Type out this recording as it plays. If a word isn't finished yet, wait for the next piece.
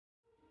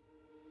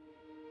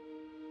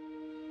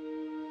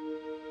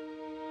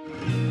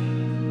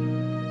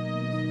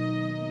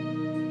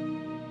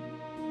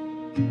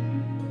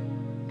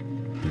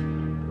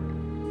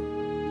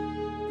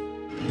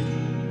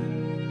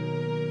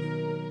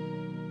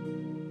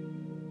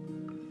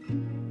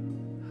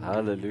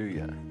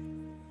Hallelujah.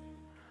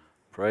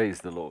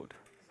 Praise the Lord.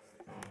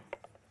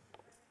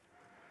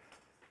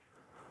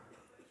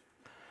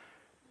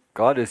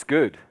 God is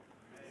good.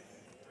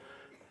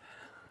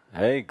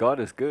 Hey, God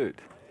is good.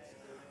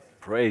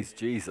 Praise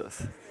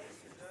Jesus.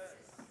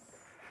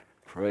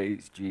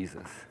 Praise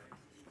Jesus.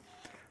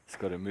 Just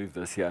got to move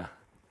this here.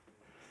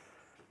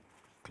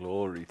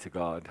 Glory to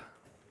God.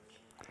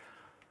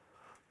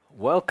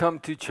 Welcome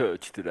to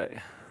church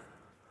today.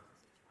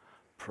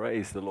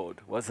 Praise the Lord.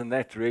 Wasn't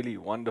that really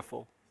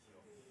wonderful?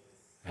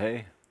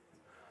 Hey,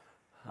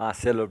 I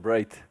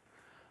celebrate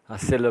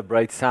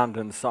sound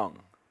and song.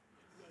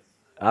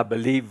 I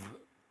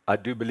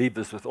do believe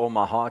this with all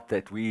my heart,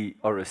 that we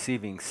are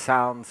receiving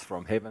sounds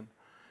from heaven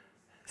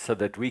so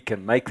that we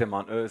can make them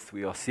on earth.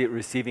 We are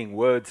receiving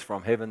words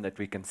from heaven that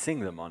we can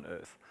sing them on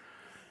earth.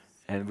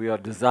 And we are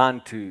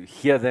designed to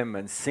hear them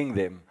and sing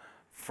them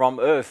from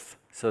earth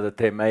so that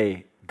they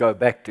may go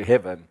back to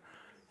heaven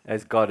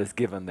as God has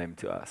given them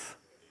to us.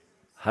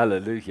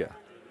 Hallelujah.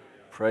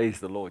 Praise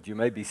the Lord. You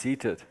may be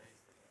seated.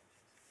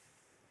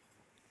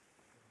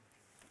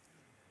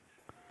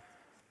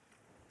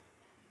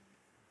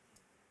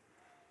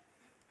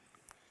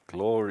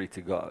 Glory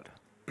to God.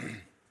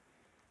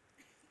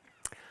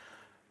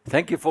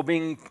 Thank you for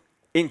being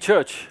in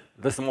church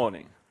this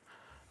morning.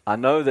 I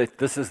know that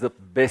this is the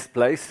best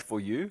place for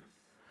you.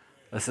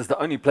 This is the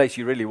only place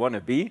you really want to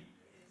be.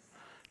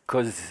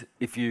 Because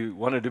if you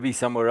wanted to be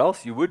somewhere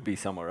else, you would be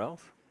somewhere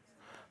else.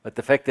 But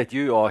the fact that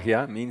you are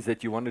here means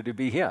that you wanted to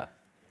be here.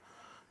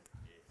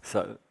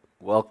 So,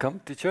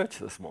 welcome to church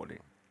this morning.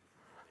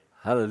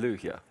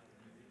 Hallelujah.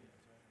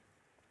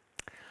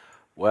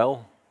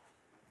 Well,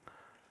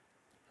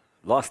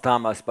 last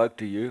time I spoke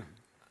to you,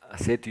 I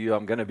said to you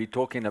I'm going to be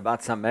talking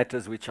about some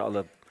matters which I'll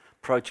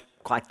approach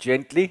quite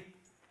gently.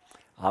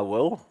 I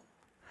will.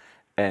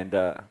 And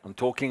I'm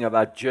talking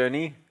about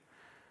journey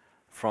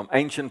from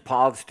ancient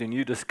paths to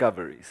new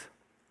discoveries.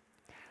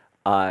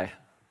 I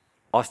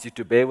asked you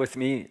to bear with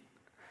me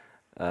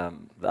the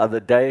other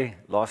day,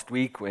 last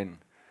week, when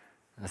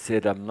I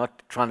said I'm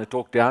not trying to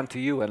talk down to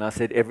you, and I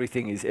said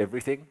everything is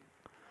everything,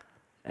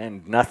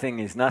 and nothing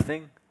is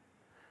nothing,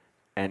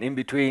 and in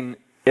between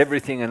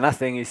everything and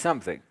nothing is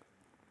something.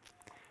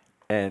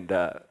 And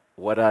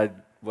what I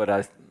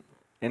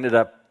ended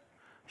up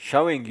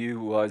showing you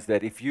was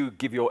that if you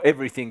give your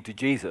everything to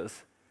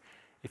Jesus,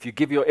 if you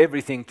give your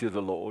everything to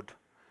the Lord,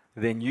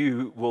 then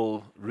you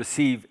will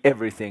receive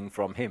everything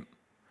from Him.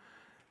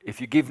 If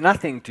you give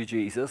nothing to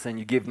Jesus and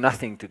you give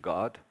nothing to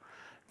God,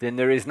 then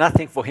there is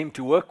nothing for Him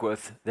to work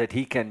with that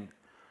He can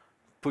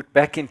put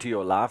back into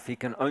your life. He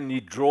can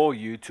only draw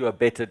you to a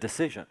better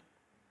decision.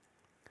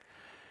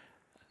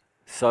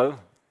 So,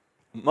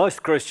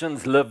 most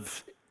Christians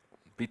live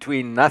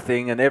between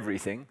nothing and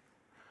everything,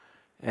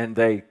 and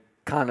they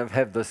kind of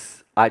have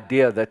this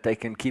idea that they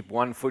can keep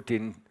one foot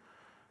in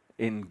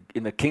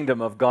the kingdom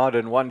of God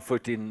and one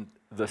foot in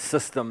the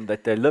system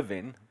that they live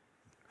in,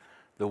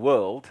 the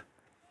world.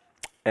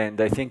 And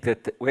they think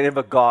that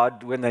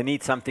when they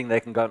need something, they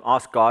can go and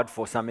ask God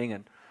for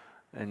something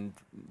and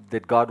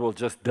that God will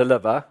just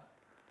deliver.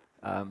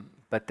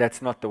 But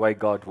that's not the way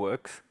God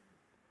works.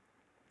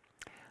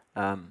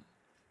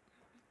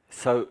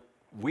 So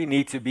we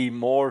need to be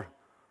more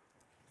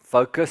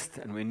focused,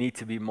 and we need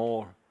to be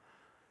more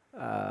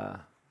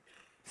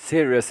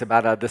serious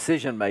about our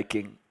decision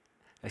making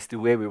as to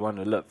where we want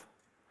to live.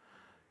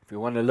 If we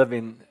want to live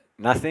in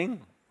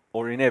nothing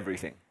or in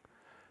everything.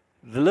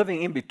 The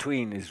living in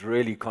between is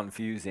really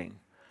confusing.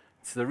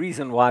 It's the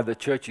reason why the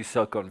church is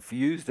so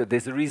confused, that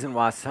there's a reason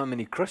why so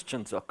many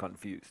Christians are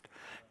confused.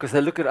 Because they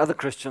look at other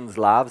Christians'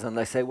 lives and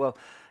they say, well,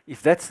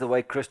 if that's the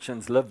way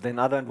Christians live, then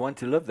I don't want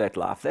to live that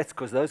life. That's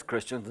because those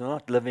Christians are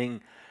not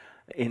living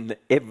in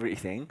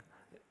everything.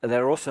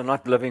 They're also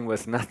not living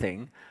with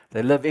nothing.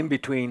 They live in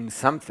between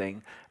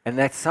something, and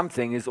that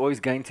something is always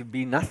going to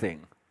be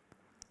nothing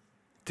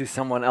to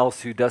someone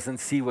else who doesn't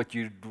see where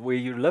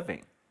you're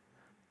living.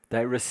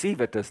 They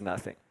receive it as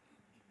nothing.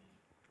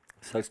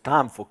 So it's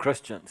time for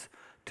Christians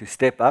to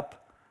step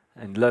up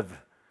and live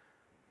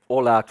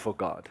all out for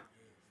God.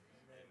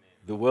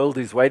 The world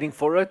is waiting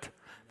for it.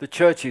 The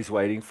church is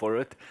waiting for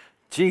it.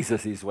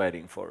 Jesus is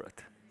waiting for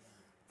it.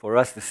 For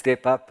us to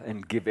step up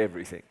and give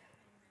everything.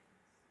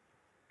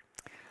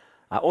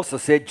 I also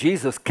said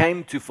Jesus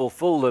came to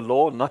fulfill the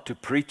law, not to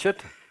preach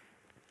it.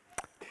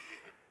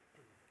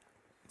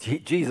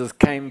 Jesus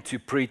came to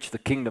preach the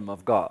kingdom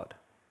of God.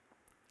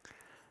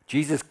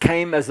 Jesus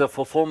came as a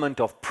fulfillment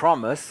of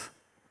promise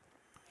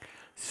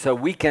so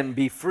we can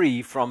be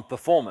free from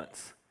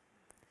performance.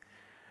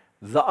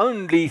 The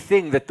only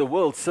thing that the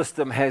world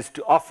system has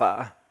to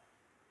offer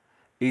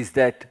is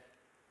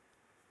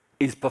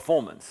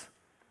performance.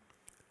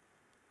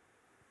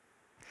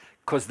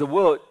 Because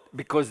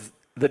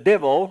the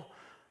devil,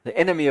 the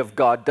enemy of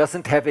God,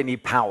 doesn't have any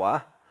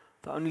power.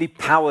 The only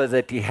power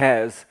that he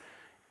has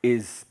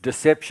is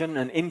deception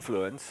and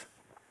influence,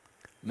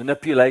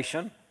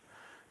 manipulation,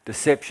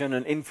 deception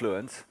and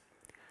influence,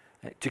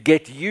 to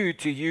get you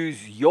to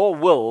use your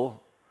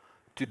will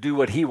to do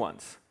what he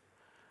wants.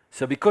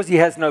 So because he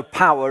has no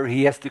power,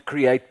 he has to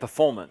create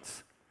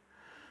performance.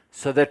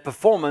 So that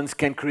performance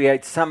can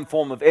create some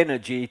form of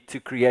energy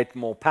to create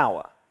more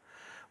power,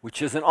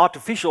 which is an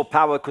artificial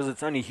power because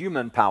it's only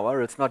human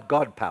power, it's not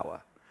God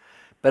power.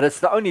 But it's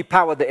the only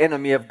power the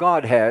enemy of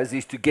God has,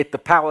 is to get the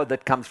power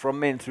that comes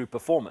from men through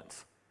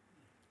performance.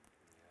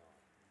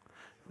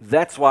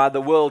 That's why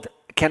the world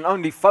can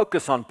only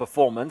focus on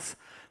performance.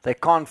 They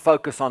can't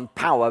focus on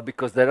power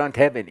because they don't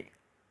have any.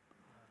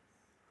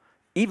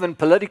 Even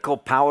political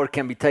power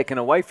can be taken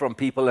away from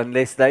people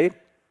unless they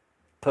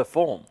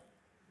perform.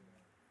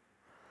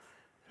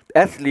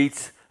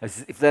 Athletes,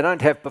 if they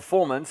don't have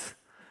performance,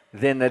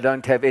 then they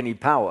don't have any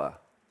power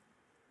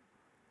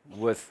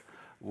with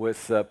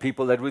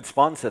people that would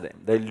sponsor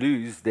them. They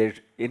lose their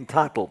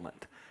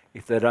entitlement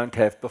if they don't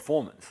have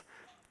performance.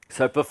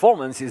 So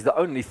performance is the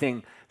only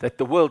thing that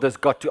the world has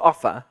got to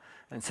offer,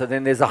 and so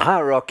then there's a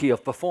hierarchy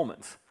of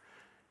performance.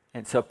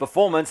 And so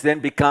performance then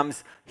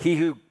becomes he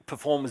who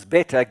performs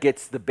better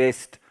gets the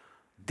best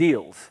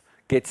deals,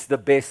 gets the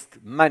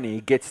best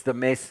money, gets the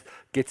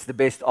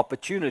best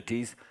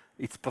opportunities.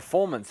 It's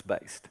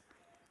performance-based.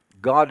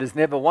 God has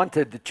never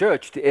wanted the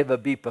church to ever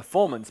be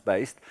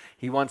performance-based.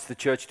 He wants the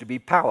church to be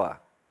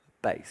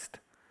power-based.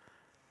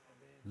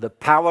 The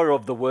power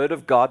of the Word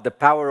of God, the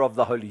power of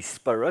the Holy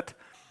Spirit,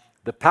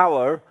 the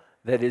power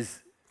that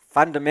is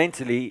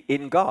fundamentally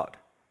in God.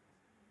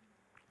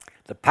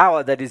 The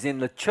power that is in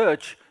the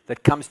church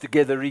that comes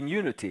together in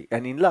unity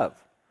and in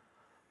love.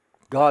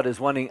 God is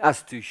wanting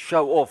us to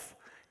show off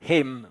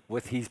Him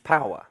with His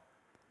power,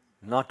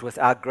 not with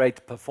our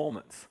great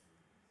performance.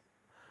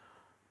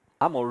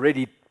 I'm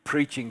already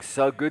preaching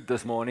so good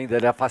this morning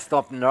that if I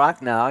stop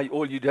right now,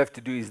 all you'd have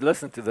to do is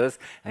listen to this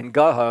and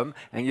go home,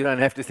 and you don't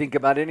have to think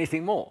about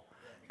anything more.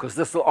 Because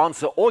this will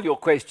answer all your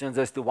questions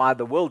as to why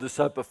the world is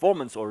so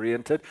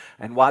performance-oriented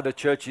and why the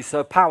church is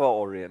so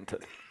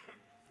power-oriented.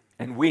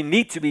 And we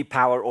need to be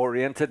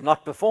power-oriented,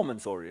 not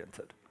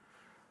performance-oriented.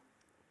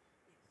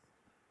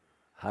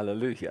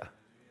 Hallelujah.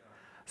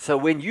 So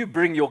when you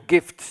bring your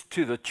gifts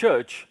to the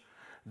church,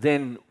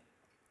 then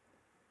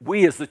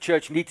we as the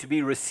church need to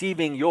be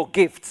receiving your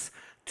gifts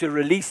to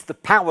release the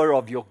power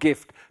of your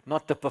gift,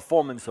 not the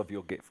performance of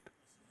your gift.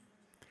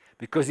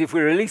 Because if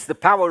we release the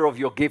power of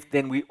your gift,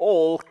 then we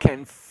all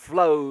can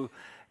flow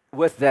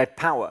with that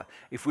power.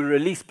 If we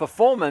release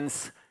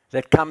performance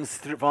that comes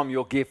from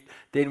your gift,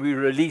 then we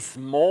release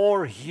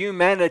more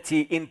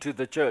humanity into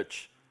the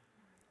church,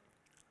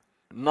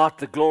 not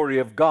the glory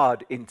of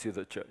God into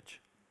the church.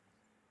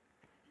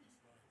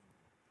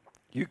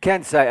 You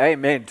can say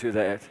amen to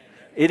that.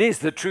 It is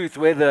the truth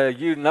whether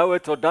you know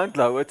it or don't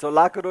know it, or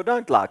like it or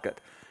don't like it.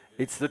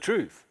 It's the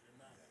truth.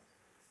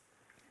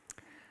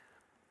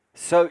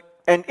 So,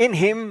 and in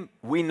Him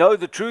we know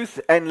the truth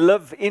and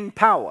live in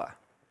power.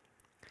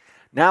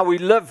 Now we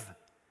live,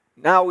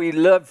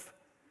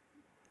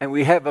 and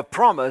we have a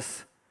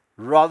promise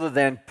rather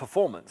than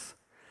performance.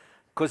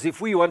 Because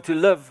if we want to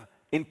live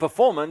in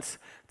performance,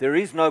 there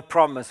is no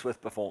promise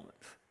with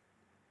performance.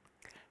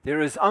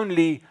 There is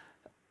only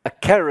a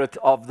carrot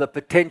of the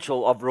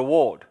potential of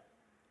reward.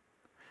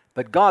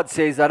 But God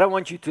says, I don't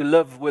want you to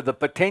live with the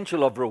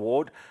potential of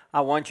reward.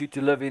 I want you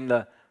to live in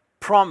the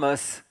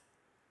promise.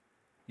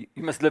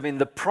 You must live in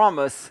the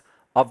promise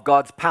of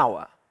God's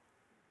power.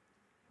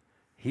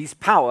 His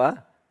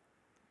power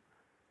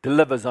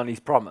delivers on His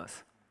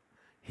promise.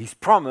 His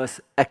promise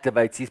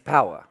activates His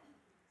power.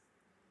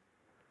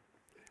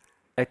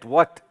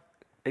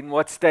 In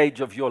what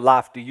stage of your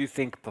life do you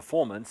think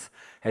performance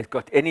has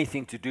got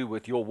anything to do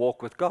with your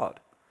walk with God?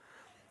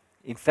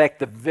 In fact,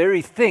 the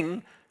very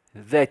thing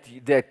that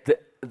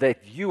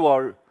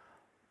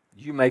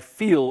you may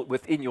feel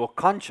within your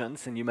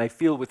conscience and you may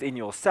feel within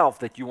yourself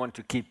that you want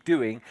to keep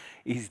doing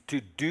is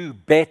to do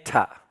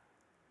better.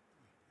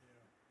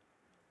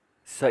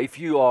 So if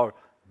you are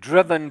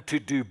driven to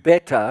do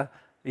better,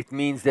 it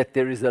means that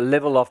there is a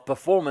level of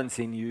performance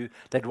in you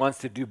that wants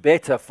to do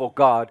better for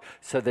God,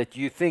 so that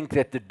you think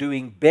that the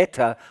doing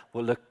better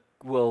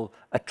will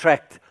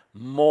attract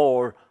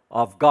more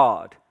of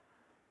God.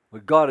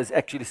 Where God is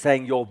actually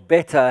saying your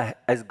better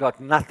has got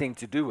nothing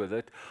to do with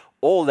it.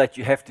 All that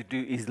you have to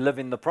do is live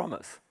in the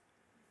promise.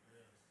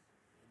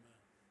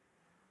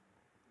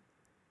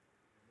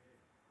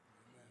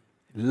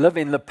 Live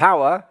in the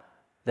power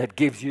that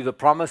gives you the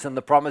promise, and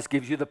the promise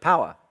gives you the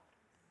power.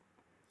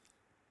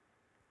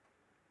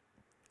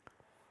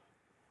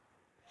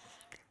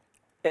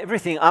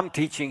 Everything I'm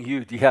teaching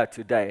you here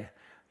today,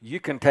 you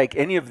can take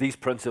any of these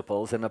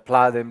principles and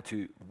apply them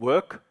to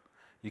work.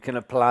 You can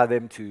apply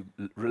them to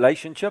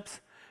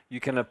relationships. You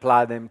can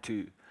apply them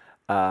to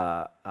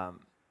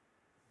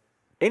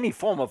any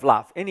form of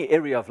life, any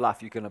area of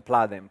life you can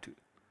apply them to.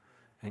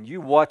 And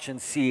you watch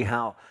and see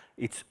how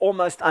it's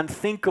almost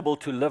unthinkable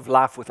to live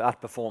life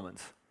without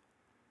performance.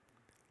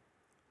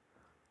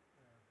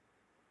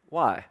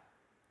 Why?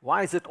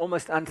 Why is it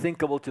almost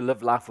unthinkable to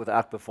live life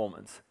without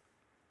performance?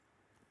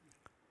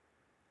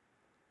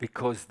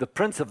 Because the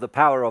prince of the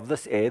power of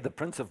this air, the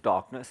prince of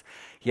darkness,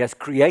 he has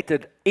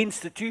created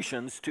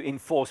institutions to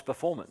enforce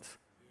performance.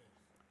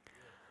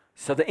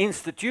 So the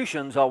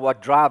institutions are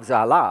what drives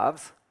our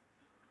lives,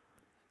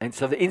 and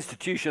so the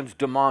institutions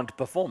demand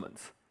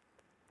performance.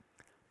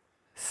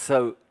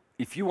 So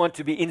if you want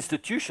to be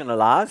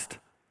institutionalized,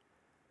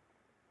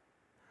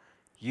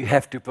 you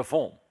have to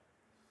perform.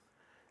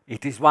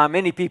 It is why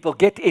many people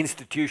get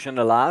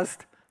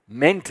institutionalized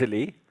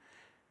mentally,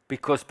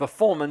 because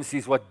performance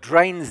is what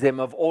drains them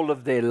of all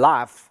of their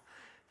life,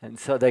 and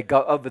so they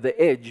go over the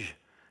edge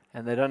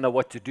and they don't know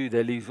what to do.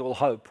 They lose all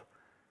hope,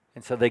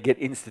 and so they get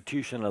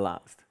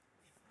institutionalized.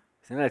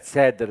 Isn't that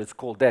sad that it's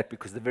called that?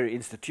 Because the very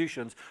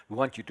institutions who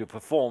want you to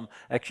perform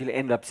actually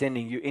end up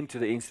sending you into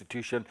the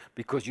institution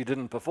because you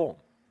didn't perform.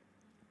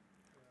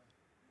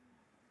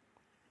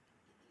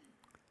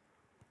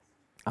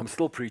 I'm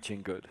still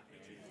preaching good.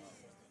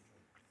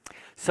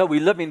 So we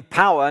live in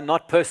power,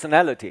 not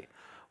personality.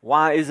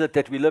 Why is it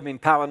that we live in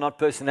power, not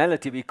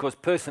personality? Because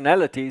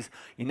personalities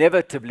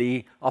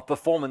inevitably are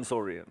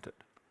performance-oriented.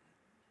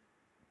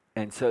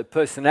 And so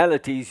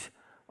personalities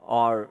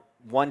are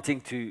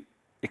wanting to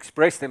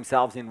express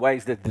themselves in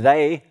ways that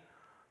the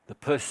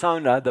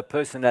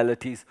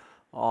personalities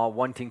are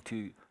wanting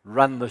to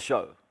run the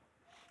show.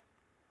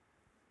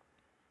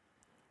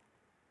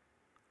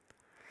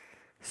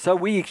 So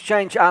we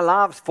exchange our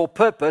lives for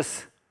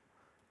purpose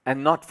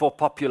and not for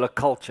popular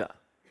culture,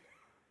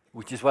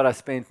 which is what I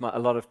spent a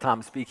lot of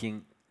time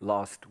speaking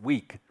last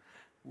week.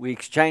 We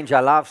exchange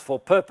our lives for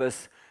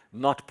purpose,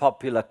 not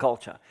popular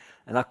culture.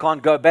 And I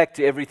can't go back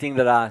to everything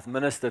that I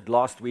ministered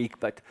last week,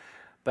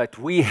 but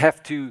we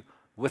have to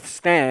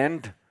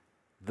withstand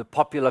the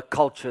popular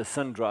culture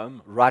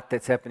syndrome, right,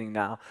 that's happening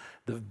now.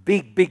 The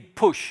big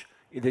push,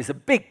 there's a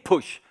big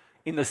push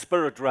in the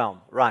spirit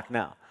realm right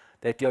now,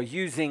 that you're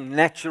using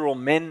natural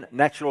men,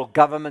 natural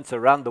governments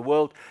around the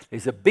world.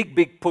 There's a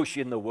big push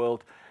in the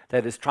world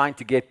that is trying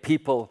to get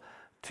people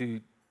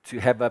to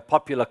have a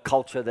popular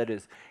culture that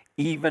is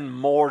even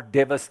more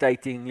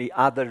devastatingly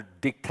either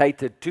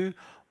dictated to,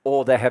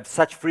 or they have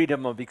such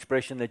freedom of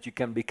expression that you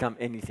can become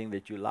anything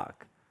that you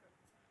like.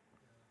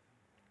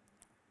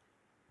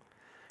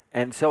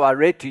 And so I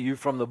read to you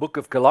from the book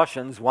of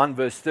Colossians 1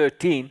 verse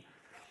 13,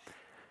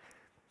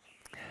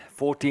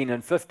 14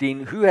 and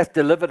 15, who hath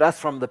delivered us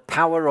from the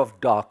power of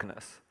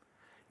darkness.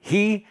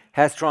 He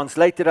has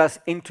translated us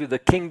into the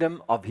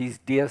kingdom of his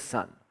dear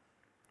Son,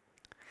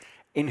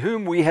 in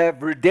whom we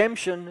have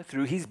redemption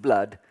through his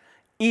blood,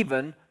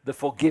 even the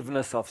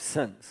forgiveness of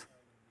sins.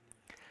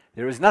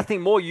 There is nothing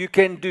more you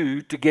can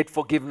do to get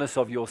forgiveness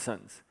of your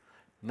sins.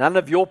 None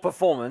of your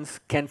performance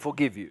can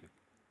forgive you.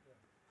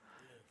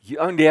 You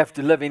only have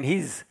to live in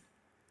his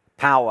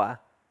power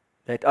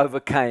that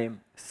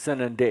overcame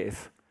sin and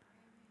death,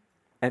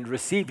 and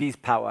receive his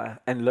power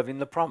and live in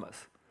the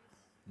promise,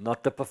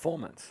 not the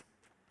performance.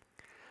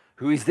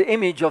 Who is the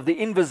image of the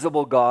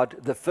invisible God,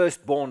 the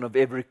firstborn of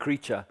every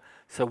creature.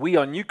 So we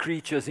are new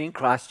creatures in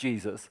Christ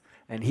Jesus,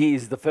 and he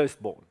is the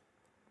firstborn.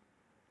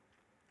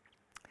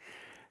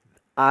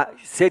 I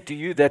said to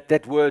you that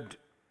that word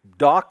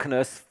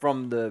darkness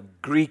from the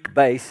Greek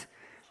base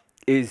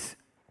is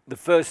the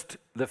first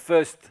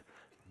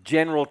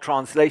general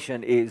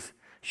translation is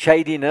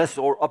shadiness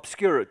or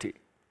obscurity.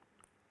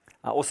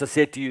 I also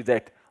said to you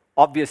that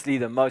obviously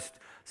the most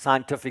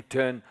scientific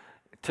term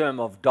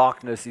of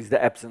darkness is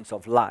the absence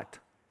of light.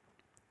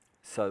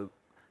 So,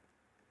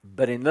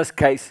 but in this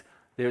case,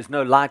 there is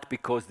no light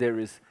because there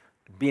is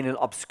been an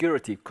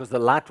obscurity, because the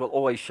light will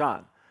always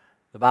shine.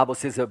 The Bible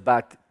says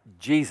about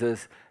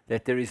Jesus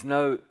that there is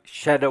no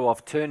shadow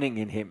of turning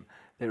in him.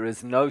 There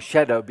is no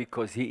shadow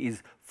because he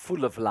is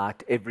full of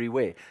light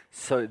everywhere.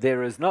 So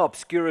there is no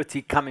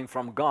obscurity coming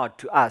from God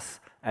to us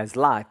as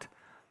light.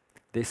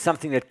 There's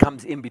something that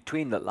comes in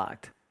between the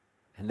light.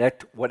 And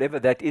that, whatever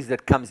that is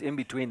that comes in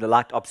between the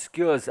light,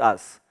 obscures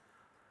us,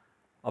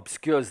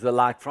 obscures the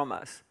light from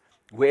us.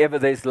 Wherever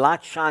there's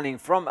light shining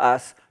from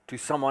us to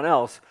someone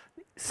else,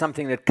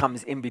 something that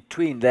comes in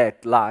between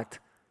that light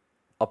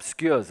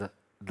obscures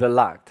the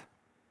light.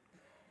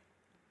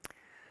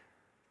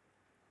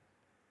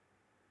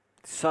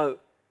 So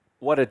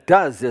what it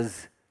does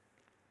is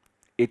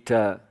it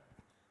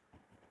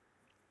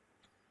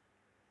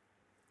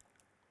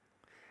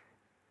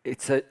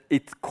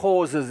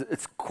causes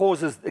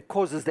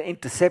the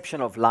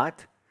interception of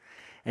light,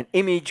 an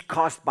image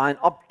cast by an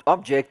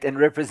object and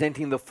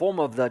representing the form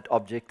of that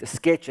object, a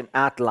sketch, an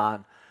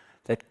outline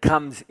that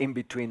comes in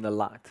between the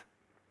light.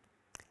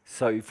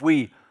 So if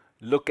we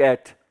look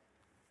at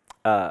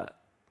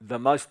the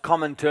most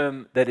common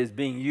term that is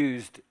being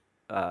used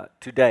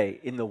today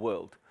in the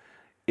world,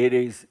 it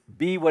is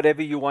be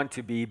whatever you want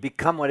to be,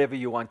 become whatever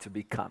you want to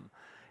become.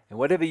 And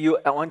whatever you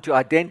want to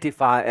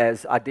identify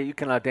as, you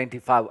can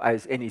identify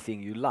as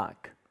anything you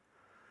like.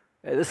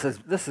 This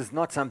is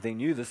not something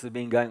new. This has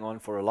been going on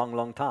for a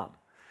long time.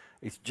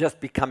 It's just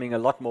becoming a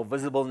lot more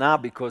visible now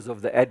because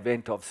of the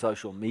advent of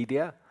social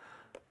media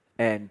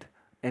and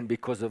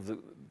because of the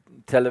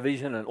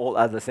television and all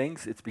other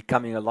things. It's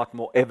becoming a lot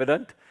more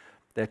evident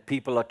that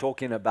people are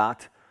talking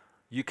about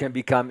you can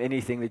become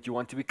anything that you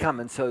want to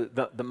become. And so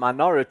the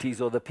minorities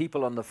or the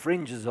people on the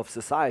fringes of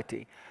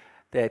society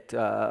that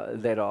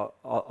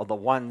are the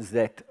ones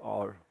that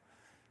are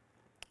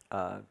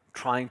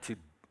trying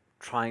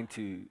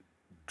to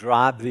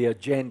drive the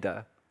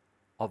agenda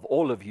of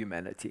all of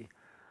humanity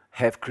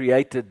have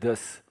created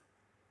this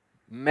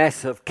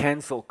massive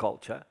cancel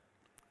culture,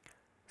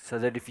 so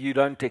that if you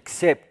don't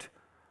accept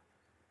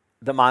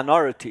the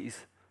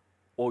minorities,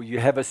 or you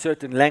have a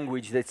certain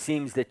language that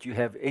seems that you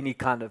have any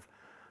kind of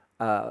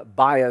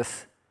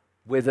bias,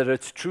 whether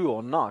it's true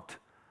or not,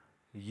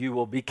 you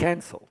will be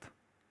cancelled.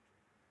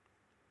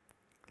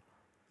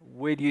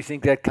 Where do you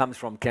think that comes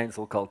from,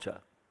 cancel culture?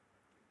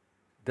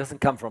 It doesn't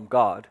come from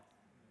God,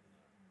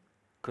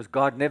 because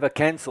God never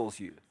cancels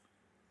you.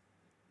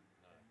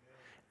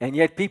 And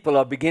yet people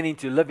are beginning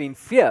to live in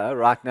fear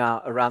right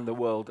now around the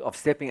world of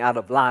stepping out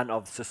of line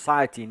of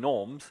society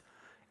norms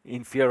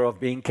in fear of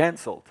being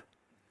cancelled.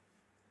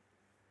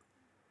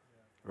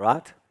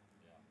 Right?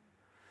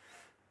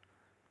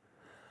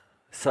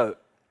 So,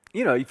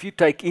 if you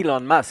take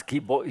Elon Musk,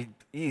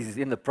 he's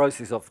in the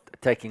process of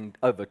taking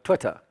over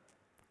Twitter.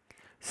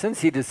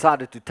 Since he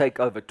decided to take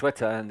over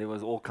Twitter, and there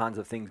was all kinds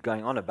of things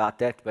going on about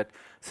that, but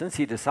since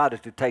he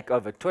decided to take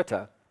over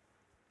Twitter,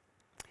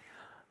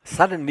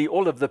 suddenly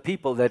all of the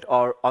people that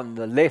are on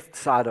the left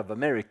side of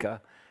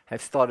America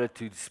have started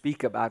to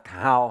speak about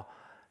how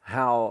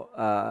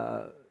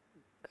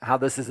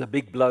this is a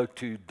big blow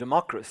to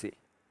democracy.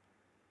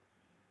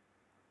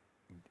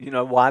 You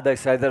know why they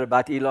say that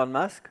about Elon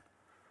Musk?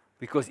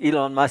 Because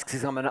Elon Musk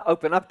says, I'm going to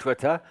open up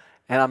Twitter,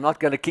 and I'm not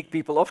going to kick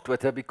people off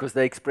Twitter because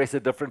they express a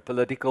different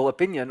political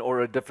opinion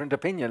or a different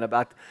opinion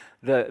about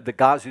the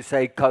guys who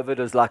say COVID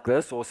is like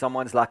this or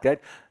someone's like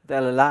that.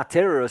 They'll allow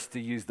terrorists to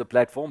use the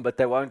platform, but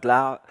they won't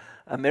allow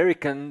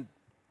American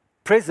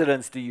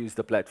presidents to use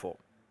the platform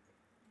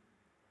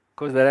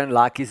because they don't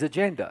like his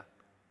agenda.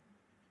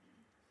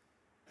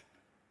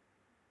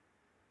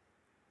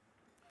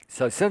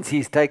 So since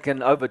he's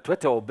taken over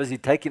Twitter, or busy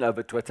taking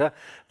over Twitter,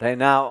 they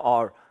now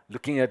are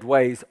looking at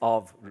ways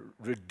of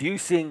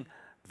reducing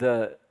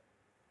the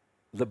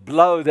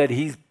blow that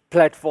his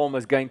platform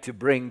is going to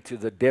bring to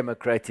the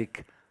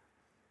democratic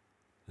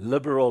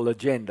liberal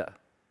agenda.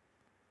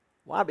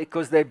 Why?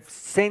 Because they've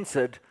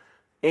censored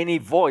any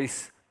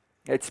voice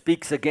that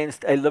speaks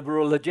against a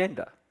liberal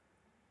agenda.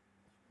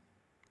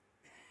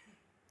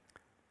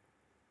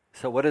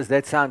 So what does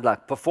that sound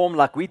like? Perform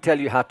like we tell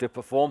you how to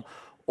perform,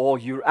 or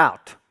you're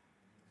out.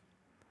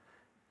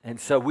 And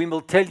so we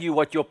will tell you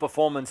what your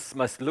performance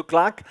must look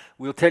like.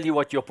 We'll tell you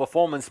what your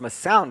performance must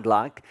sound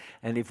like.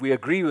 And if we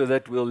agree with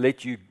it, we'll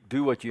let you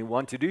do what you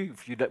want to do.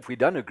 If we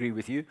don't agree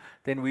with you,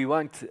 then we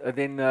won't.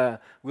 Then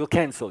we'll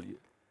cancel you.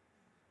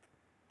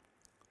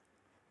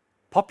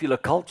 Popular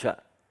culture.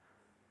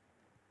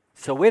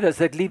 So where does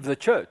that leave the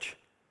church?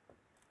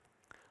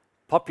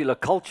 Popular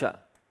culture.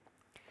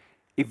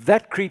 If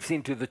that creeps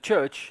into the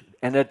church,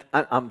 and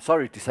I'm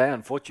sorry to say,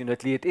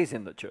 unfortunately, it is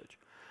in the church,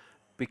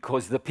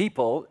 because the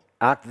people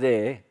out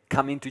there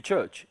come into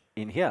church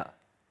in here.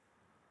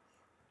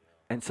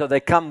 And so they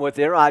come with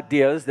their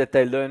ideas that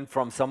they learned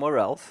from somewhere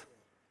else.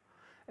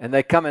 And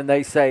they come and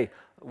they say,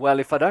 well,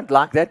 if I don't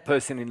like that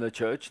person in the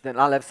church, then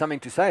I'll have something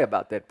to say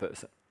about that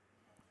person.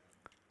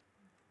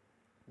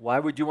 Why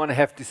would you want to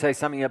have to say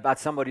something about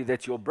somebody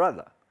that's your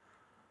brother?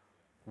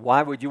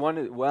 Why would you want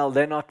to? Well,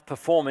 they're not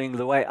performing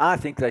the way I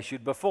think they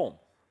should perform.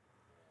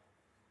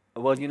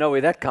 Well, you know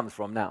where that comes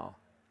from now.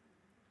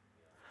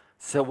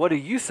 So what are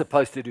you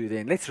supposed to do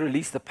then? Let's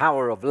release the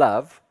power of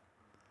love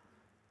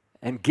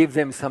and give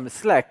them some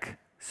slack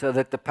so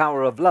that the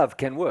power of love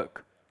can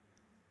work.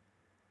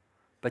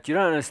 But you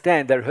don't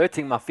understand, they're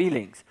hurting my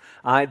feelings.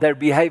 They're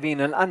behaving in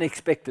an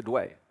unexpected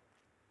way.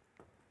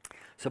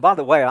 So by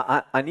the way,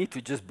 I need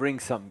to just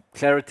bring some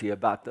clarity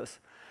about this.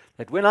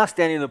 That when I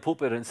stand in the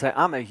pulpit and say,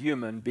 I'm a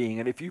human being,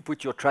 and if you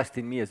put your trust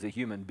in me as a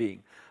human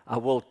being, I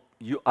will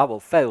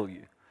fail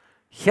you.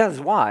 Here's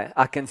why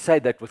I can say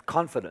that with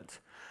confidence.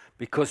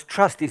 Because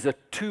trust is a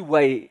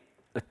two-way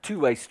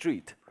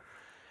street.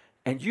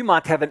 And you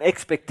might have an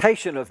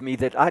expectation of me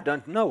that I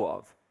don't know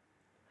of.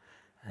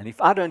 And if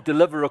I don't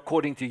deliver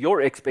according to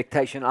your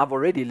expectation, I've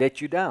already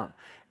let you down.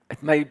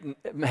 It may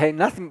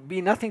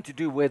be nothing to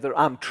do whether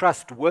I'm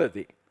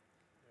trustworthy.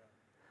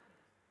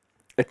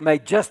 It may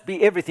just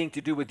be everything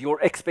to do with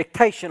your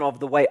expectation of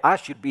the way I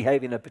should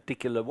behave in a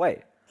particular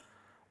way,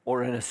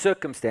 or in a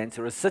circumstance,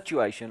 or a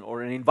situation,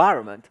 or an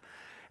environment.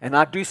 And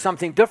I do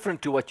something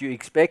different to what you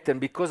expect, and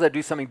because I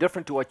do something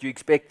different to what you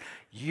expect,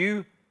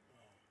 you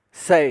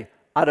say,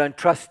 I don't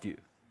trust you.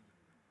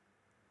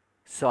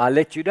 So I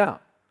let you down.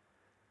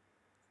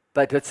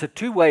 But it's a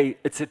two-way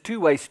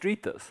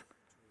street, this.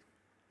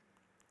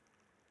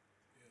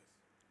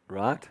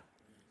 Right?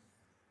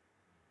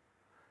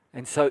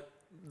 And so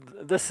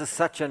this is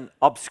such an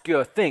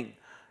obscure thing.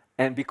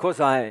 And because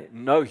I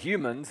know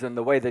humans and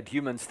the way that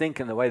humans think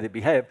and the way they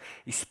behave,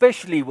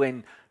 especially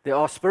when there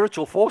are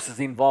spiritual forces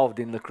involved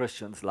in the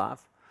Christian's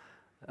life,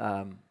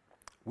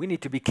 we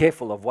need to be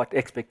careful of what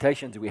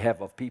expectations we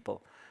have of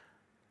people.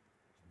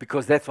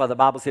 Because that's why the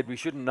Bible said we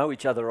shouldn't know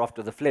each other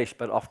after the flesh,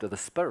 but after the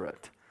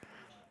Spirit.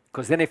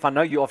 Because then if I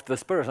know you of the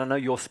Spirit, I know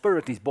your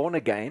spirit is born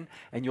again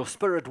and your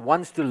spirit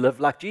wants to live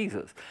like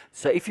Jesus.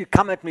 So if you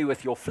come at me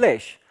with your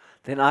flesh,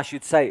 then I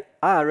should say,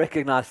 I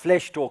recognize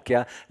flesh talk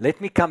here. Let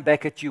me come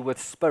back at you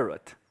with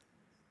spirit.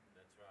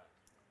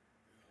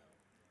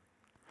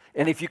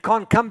 And if you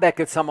can't come back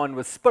at someone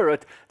with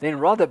spirit, then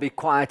rather be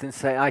quiet and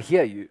say, I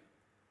hear you.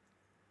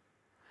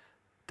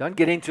 Don't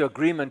get into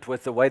agreement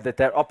with the way that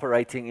they're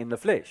operating in the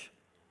flesh.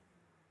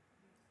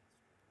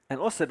 And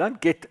also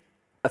don't get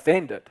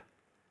offended.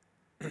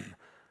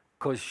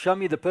 Because show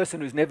me the person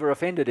who's never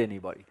offended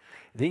anybody.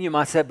 Then you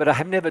might say, but I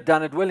have never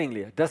done it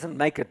willingly. It doesn't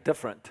make it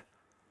different.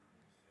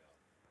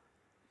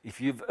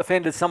 If you've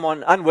offended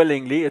someone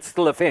unwillingly, it's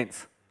still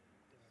offense.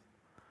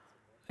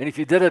 And if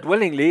you did it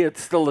willingly,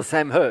 it's still the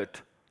same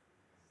hurt.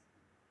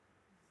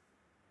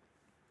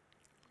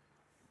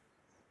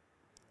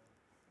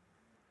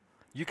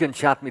 You can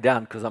shout me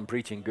down because I'm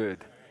preaching good.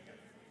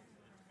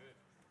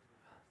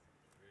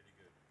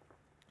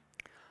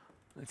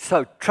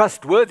 So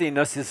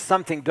trustworthiness is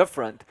something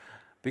different,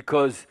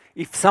 because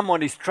if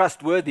someone is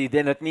trustworthy,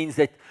 then it means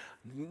that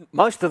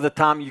most of the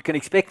time you can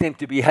expect them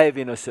to behave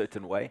in a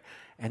certain way,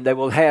 and they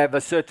will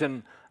have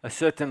certain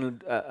things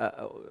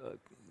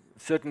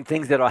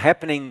that are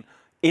happening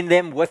in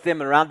them, with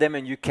them, around them,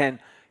 and you can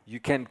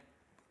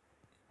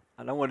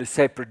I don't want to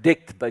say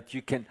predict, but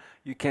you can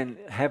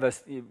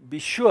be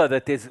sure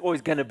that there's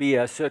always going to be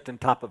a certain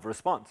type of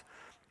response.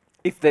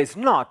 If there's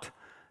not,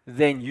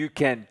 then you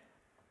can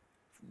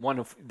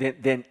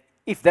then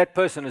if that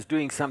person is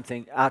doing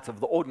something out of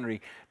the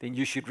ordinary, then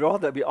you should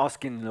rather be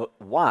asking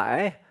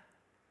why.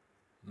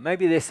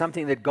 Maybe there's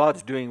something that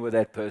God's doing with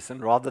that person,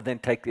 rather than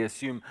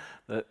assume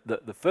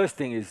the first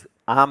thing is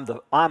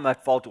I'm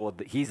at fault or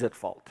he's at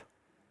fault.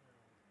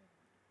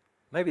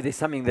 Maybe there's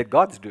something that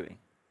God's doing.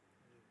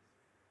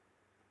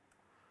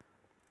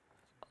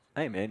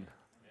 Amen.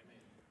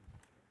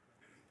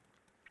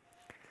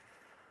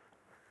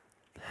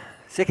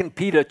 2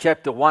 Peter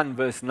chapter 1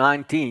 verse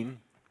 19.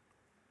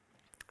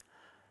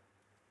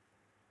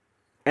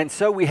 And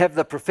so we have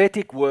the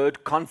prophetic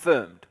word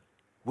confirmed,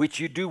 which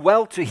you do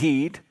well to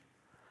heed,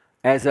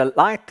 as a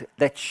light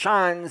that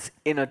shines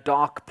in a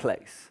dark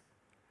place,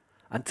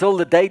 until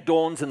the day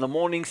dawns and the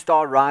morning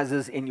star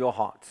rises in your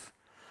hearts.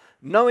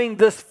 Knowing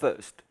this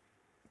first,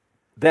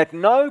 that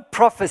no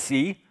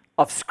prophecy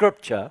of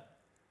Scripture,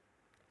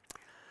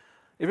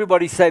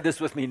 everybody say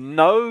this with me,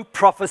 no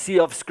prophecy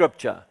of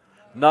Scripture,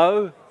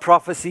 no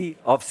prophecy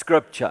of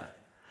Scripture,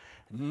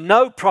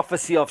 no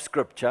prophecy of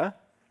Scripture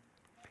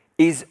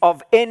is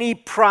of any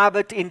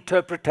private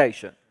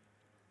interpretation.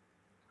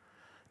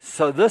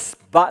 So the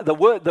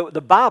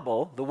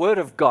Bible, the Word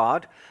of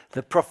God,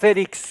 the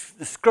prophetic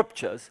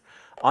scriptures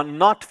are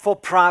not for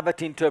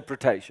private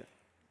interpretation.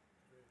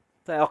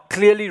 They are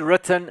clearly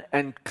written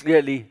and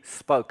clearly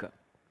spoken.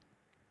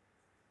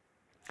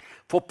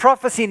 For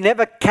prophecy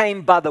never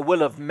came by the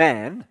will of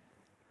man,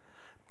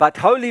 but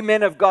holy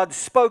men of God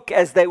spoke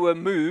as they were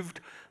moved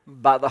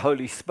by the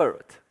Holy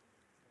Spirit.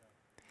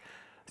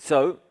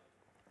 So,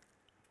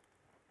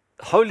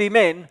 holy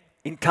men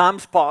in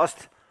times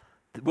past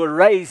were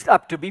raised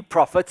up to be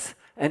prophets,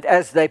 and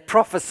as they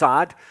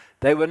prophesied,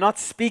 they were not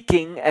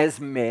speaking as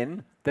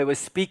men, they were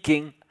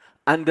speaking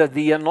under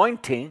the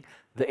anointing,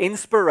 the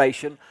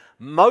inspiration,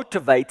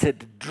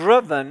 motivated,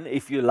 driven,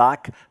 if you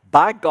like,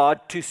 by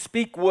God to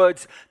speak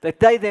words that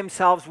they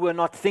themselves were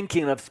not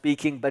thinking of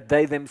speaking, but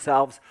they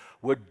themselves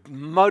were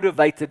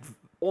motivated,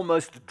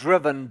 almost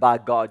driven by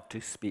God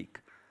to speak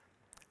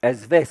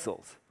as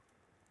vessels.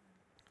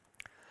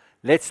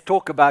 Let's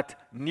talk about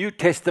New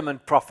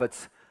Testament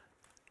prophets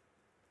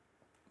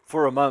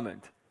for a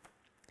moment.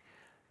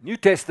 New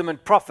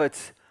Testament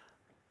prophets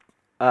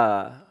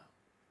are,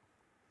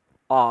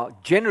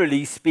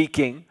 generally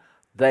speaking,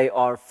 they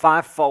are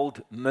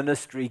fivefold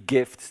ministry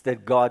gifts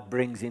that God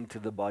brings into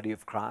the body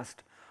of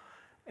Christ,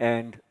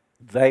 and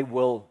they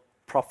will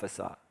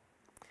prophesy.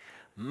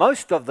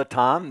 Most of the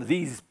time,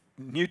 these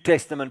New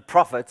Testament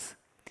prophets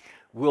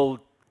will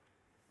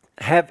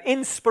have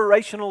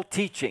inspirational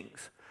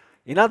teachings.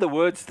 In other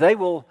words, they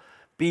will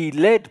be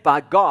led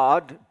by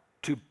God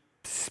to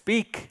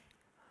speak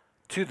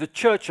to the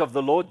church of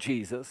the Lord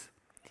Jesus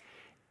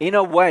in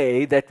a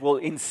way that will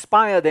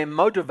inspire them,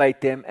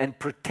 motivate them, and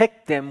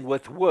protect them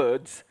with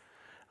words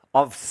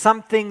of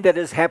something that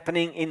is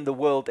happening in the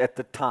world at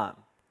the time.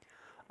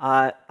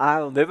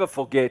 I'll never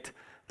forget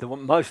the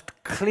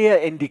most clear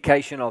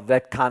indication of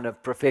that kind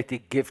of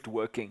prophetic gift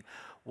working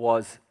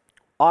was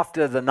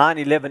after the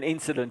 9/11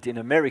 incident in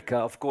America.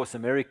 Of course,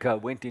 America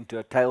went into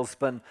a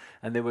tailspin,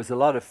 and there was a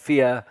lot of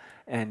fear,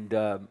 and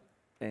a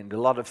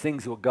lot of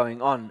things were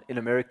going on in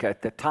America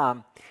at that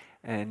time.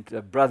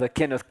 And Brother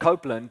Kenneth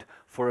Copeland,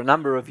 for a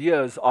number of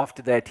years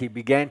after that, he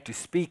began to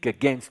speak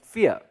against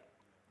fear.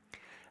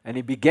 And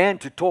he began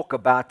to talk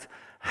about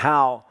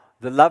how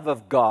the love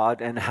of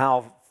God and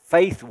how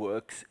faith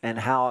works and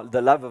how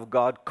the love of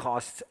God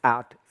casts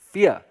out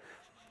fear.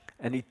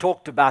 And he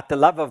talked about the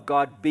love of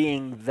God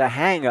being the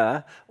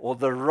hanger or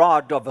the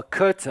rod of a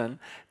curtain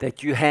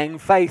that you hang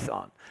faith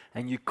on.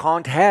 And you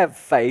can't have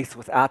faith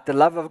without the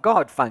love of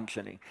God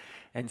functioning.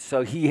 And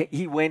so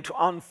he went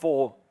on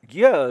for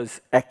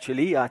years,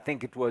 actually. I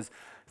think it was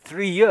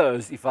 3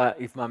 years,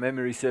 if my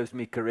memory serves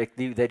me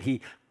correctly, that he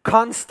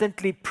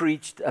constantly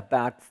preached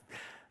about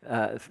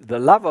the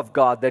love of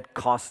God that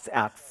casts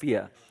out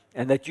fear.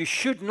 And that you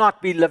should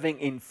not be living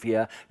in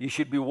fear. You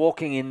should be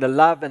walking in the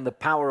love and the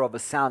power of a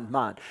sound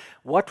mind.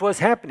 What was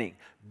happening?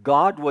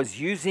 God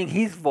was using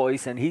his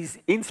voice and his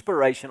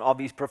inspiration of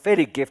his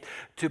prophetic gift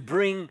to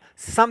bring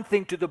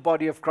something to the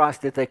body of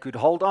Christ that they could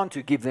hold on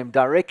to, give them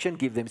direction,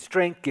 give them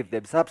strength, give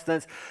them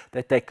substance,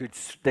 that they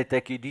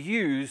could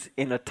use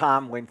in a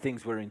time when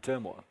things were in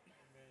turmoil.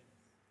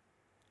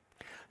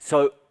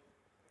 So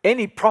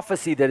any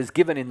prophecy that is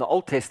given in the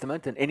Old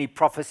Testament and any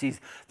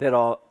prophecies that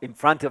are in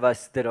front of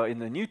us that are in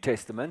the New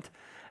Testament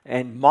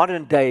and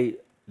modern day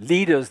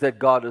leaders that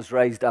God has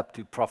raised up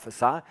to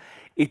prophesy,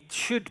 it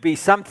should be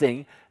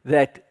something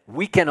that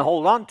we can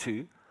hold on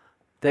to,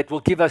 that will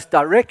give us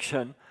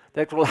direction,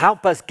 that will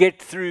help us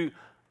get through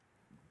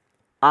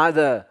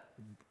either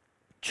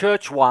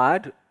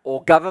church-wide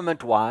or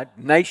government-wide,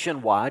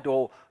 nation-wide,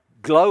 or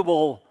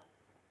global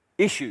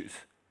issues.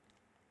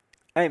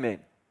 Amen.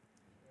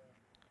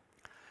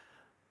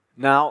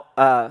 Now,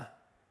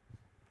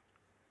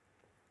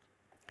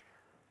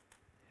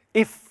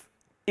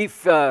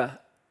 if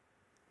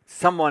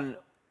someone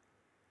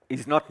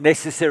is not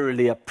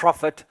necessarily a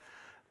prophet,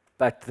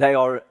 but they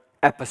are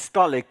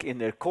apostolic in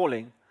their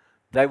calling,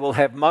 they will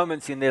have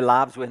moments in their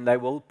lives when they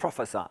will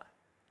prophesy.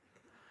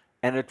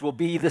 And it will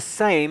be the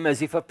same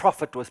as if a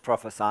prophet was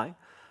prophesying,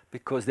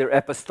 because their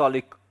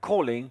apostolic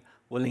calling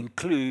will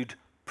include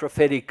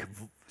prophetic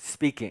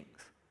speakings.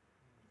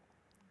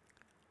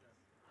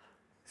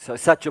 So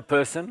such a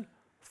person,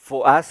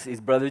 for us, is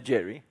Brother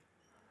Jerry,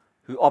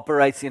 who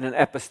operates in an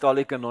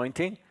apostolic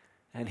anointing,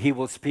 and he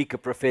will speak a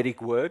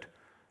prophetic word,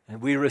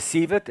 and we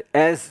receive it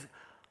as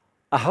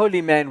a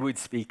holy man would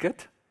speak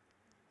it,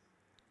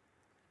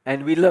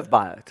 and we live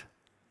by it.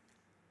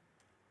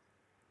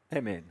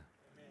 Amen.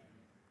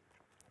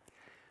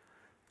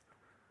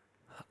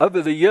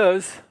 Over the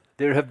years,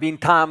 there have been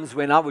times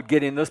when I would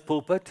get in this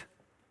pulpit,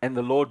 and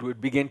the Lord would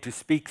begin to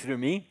speak through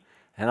me,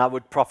 and I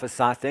would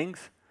prophesy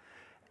things.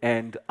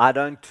 And I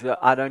don't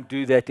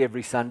do that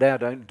every Sunday. I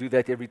don't do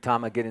that every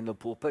time I get in the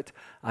pulpit.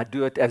 I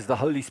do it as the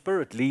Holy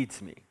Spirit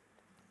leads me.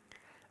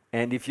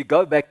 And if you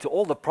go back to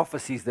all the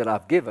prophecies that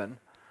I've given,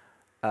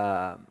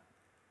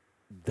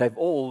 they've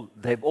all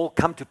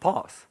come to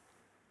pass.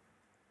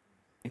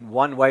 In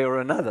one way or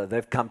another,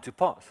 they've come to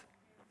pass.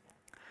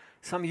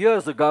 Some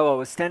years ago, I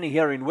was standing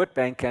here in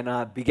Witbank, and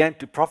I began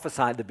to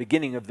prophesy at the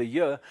beginning of the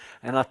year.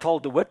 And I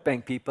told the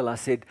Witbank people, I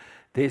said,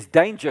 "There's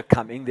danger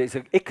coming. There's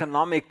an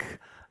economic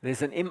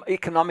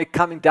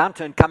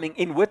downturn coming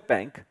in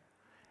Witbank."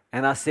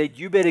 And I said,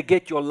 "You better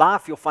get your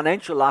life, your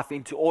financial life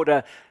into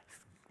order,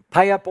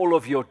 pay up all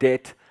of your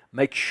debt,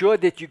 make sure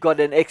that you got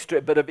an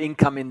extra bit of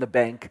income in the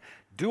bank,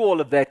 do all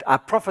of that." I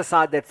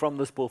prophesied that from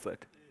this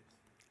pulpit.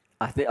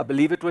 I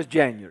believe it was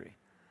January.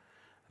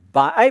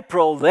 By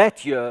April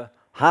that year,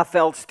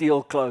 Highveld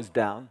Steel closed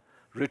down,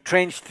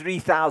 retrenched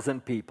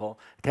 3,000 people.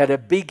 It had a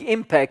big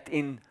impact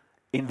in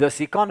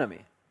this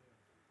economy.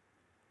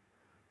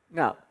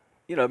 Now,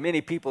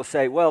 many people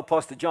say, "Well,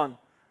 Pastor John,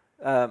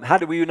 how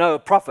do we know a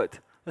prophet?"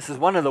 This is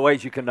one of the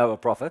ways you can know a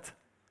prophet.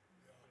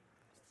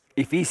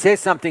 If he says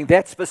something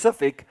that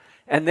specific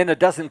and then it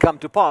doesn't come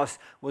to pass,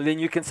 well, then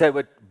you can say,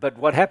 but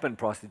what happened,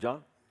 Pastor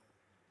John?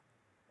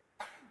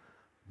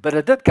 But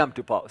it did come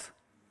to pass.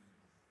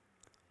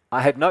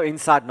 I had no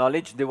inside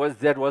knowledge.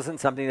 That wasn't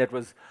something that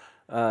was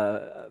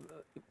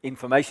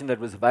information that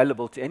was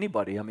available to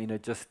anybody. I mean,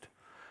 it just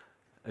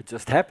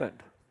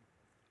happened.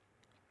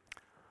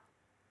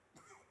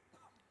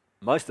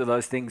 Most of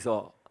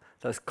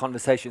those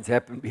conversations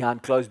happen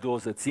behind closed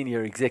doors at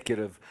senior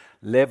executive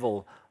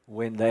level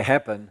when they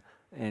happen,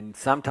 and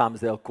sometimes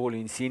they'll call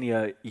in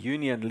senior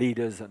union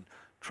leaders and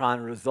try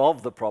and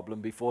resolve the problem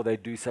before they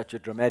do such a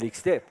dramatic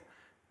step.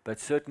 But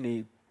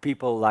certainly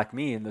people like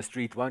me in the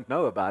street won't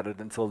know about it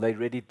until they're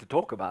ready to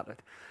talk about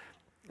it.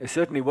 They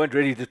certainly weren't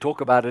ready to talk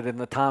about it in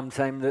the time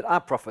same that I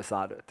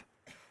prophesied it.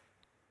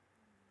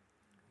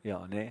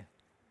 Yeah, ne?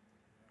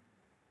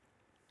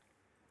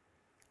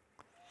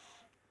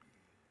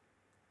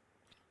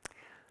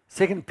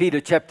 Second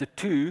Peter chapter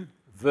 2,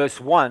 verse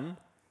 1,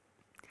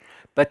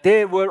 "But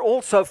there were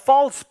also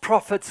false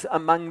prophets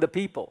among the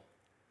people,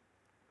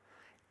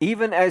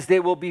 even as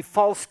there will be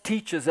false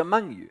teachers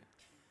among you,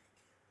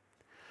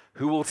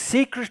 who will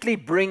secretly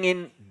bring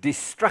in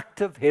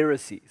destructive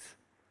heresies,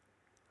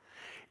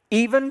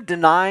 even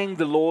denying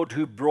the Lord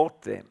who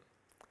brought them,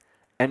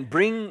 and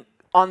bring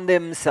on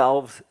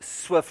themselves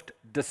swift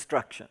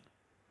destruction.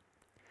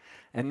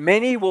 And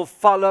many will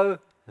follow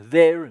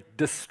their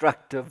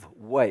destructive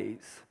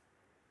ways,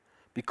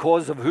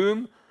 because of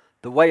whom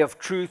the way of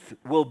truth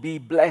will be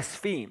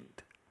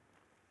blasphemed.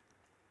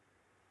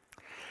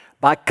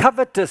 By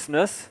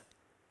covetousness,"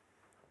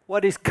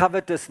 What is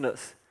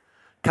covetousness?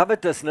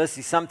 Covetousness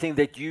is something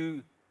that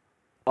you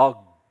are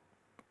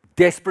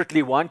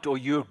desperately want or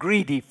you're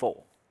greedy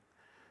for.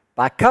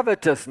 By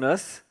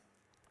covetousness,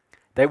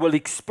 they will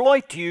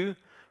exploit you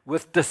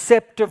with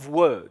deceptive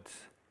words.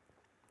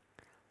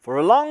 For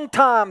a long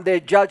time, their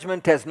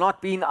judgment has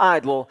not been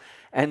idle,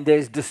 and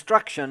their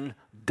destruction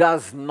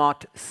does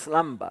not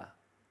slumber.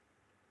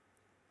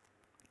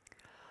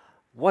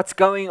 What's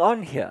going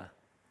on here?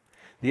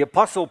 The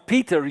Apostle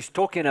Peter is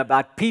talking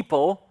about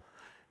people.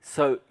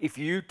 So if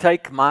you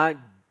take my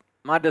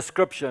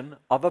description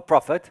of a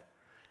prophet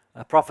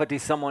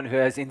is someone who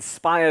has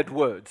inspired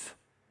words.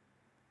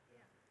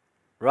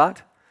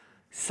 Right?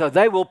 So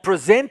they will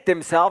present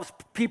themselves,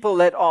 people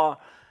that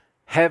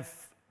have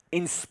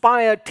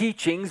inspired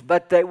teachings,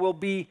 but they will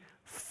be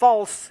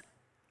false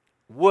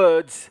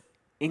words,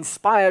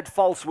 inspired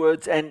false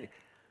words, and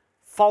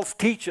false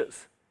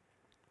teachers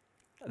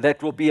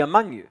that will be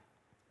among you.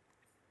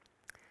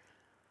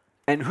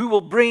 And who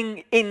will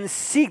bring in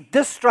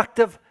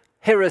destructive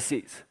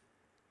heresies,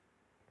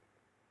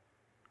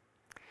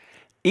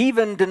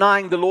 even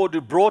denying the Lord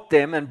who brought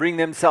them, and bring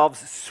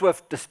themselves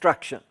swift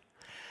destruction.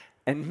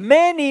 And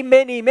many,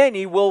 many,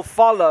 many will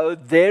follow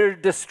their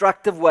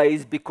destructive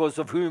ways, because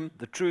of whom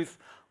the truth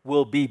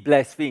will be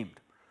blasphemed.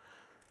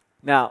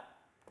 Now,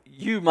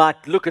 you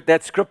might look at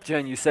that scripture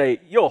and you say,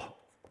 yo,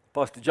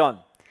 Pastor John,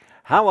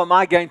 how am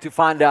I going to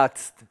find out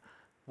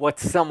what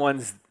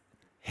someone's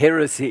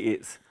heresy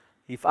is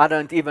if I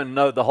don't even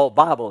know the whole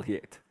Bible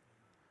yet?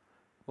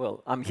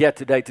 Well, I'm here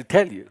today to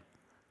tell you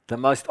the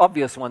most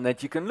obvious one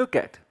that you can look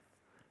at.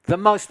 The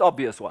most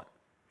obvious one.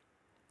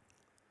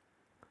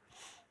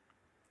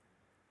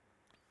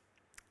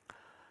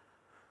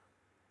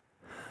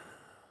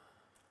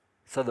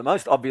 So the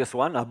most obvious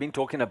one, I've been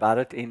talking about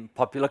it in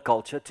popular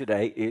culture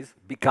today, is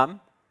become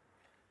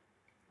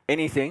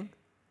anything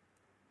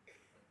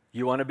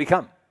you want to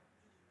become.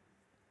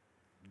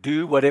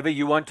 Do whatever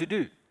you want to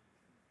do.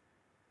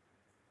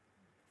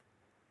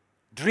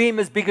 Dream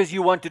as big as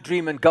you want to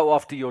dream and go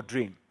after your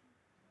dream.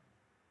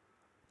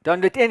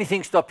 Don't let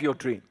anything stop your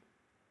dream.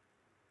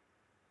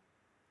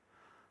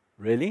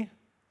 Really?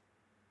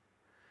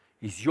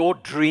 Is your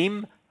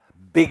dream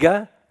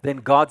bigger than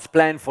God's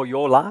plan for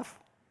your life?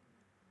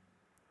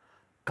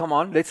 Come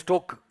on, let's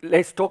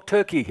talk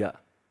Turkey here.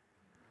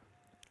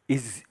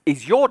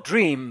 Is your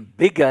dream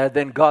bigger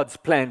than God's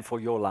plan for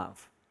your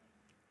life?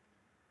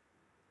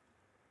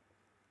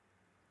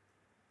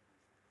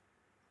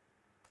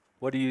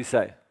 What do you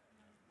say?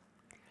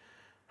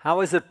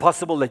 How is it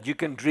possible that you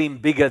can dream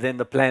bigger than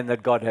the plan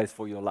that God has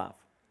for your life?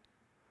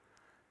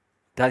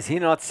 Does He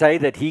not say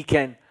that He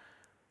can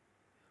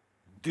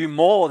do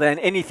more than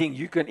anything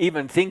you can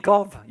even think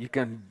of?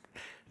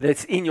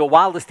 That's in your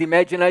wildest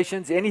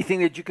imaginations.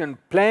 Anything that you can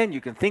plan,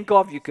 you can think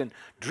of, you can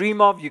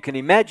dream of, you can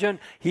imagine.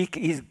 He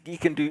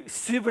can do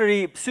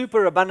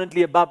super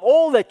abundantly above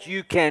all that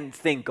you can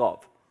think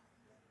of.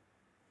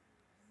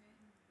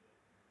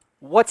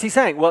 What's He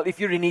saying? Well, if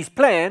you're in His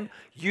plan,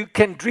 you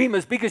can dream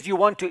as big as you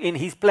want to in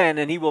His plan,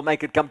 and He will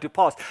make it come to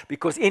pass.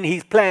 Because in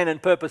His plan and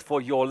purpose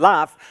for your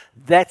life,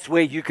 that's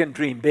where you can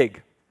dream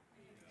big.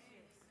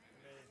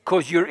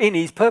 Because you're in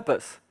His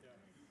purpose.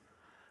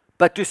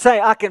 But to say,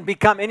 I can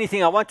become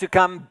anything I want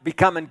to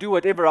become and do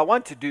whatever I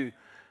want to do,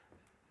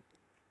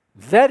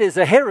 that is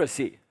a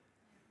heresy.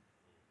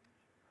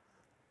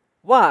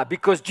 Why?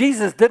 Because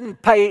Jesus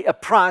didn't pay a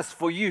price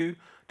for you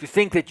to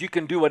think that you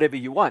can do whatever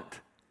you want.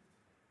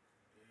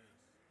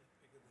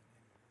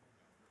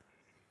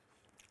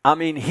 I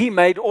mean, He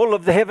made all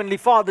of the Heavenly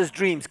Father's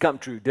dreams come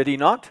true, did He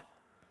not?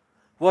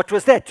 What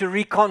was that? To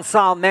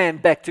reconcile man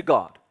back to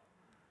God.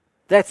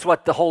 That's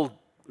what the whole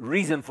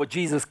reason for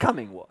Jesus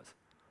coming was.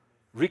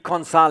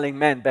 Reconciling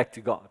man back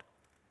to God.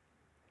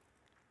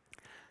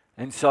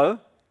 And so,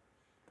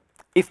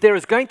 if there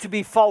is going to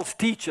be false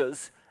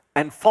teachers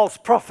and false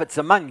prophets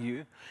among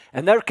you,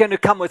 and they're going to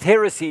come with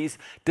heresies,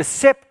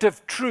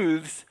 deceptive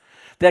truths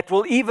that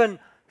will even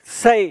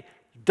say,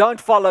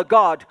 don't follow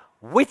God,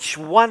 which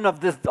one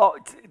of the...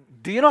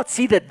 do you not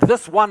see that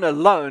this one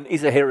alone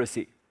is a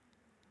heresy?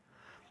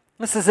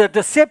 This is a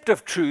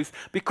deceptive truth,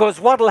 because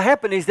what will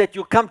happen is that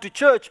you'll come to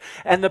church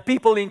and the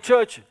people in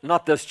church,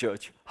 not this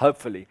church,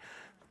 hopefully,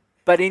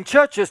 but in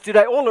churches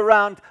today all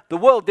around the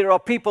world, there are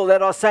people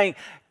that are saying,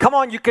 come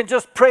on, you can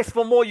just press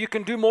for more, you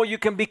can do more, you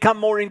can become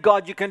more in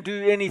God, you can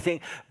do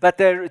anything. But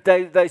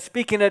they're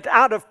speaking it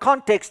out of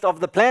context of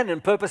the plan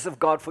and purpose of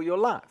God for your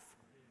life.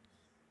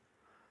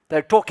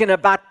 They're talking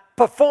about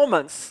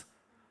performance,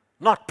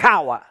 not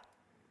power.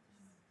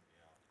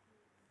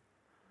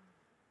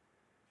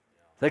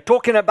 They're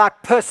talking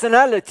about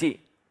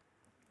personality,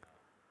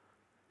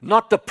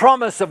 not the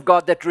promise of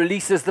God that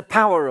releases the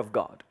power of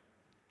God.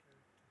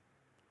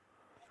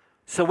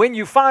 So when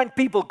you find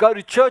people go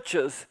to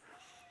churches,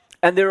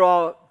 and there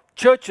are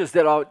churches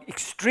that are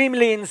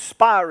extremely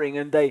inspiring,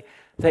 and they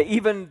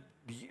even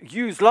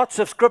use lots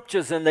of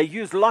scriptures and they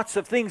use lots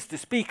of things to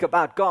speak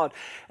about God,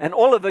 and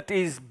all of it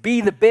is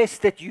be the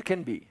best that you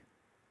can be.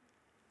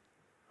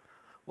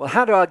 Well,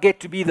 how do I get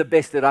to be the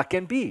best that I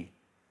can be?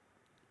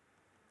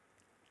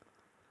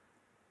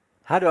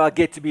 How do I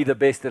get to be the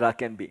best that I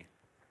can be?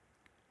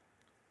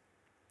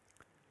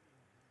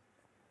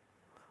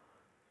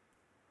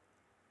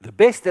 The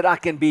best that I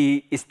can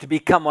be is to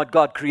become what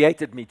God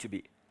created me to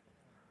be.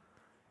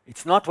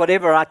 It's not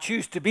whatever I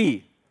choose to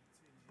be.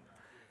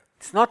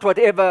 It's not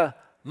whatever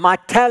my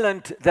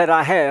talent that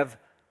I have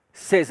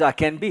says I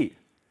can be.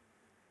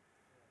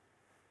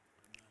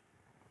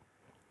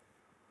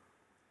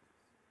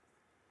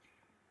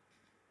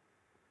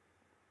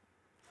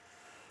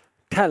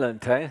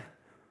 Talent, eh?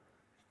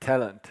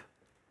 Talent.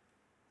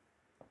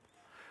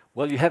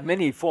 Well, you have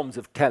many forms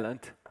of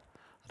talent.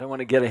 I don't want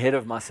to get ahead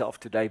of myself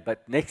today,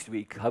 but next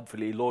week,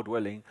 hopefully, Lord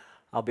willing,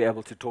 I'll be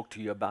able to talk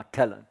to you about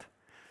talent.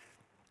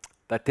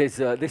 But there's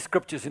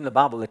scriptures in the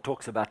Bible that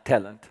talks about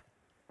talent.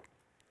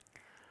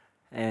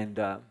 And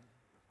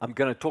I'm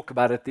going to talk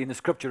about it. In the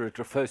scripture, it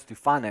refers to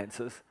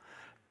finances,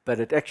 but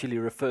it actually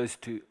refers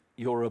to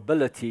your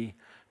ability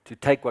to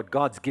take what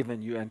God's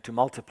given you and to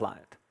multiply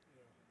it.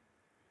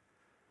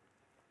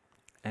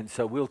 And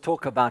so we'll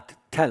talk about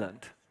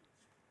talent.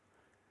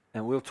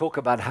 And we'll talk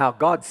about how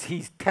God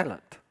sees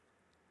talent.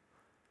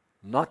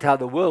 Not how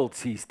the world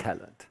sees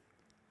talent.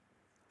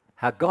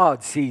 How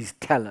God sees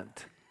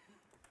talent.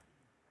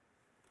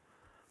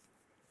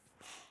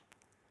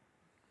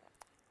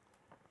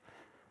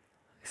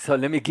 So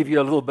let me give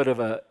you a little bit of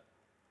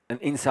an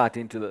insight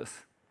into this.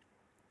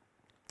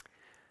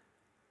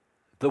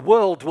 The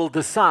world will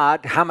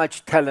decide how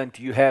much talent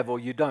you have or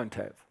you don't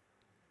have.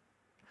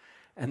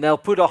 And they'll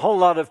put a whole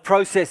lot of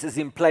processes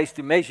in place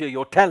to measure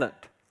your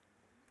talent.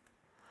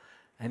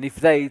 And if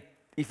they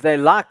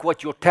like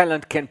what your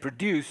talent can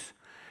produce,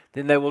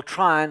 then they will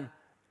try and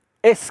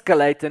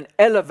escalate and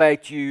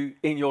elevate you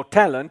in your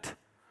talent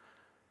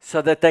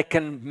so that they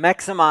can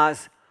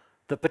maximize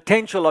the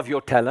potential of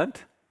your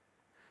talent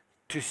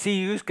to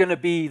see who's going to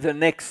be the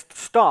next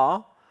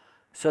star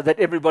so that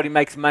everybody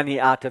makes money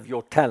out of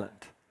your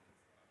talent.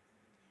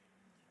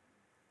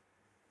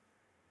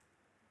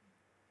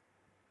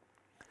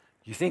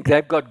 You think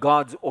they've got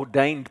God's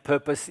ordained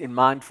purpose in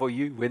mind for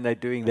you when they're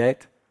doing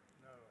that?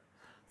 No.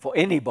 For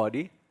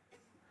anybody,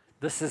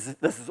 this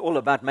is all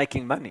about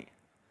making money.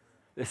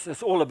 This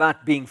is all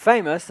about being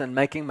famous and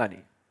making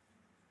money.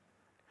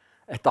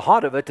 At the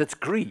heart of it, it's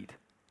greed.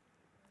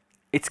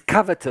 It's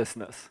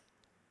covetousness.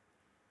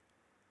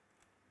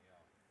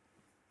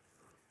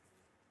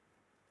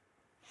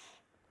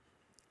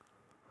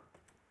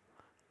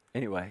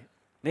 Anyway,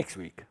 next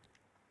week.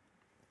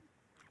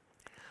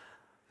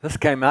 This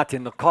came out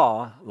in the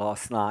car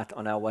last night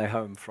on our way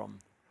home from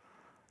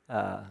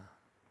a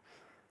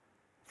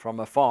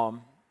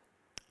farm.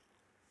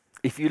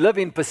 If you live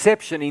in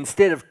perception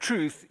instead of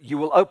truth, you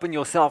will open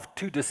yourself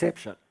to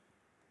deception.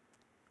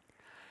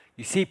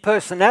 You see,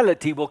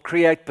 personality will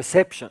create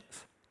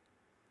perceptions.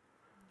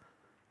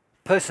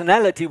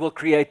 Personality will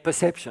create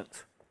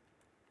perceptions.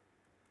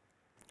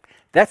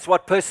 That's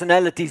what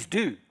personalities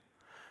do.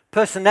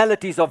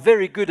 Personalities are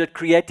very good at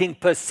creating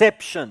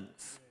perceptions.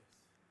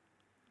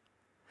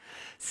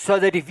 So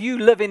that if you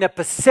live in a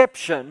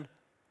perception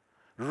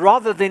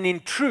rather than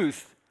in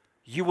truth,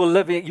 you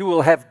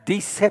will have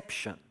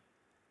deception.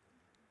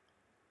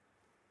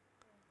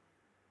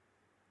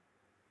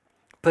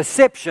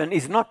 Perception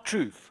is not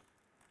truth.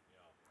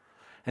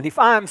 And if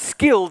I am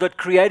skilled at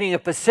creating a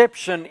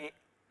perception,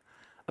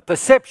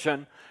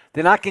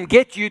 then I can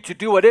get you to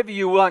do whatever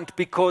you want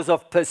because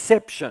of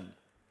perception.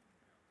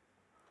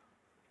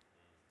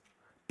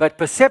 But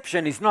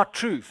perception is not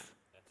truth.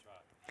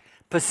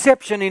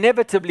 Perception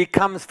inevitably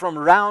comes from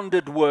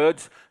rounded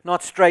words,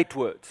 not straight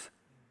words.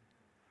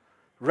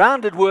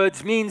 Rounded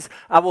words means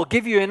I will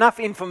give you enough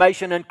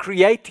information and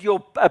create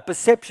a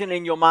perception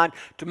in your mind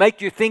to make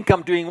you think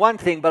I'm doing one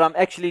thing, but I'm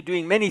actually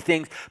doing many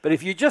things. But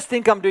if you just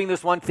think I'm doing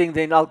this one thing,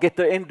 then I'll get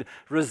the end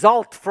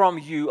result from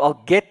you.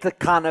 I'll get the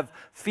kind of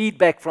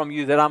feedback from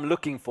you that I'm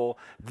looking for.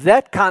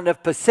 That kind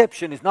of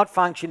perception is not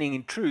functioning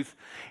in truth.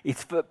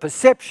 It's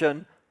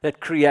perception that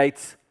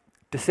creates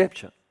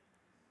deception.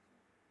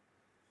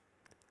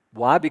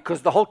 Why?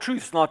 Because the whole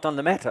truth's not on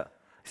the matter.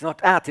 It's not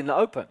out in the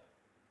open.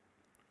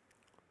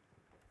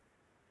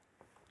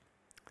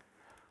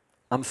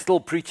 I'm still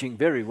preaching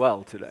very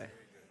well today.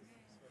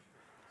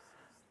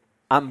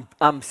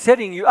 I'm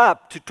setting you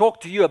up to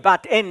talk to you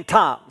about end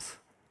times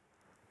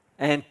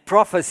and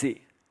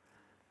prophecy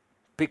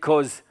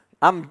because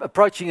I'm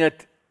approaching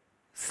it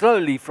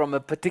slowly from a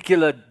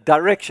particular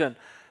direction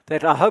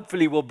that I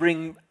hopefully will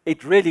bring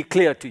it really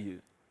clear to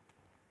you.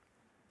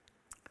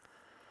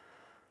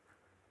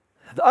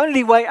 The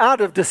only way out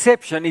of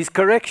deception is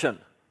correction.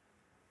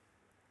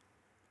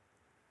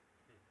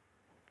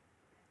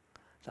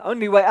 The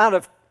only way out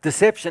of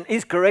deception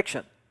is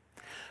correction.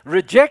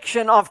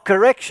 Rejection of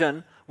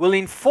correction will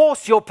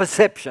enforce your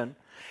perception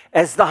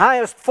as the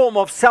highest form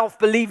of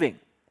self-believing.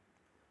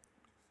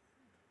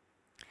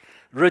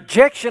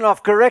 Rejection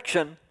of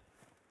correction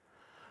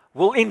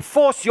will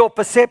enforce your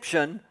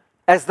perception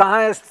as the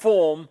highest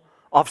form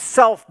of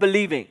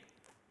self-believing.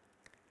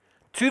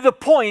 To the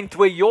point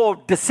where your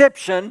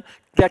deception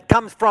that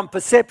comes from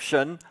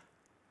perception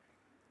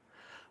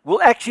will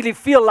actually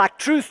feel like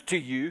truth to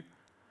you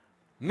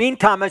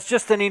Meantime, it's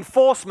just an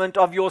enforcement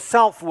of your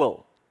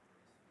self-will,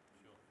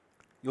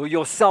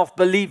 your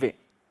self-believing.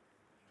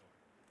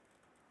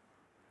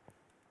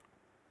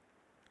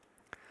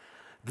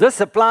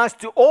 This applies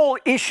to all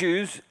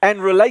issues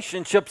and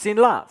relationships in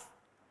life.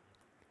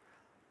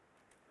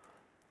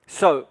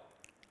 So,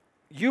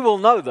 you will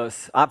know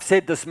this. I've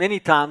said this many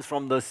times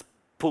from this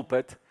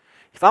pulpit.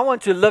 If I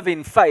want to live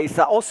in faith,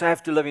 I also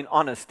have to live in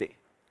honesty.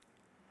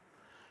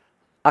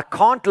 I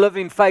can't live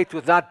in faith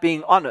without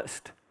being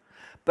honest.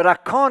 But I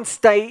can't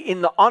stay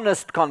in the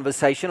honest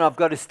conversation. I've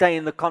got to stay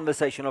in the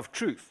conversation of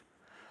truth.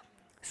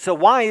 So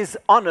why is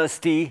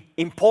honesty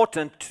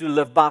important to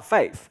live by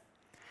faith?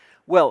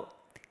 Well,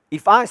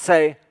 if I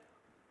say,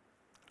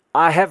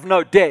 I have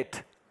no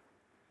debt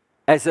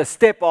as a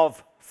step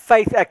of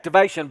faith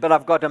activation, but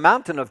I've got a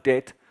mountain of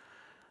debt,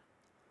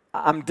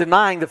 I'm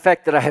denying the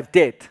fact that I have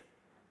debt.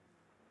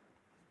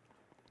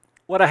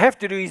 What I have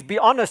to do is be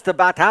honest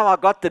about how I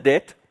got the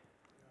debt.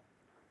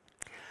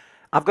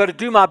 I've got to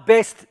do my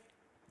best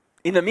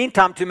in the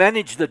meantime to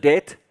manage the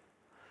debt.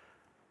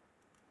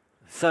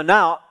 So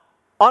now,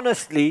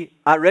 honestly,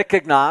 I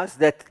recognize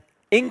that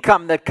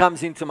income that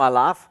comes into my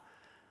life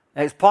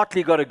has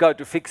partly got to go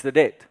to fix the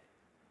debt.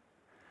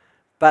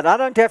 But I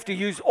don't have to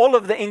use all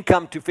of the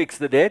income to fix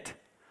the debt.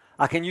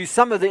 I can use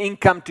some of the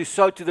income to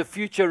sow to the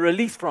future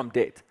release from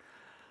debt,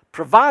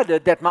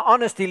 provided that my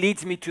honesty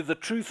leads me to the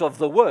truth of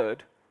the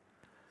Word,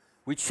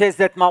 which says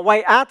that my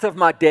way out of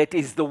my debt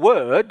is the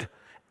Word,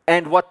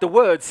 and what the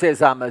Word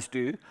says I must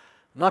do,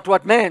 not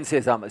what man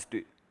says I must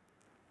do.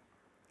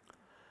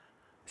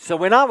 So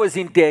when I was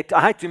in debt,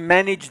 I had to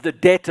manage the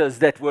debtors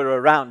that were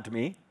around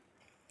me.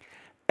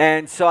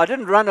 And so I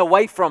didn't run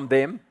away from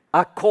them.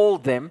 I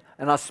called them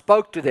and I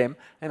spoke to them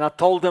and I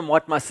told them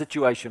what my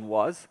situation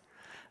was.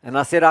 And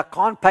I said, I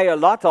can't pay a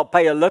lot, I'll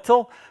pay a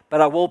little,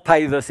 but I will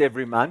pay this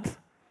every month.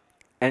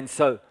 And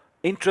so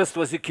interest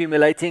was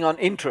accumulating on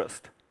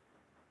interest.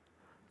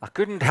 I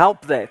couldn't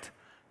help that.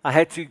 I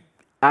had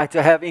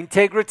to have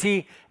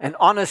integrity and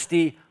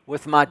honesty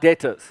with my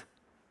debtors,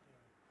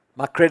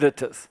 my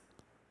creditors.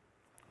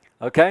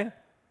 Okay?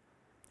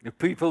 The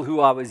people who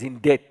I was in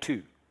debt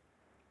to.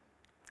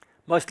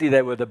 Mostly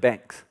they were the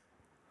banks.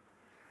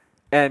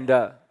 And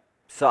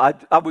so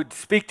I would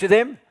speak to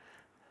them,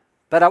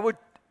 but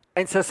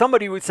and so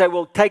somebody would say,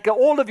 well, take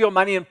all of your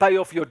money and pay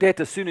off your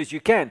debt as soon as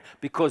you can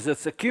because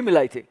it's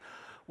accumulating.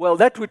 Well,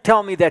 that would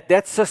tell me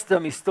that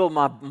system is still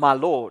my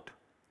Lord.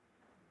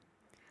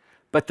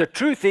 But the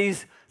truth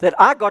is that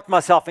I got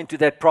myself into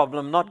that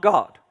problem, not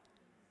God.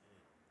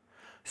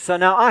 So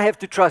now I have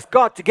to trust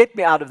God to get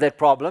me out of that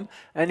problem,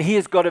 and He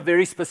has got a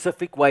very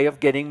specific way of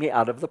getting me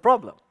out of the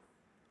problem.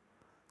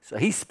 So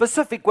His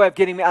specific way of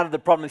getting me out of the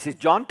problem, He says,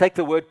 John, take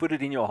the word, put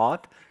it in your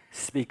heart,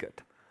 speak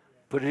it.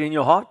 Put it in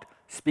your heart,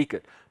 speak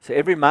it. So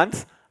every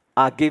month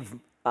I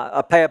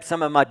pay up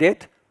some of my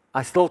debt,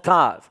 I still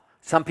tithe.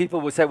 Some people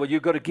will say, well,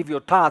 you've got to give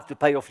your tithe to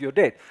pay off your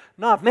debt.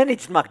 No, I've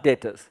managed my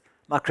debtors,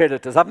 my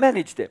creditors. I've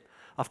managed them.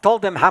 I've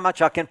told them how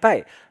much I can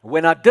pay.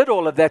 When I did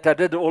all of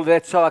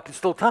that so I can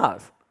still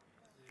tithe.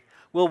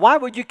 Well, why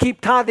would you keep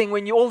tithing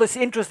when all this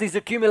interest is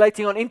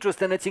accumulating on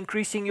interest and it's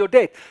increasing your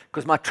debt?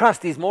 Because my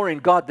trust is more in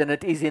God than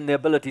it is in the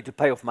ability to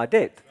pay off my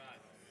debt.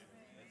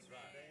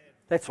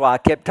 That's why I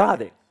kept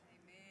tithing.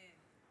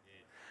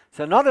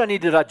 So not only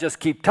did I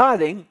just keep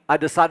tithing, I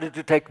decided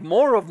to take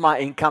more of my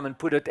income and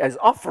put it as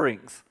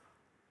offerings.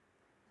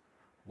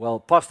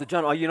 Well, Pastor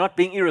John, are you not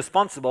being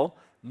irresponsible?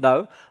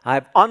 No.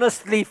 I've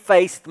honestly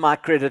faced my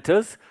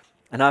creditors,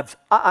 and I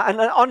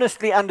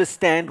honestly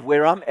understand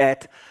where I'm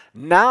at.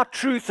 Now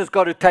truth has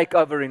got to take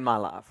over in my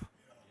life.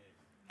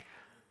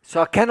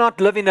 So I cannot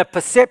live in a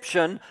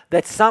perception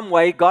that some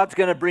way God's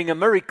going to bring a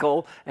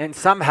miracle and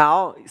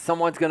somehow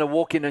someone's going to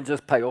walk in and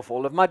just pay off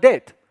all of my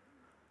debt.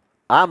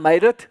 I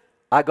made it.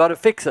 I got to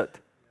fix it.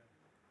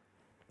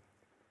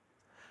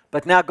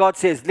 But now God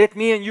says, let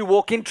me and you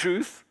walk in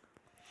truth.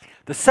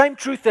 The same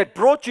truth that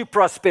brought you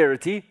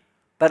prosperity,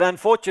 but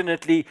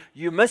unfortunately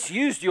you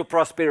misused your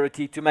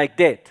prosperity to make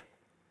debt.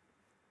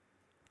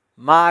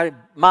 My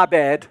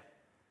bad.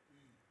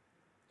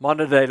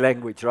 Modern day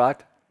language,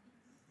 right?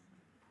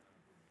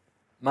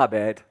 My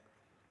bad.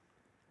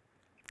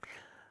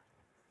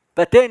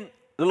 But then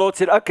the Lord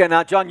said, okay,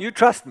 now John, you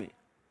trust me.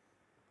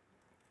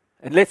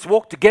 And let's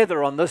walk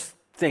together on this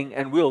thing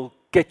and we'll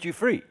get you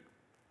free.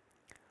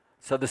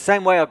 So the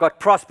same way I got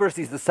prosperous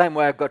is the same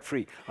way I got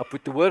free. I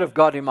put the word of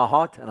God in my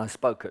heart and I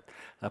spoke it.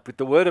 I put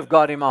the word of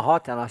God in my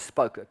heart and I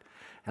spoke it.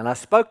 And I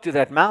spoke to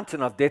that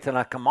mountain of debt and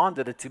I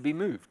commanded it to be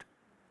moved.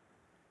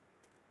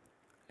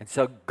 And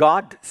so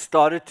God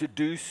started to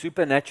do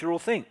supernatural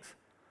things.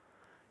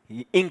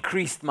 He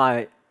increased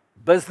my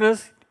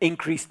business,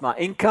 increased my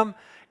income,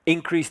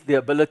 increased the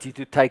ability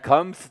to take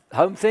home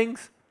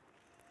things.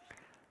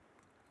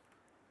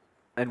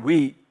 And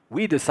we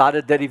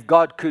decided that if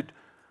God could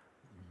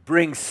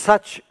bring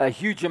such a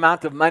huge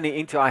amount of money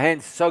into our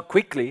hands so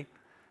quickly,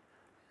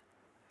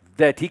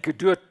 that He could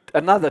do it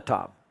another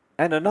time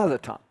and another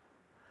time.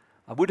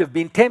 I would have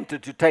been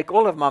tempted to take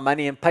all of my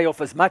money and pay off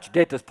as much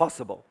debt as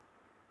possible,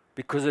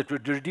 because it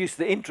would reduce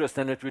the interest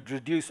and it would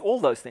reduce all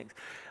those things.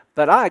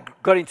 But I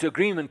got into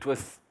agreement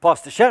with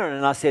Pastor Sharon,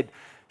 and I said,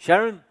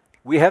 Sharon,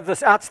 we have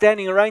this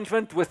outstanding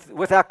arrangement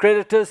with our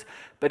creditors,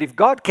 but if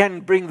God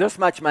can bring this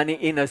much money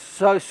in us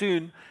so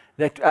soon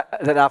that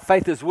our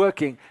faith is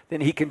working,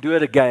 then He can do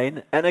it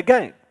again and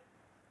again.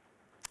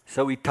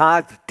 So we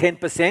tithed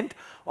 10%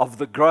 of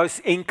the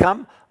gross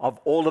income of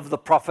all of the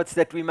profits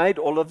that we made,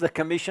 all of the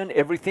commission,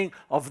 everything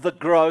of the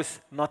gross,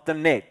 not the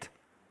net.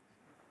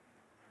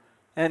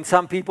 And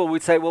some people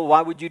would say, well,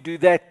 why would you do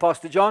that,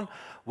 Pastor John?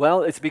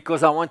 Well, it's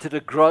because I wanted a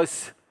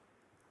gross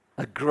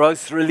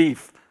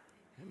relief,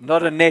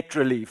 not a net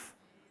relief.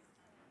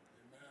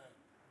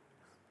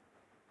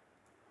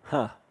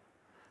 Hope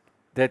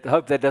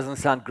that doesn't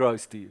sound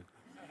gross to you.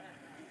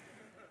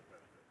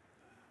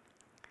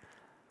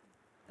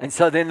 And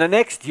so then the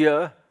next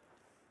year,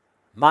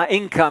 my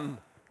income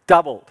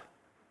doubled.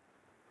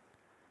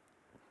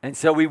 And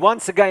so we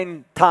once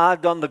again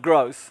tithed on the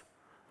gross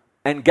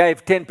and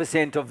gave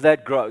 10% of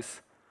that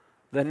gross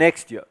the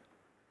next year.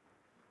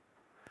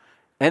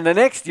 And the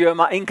next year,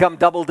 my income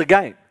doubled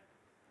again.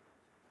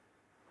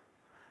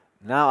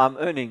 Now I'm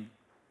earning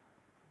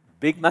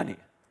big money.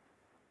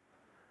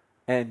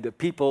 And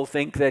people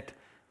think that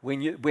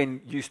when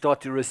you start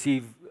to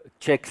receive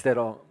checks that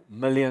are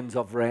millions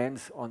of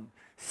rands on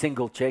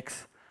single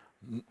checks,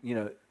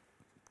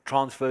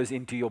 transfers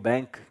into your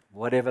bank,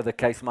 whatever the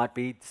case might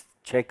be,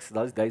 checks,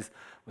 those days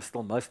were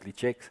still mostly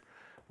checks.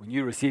 When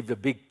you received a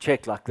big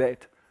check like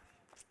that,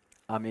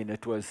 I mean,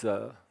 it was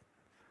an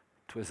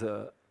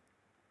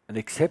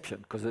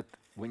exception, because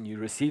when you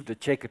received a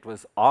check, it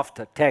was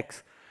after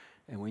tax,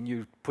 and when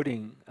you're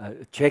putting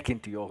a check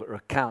into your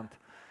account,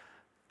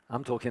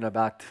 I'm talking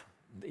about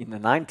in the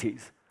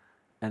 90s,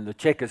 and the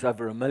check is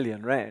over R1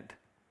 million.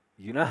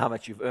 You know how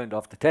much you've earned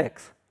after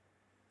tax?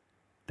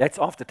 That's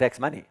after tax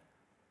money.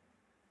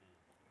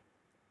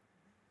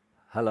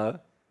 Hello?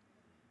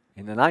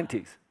 In the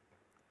 90s.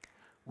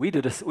 We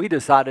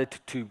decided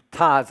to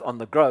tithe on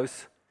the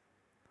gross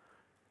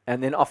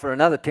and then offer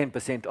another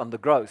 10% on the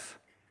gross.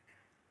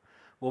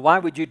 Well, why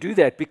would you do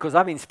that? Because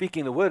I've been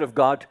speaking the word of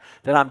God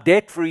that I'm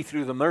debt-free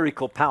through the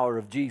miracle power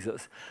of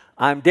Jesus.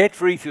 I'm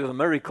debt-free through the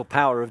miracle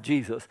power of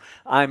Jesus.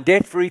 I'm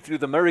debt-free through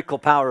the miracle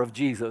power of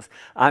Jesus.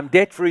 I'm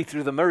debt-free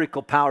through the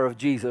miracle power of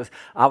Jesus.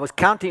 I was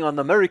counting on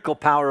the miracle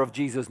power of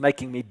Jesus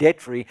making me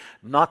debt-free,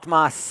 not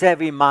my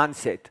savvy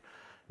mindset.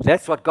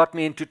 That's what got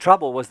me into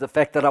trouble, was the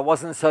fact that I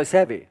wasn't so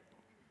savvy.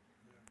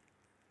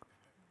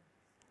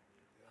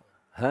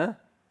 Huh?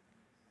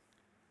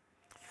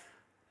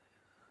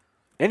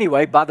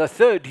 Anyway, by the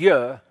third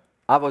year,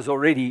 I was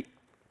already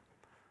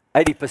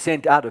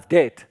 80% out of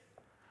debt.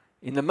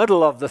 In the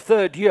middle of the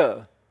third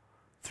year,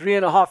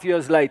 3.5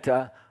 years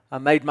later, I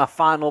made my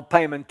final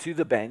payment to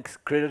the banks,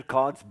 credit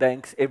cards,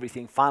 banks,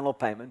 everything, final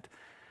payment.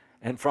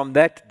 And from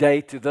that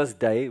day to this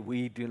day,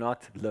 we do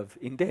not live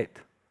in debt.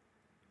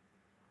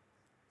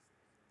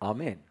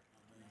 Amen.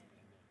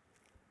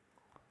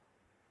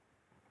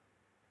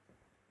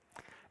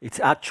 It's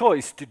our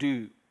choice to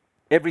do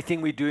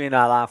everything we do in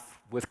our life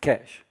with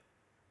cash.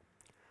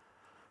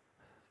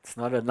 It's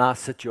not a nice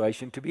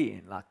situation to be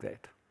in like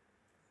that.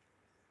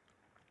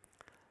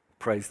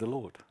 Praise the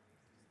Lord.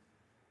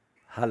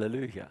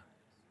 Hallelujah.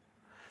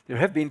 There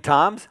have been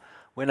times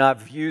when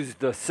I've used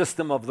the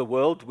system of the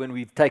world, when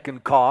we've taken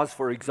cars,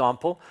 for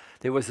example.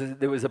 There was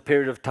a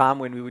period of time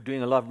when we were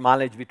doing a lot of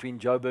mileage between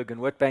Joburg and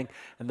Witbank,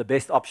 and the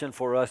best option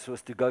for us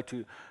was to go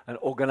to an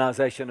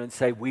organization and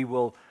say, we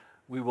will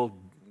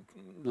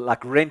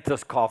like rent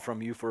this car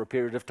from you for a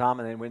period of time,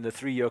 and then when the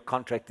 3-year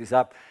contract is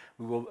up,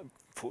 we will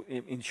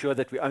ensure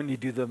that we only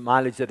do the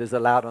mileage that is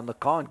allowed on the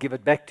car and give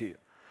it back to you.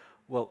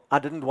 Well, I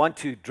didn't want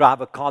to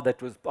drive a car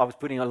that I was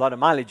putting a lot of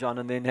mileage on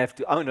and then have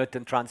to own it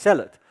and try and sell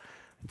it.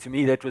 To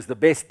me, that was the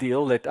best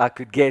deal that I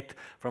could get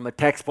from a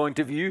tax point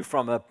of view,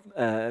 from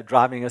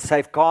driving a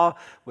safe car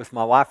with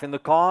my wife in the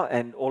car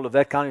and all of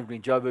that kind of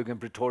between Joburg and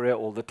Pretoria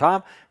all the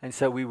time. And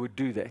so we would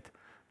do that.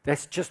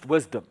 That's just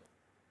wisdom.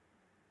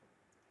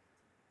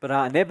 But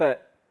I never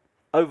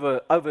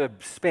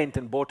overspent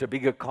and bought a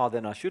bigger car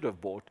than I should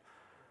have bought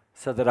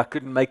so that I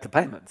couldn't make the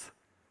payments.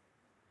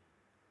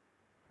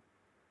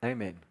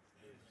 Amen.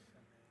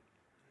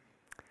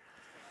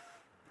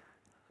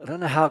 I don't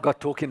know how I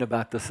got talking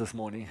about this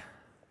morning,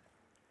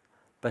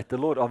 but the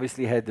Lord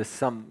obviously had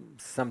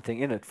something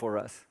in it for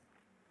us.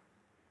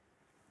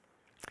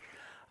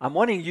 I'm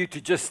wanting you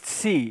to just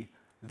see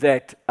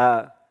that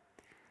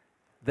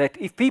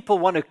if people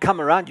want to come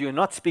around you and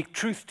not speak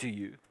truth to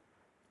you,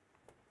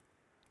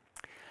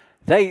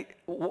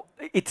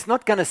 it's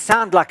not going to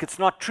sound like it's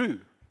not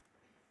true.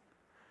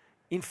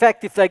 In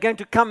fact, if they're going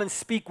to come and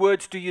speak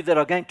words to you that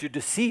are going to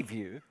deceive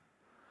you,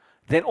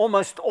 then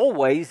almost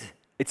always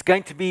it's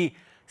going to be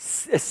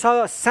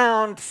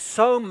sound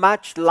so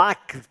much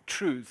like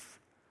truth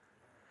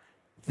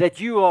that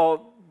you are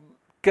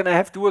going to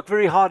have to work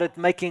very hard at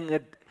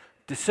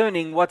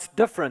discerning what's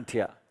different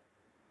here.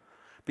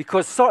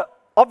 Because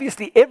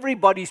obviously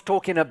everybody's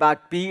talking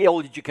about be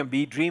all that you can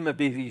be, dream a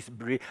bit,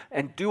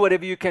 and do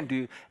whatever you can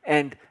do,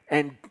 and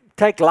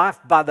take life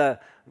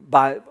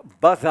by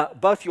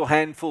both your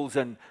handfuls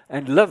and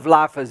live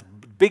life as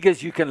big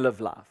as you can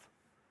live life.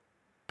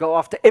 Go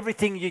after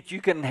everything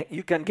you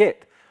can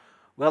get.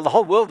 Well, the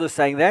whole world is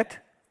saying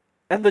that,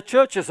 and the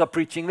churches are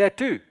preaching that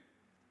too.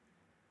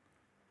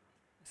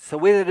 So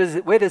where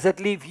does it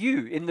leave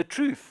you in the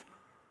truth?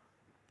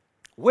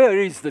 Where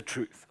is the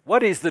truth?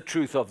 What is the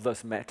truth of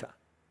this matter?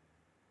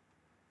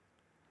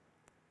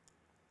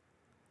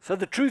 So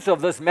the truth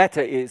of this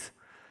matter is,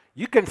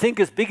 you can think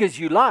as big as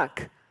you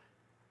like,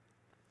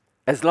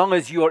 as long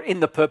as you are in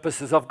the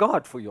purposes of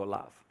God for your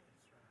life.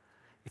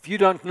 If you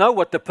don't know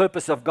what the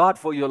purpose of God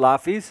for your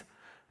life is,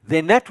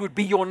 then that would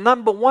be your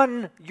number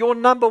one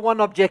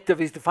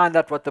objective, is to find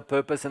out what the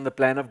purpose and the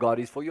plan of God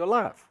is for your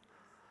life.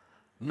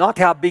 Not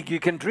how big you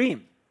can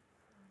dream,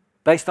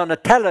 based on a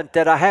talent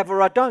that I have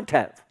or I don't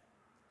have.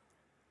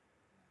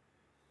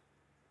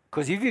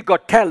 Because if you've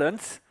got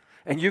talents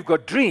and you've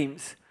got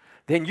dreams,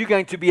 then you're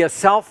going to be a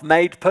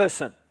self-made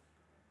person.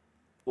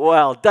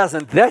 Well,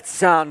 doesn't that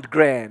sound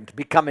grand,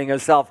 becoming a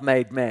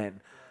self-made man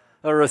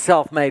or a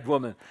self-made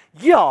woman?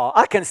 Yeah,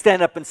 I can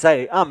stand up and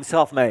say, I'm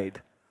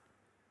self-made.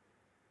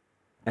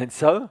 And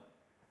so,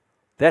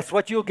 that's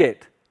what you'll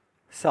get,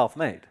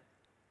 self-made.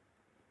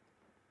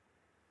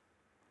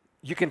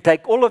 You can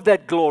take all of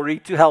that glory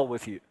to hell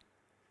with you.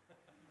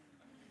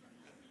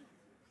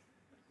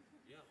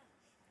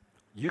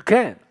 You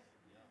can.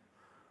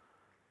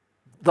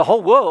 The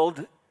whole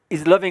world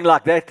is living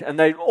like that, and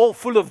they're all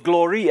full of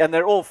glory, and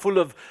they're all full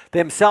of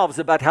themselves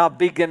about how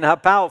big and how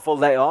powerful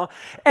they are.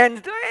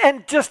 And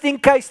just in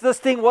case this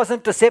thing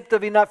wasn't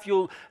deceptive enough,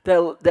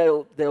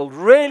 they'll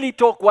really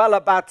talk well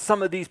about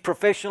some of these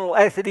professional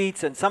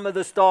athletes and some of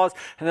the stars,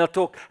 and they'll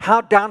talk how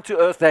down to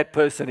earth that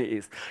person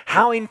is,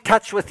 how in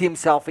touch with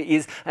himself he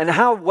is, and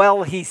how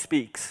well he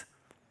speaks,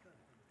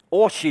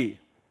 or she.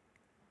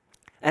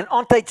 And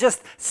aren't they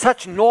just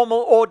such normal,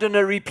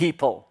 ordinary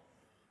people?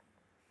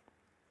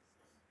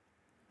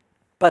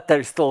 But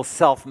they're still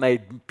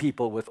self-made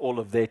people with all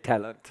of their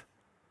talent.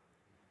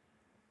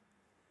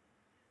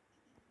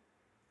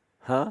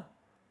 Huh?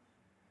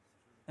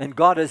 And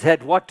God has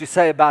had what to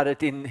say about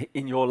it in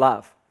your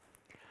life?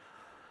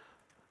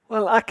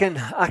 Well, I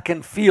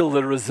can feel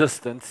the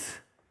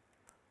resistance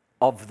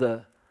of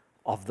the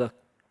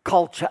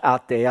culture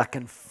out there. I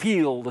can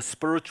feel the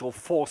spiritual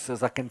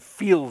forces. I can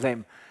feel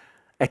them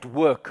at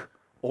work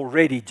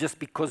already, just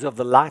because of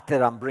the light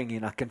that I'm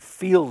bringing. I can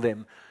feel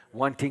them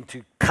wanting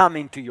to come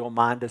into your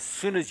mind as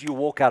soon as you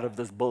walk out of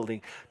this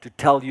building, to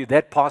tell you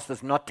that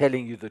pastor's not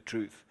telling you the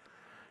truth.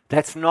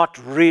 That's not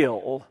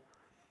real.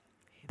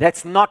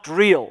 That's not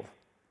real.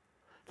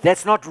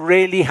 That's not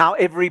really how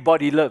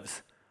everybody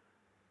lives.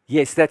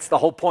 Yes, that's the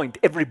whole point.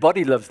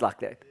 Everybody lives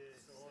like that.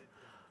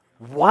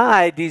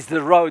 Wide is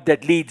the road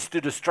that leads to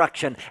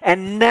destruction,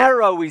 and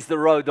narrow is the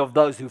road of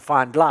those who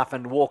find life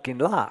and walk in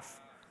life.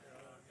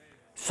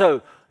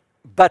 So,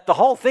 but the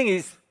whole thing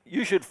is,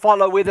 you should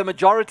follow where the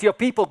majority of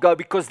people go,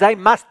 because they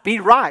must be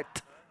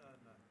right.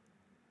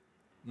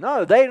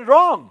 No, they're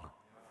wrong.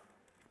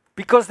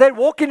 Because they're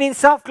walking in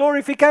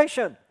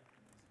self-glorification.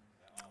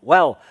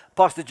 Well,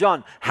 Pastor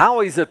John,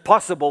 how is it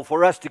possible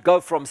for us to go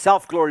from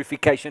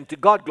self-glorification to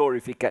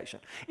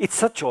God-glorification?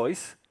 It's a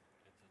choice.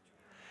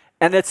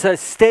 And it's a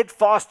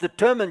steadfast,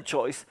 determined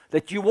choice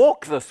that you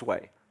walk this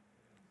way.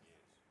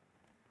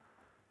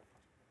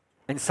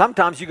 And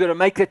sometimes you've got to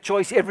make that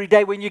choice every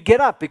day when you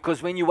get up,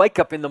 because when you wake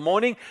up in the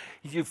morning,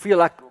 you feel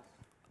like,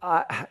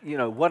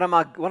 what am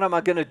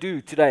I going to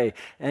do today?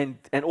 And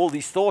all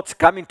these thoughts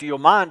come into your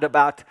mind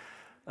about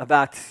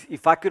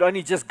if I could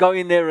only just go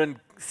in there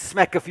and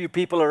smack a few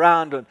people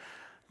around and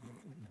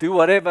do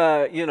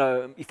whatever,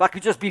 if I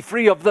could just be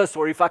free of this,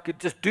 or if I could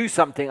just do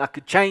something, I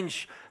could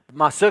change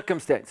my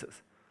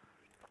circumstances.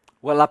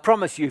 Well, I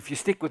promise you, if you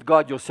stick with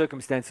God, your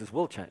circumstances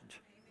will change.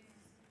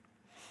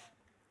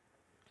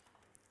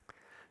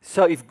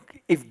 So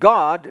if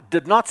God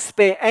did not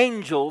spare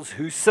angels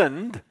who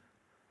sinned,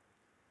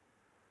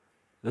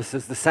 this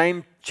is the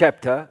same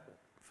chapter,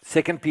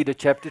 2 Peter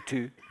chapter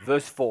 2,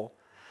 verse 4.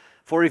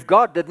 For if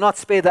God did not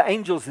spare the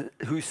angels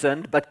who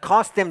sinned, but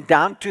cast them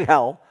down to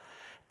hell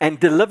and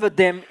delivered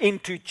them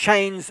into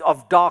chains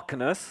of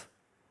darkness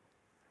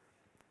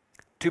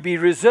to be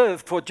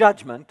reserved for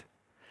judgment,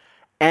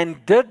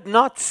 and did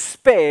not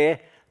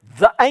spare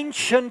the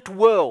ancient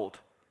world.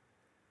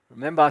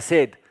 Remember I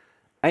said,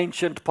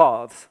 ancient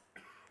paths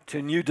to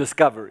new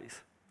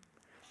discoveries.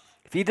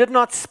 If he did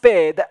not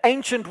spare the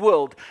ancient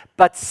world,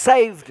 but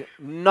saved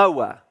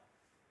Noah,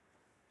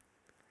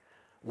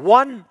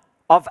 one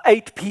of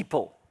 8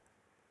 people.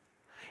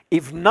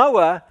 If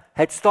Noah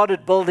had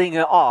started building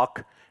an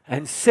ark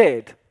and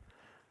said,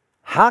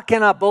 how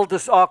can I build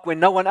this ark when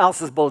no one else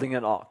is building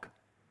an ark?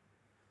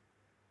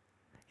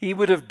 He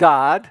would have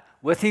died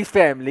with his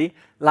family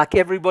like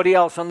everybody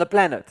else on the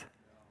planet.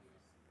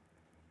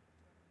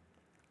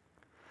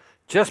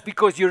 Just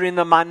because you're in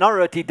the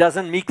minority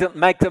doesn't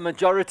make the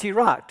majority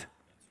right.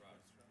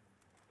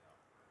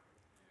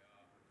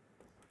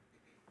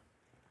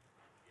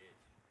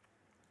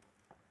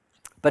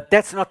 But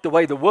that's not the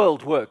way the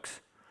world works.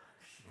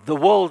 The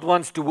world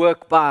wants to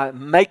work by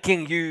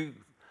making you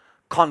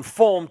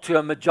conform to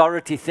a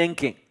majority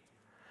thinking.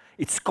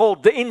 It's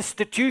called the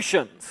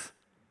institutions.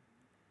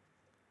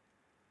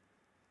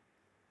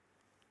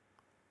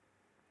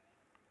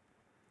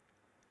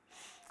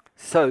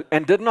 So,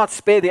 and did not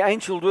spare the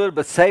ancient word,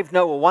 but saved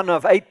Noah, one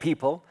of 8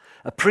 people,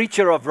 a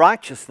preacher of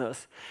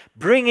righteousness,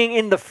 bringing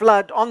in the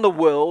flood on the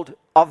world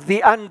of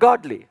the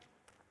ungodly,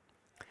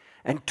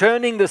 and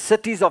turning the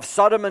cities of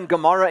Sodom and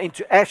Gomorrah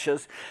into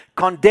ashes,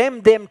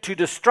 condemned them to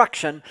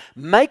destruction,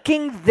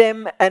 making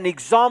them an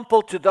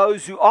example to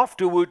those who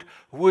afterward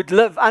would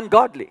live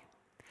ungodly.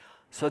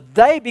 So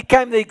they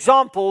became the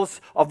examples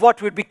of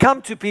what would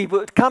come to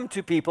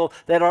people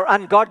that are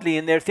ungodly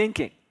in their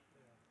thinking.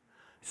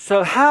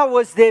 So how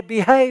was their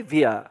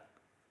behavior?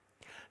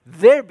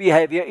 Their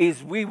behavior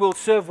is, we will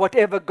serve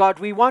whatever God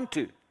we want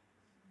to.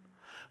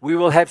 We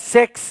will have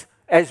sex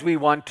as we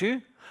want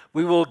to.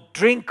 We will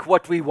drink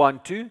what we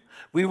want to.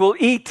 We will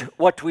eat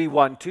what we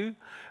want to.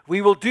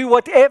 We will do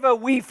whatever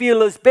we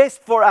feel is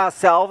best for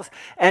ourselves,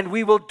 and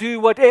we will do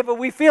whatever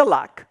we feel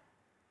like.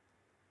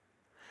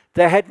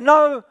 They had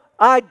no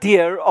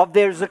idea of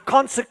there's a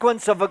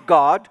consequence of a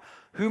God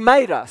who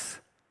made us.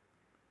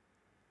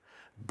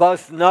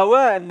 Both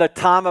Noah and the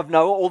time of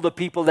Noah, all the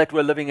people that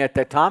were living at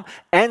that time,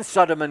 and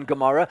Sodom and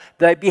Gomorrah,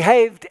 they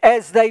behaved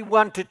as they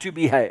wanted to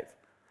behave.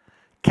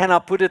 Can I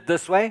put it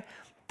this way?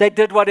 They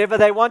did whatever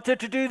they wanted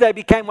to do. They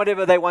became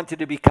whatever they wanted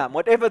to become.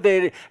 Whatever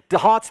their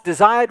hearts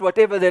desired,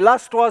 whatever their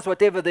lust was,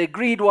 whatever their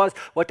greed was,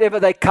 whatever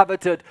they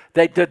coveted,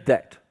 they did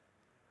that.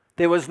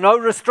 There was no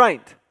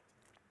restraint.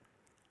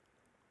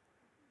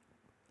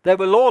 They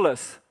were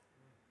lawless.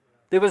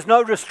 There was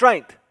no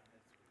restraint.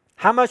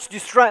 How much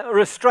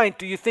restraint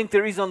do you think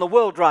there is on the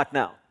world right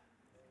now?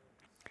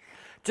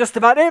 Just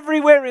about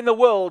everywhere in the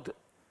world,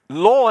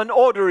 law and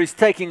order is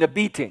taking a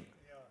beating.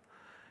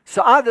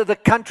 So either the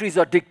countries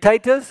are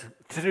dictators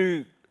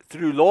through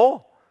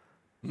law,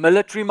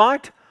 military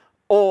might,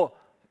 or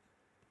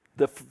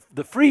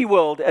the free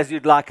world, as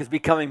you'd like, is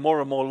becoming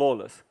more and more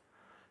lawless.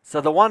 So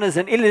the one is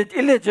an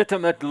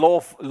illegitimate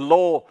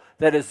law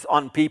that is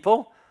on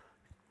people,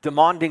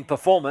 demanding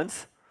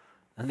performance,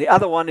 and the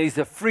other one is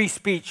a free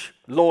speech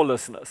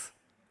lawlessness.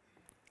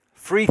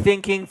 Free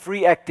thinking,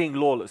 free acting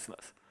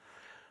lawlessness.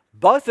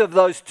 Both of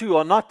those two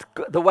are not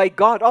the way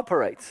God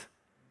operates.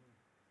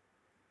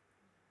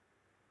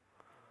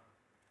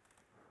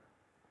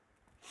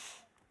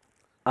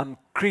 I'm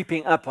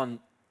creeping up on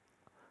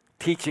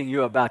teaching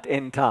you about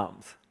end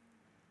times.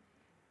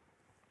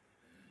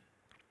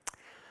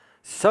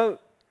 So,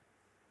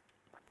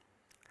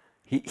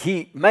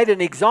 he made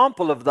an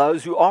example of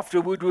those who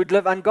afterward would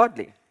live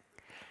ungodly,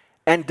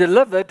 and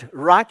delivered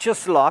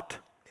righteous Lot,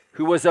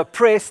 who was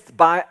oppressed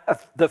by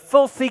the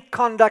filthy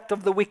conduct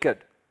of the wicked.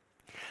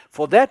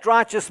 For that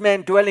righteous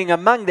man dwelling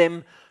among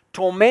them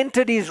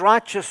tormented his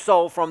righteous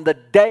soul from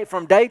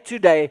day to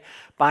day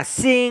by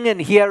seeing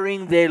and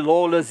hearing their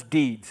lawless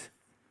deeds.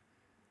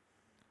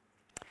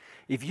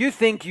 If you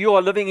think you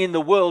are living in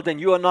the world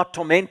and you are not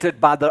tormented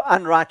by the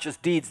unrighteous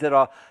deeds that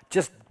are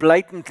just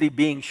blatantly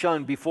being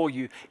shown before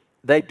you,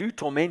 they do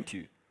torment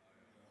you.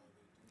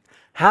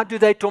 How do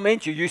they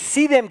torment you? You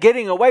see them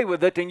getting away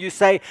with it and you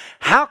say,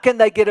 how can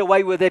they get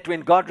away with it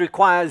when God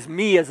requires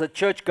me as a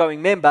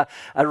church-going member,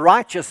 a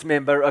righteous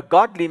member, a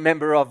godly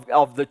member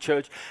of the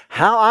church?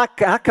 How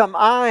come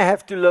I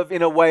have to live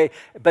in a way,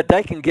 but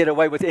they can get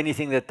away with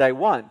anything that they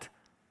want?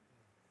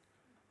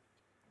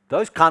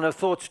 Those kind of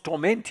thoughts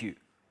torment you.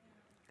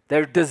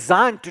 They're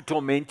designed to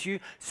torment you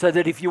so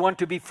that if you want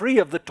to be free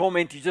of the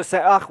torment, you just say,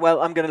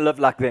 well, I'm going to live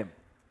like them.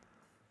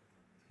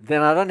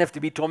 Then I don't have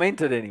to be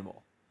tormented anymore.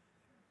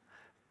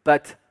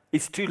 But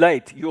it's too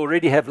late. You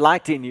already have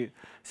light in you.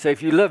 So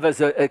if you live as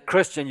a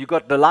Christian, you've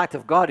got the light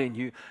of God in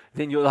you,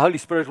 then the Holy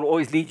Spirit will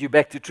always lead you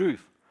back to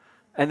truth.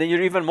 And then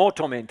you're even more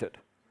tormented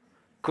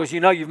because you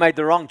know you've made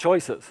the wrong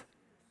choices.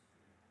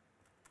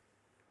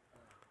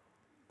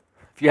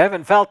 If you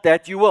haven't felt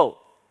that, you will.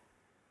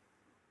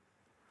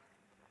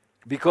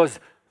 Because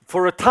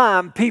for a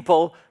time,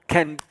 people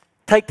can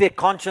take their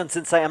conscience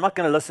and say, I'm not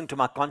going to listen to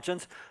my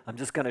conscience. I'm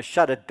just going to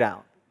shut it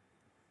down.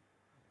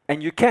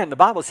 And you can. The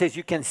Bible says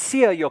you can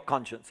sear your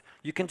conscience.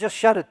 You can just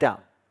shut it down.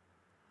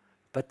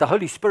 But the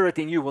Holy Spirit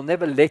in you will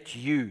never let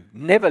you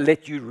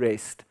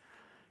rest.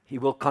 He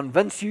will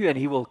convince you and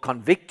He will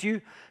convict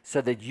you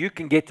so that you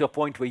can get to a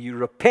point where you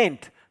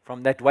repent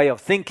from that way of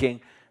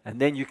thinking, and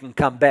then you can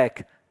come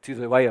back to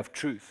the way of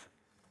truth.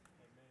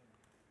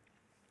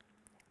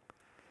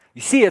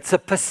 You see, it's a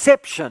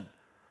perception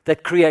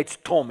that creates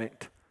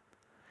torment.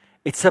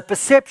 It's a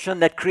perception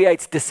that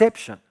creates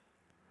deception.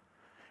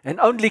 And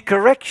only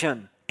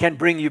correction can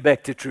bring you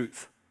back to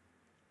truth.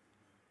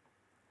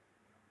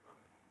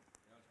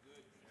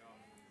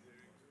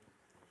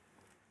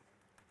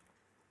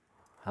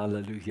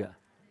 Hallelujah.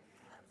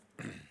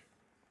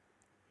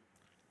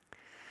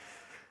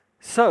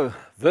 So,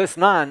 verse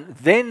 9,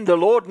 then the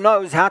Lord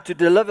knows how to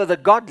deliver the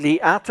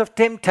godly out of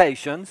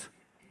temptations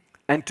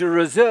and to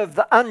reserve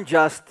the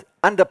unjust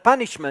under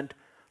punishment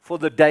for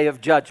the day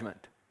of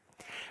judgment,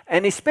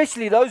 and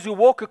especially those who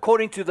walk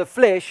according to the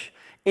flesh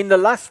in the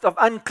lust of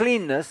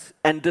uncleanness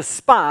and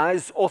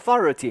despise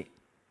authority.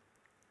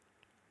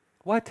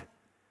 What?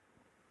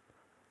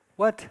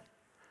 What?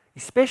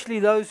 Especially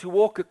those who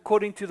walk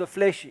according to the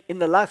flesh in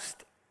the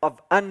lust of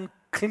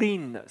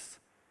uncleanness.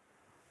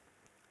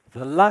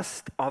 The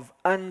lust of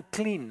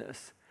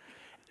uncleanness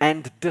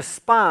and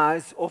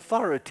despise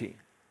authority.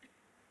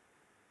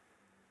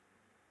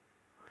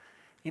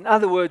 In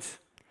other words,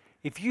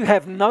 if you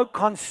have no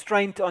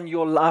constraint on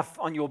your life,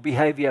 on your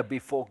behavior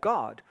before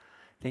God,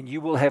 then you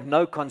will have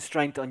no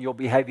constraint on your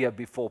behavior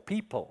before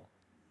people.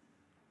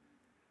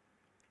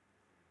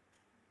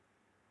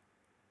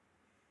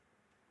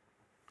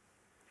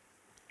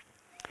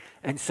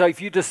 And so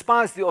if you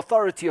despise the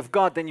authority of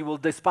God, then you will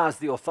despise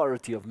the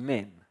authority of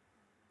men.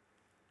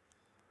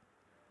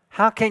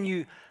 How can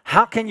you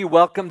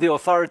welcome the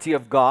authority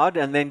of God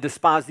and then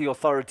despise the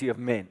authority of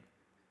men?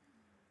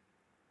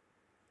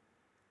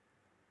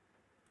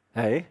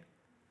 Hey?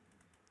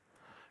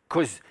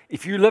 Because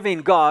if you live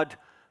in God,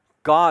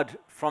 God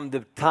from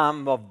the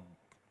time of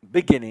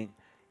beginning,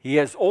 He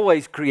has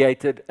always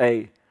created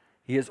a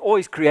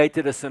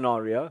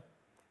scenario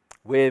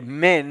where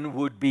men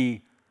would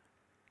be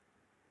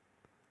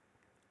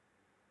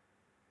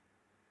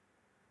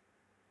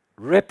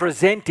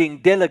representing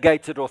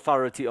delegated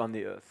authority on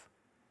the earth.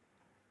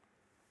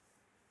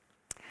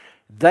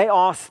 They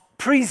are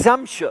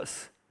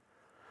presumptuous,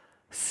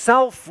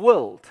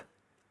 self-willed.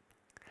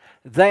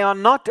 They are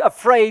not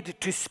afraid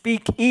to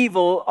speak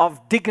evil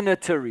of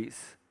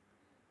dignitaries.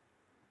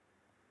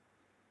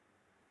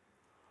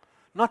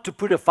 Not to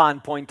put a fine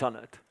point on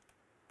it.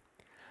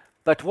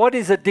 But what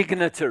is a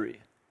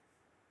dignitary?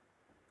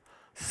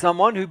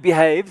 Someone who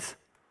behaves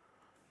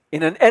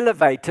in an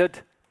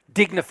elevated,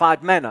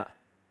 dignified manner.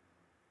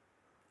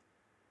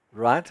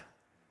 Right?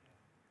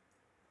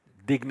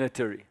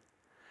 Dignitary.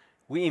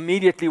 We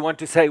immediately want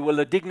to say,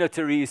 well, a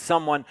dignitary is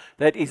someone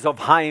that is of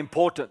high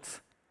importance.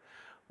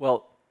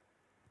 Well,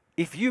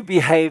 if you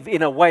behave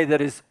in a way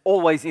that is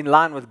always in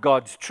line with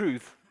God's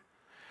truth,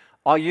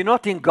 are you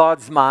not in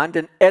God's mind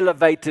an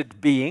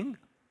elevated being?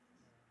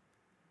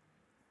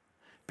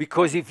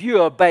 Because if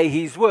you obey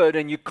His word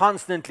and you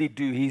constantly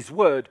do His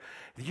word,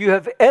 you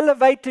have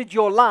elevated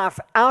your life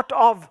out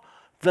of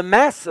the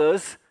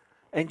masses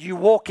and you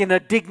walk in a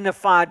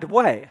dignified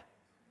way.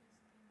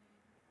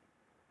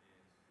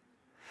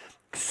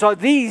 So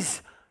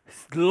these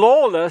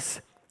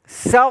lawless,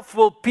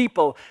 self-willed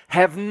people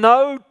have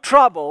no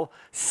trouble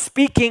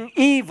speaking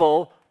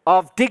evil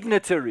of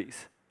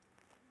dignitaries.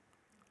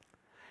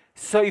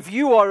 So if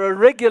you are a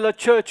regular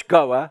church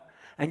goer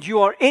and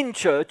you are in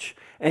church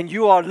and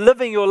you are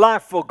living your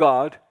life for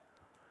God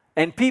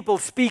and people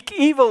speak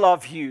evil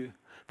of you,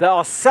 they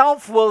are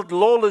self-willed,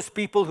 lawless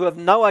people who have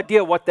no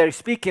idea what they're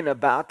speaking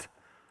about.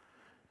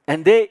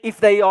 And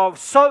if they are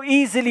so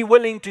easily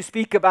willing to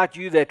speak about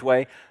you that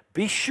way,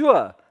 be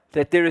sure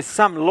that there is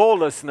some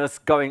lawlessness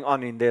going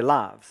on in their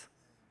lives.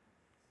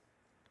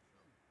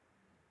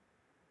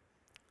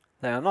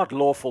 They are not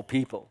lawful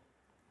people.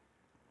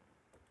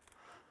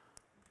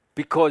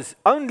 Because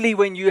only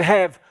when you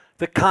have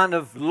the kind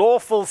of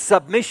lawful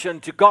submission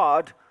to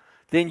God,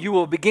 then you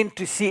will begin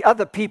to see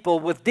other people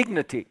with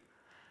dignity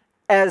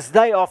as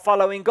they are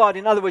following God.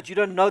 In other words, you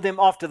don't know them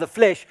after the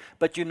flesh,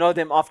 but you know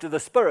them after the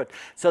Spirit.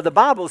 So the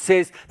Bible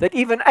says that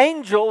even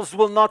angels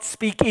will not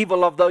speak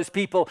evil of those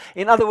people.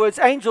 In other words,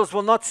 angels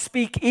will not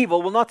speak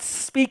evil, will not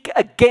speak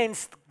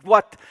against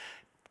what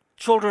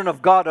children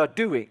of God are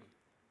doing.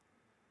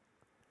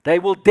 They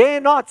will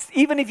dare not,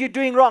 even if you're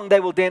doing wrong, they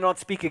will dare not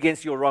speak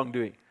against your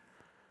wrongdoing.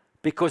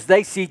 Because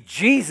they see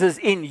Jesus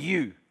in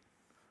you.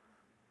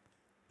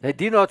 They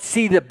do not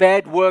see the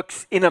bad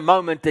works in a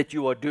moment that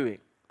you are doing.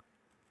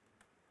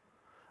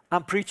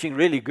 I'm preaching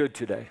really good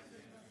today.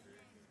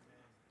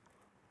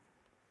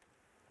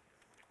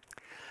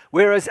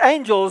 Whereas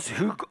angels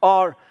who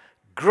are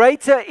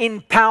greater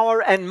in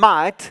power and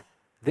might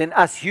than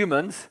us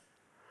humans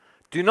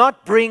do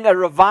not bring a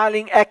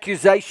reviling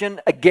accusation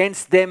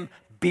against them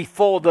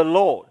before the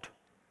Lord.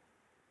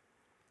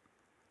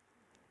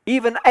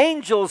 Even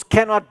angels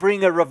cannot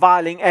bring a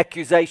reviling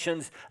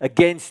accusations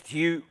against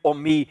you or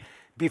me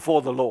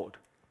before the Lord.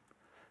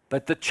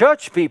 But the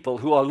church people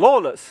who are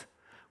lawless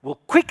will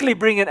quickly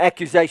bring an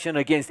accusation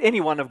against any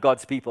one of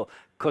God's people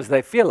because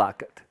they feel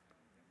like it.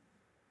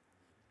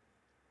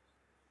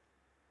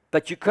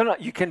 But you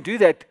can do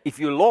that if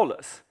you're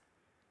lawless.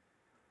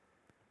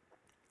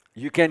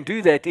 You can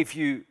do that if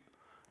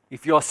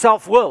you're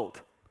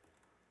self-willed,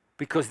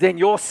 because then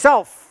your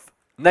self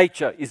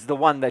nature is the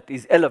one that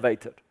is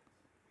elevated.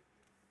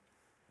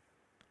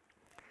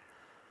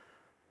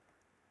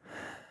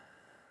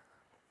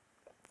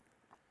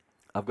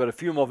 I've got a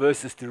few more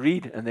verses to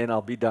read and then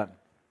I'll be done.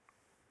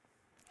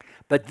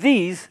 But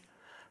these,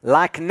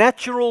 like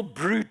natural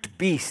brute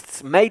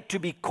beasts made to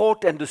be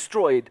caught and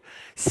destroyed,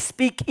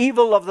 speak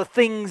evil of the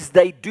things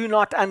they do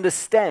not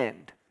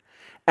understand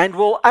and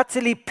will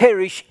utterly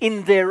perish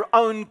in their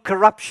own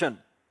corruption.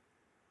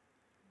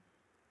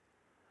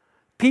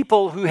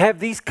 people who have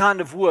these kind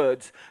of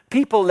words,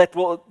 people that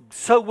will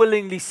so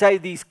willingly say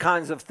these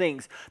kinds of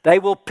things, they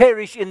will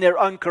perish in their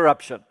own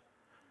corruption.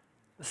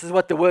 This is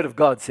what the Word of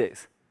God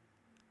says.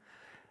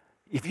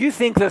 If you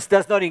think this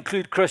does not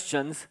include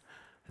Christians,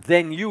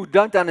 then you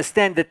don't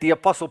understand that the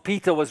Apostle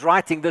Peter was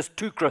writing this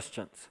to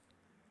Christians.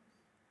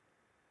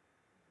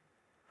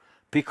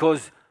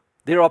 Because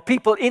there are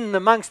people in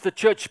amongst the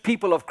church,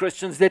 people of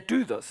Christians that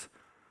do this.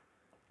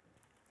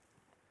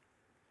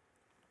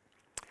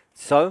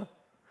 So,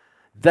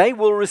 they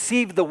will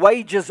receive the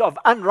wages of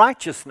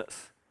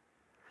unrighteousness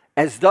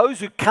as those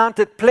who count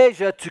it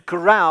pleasure to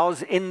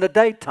carouse in the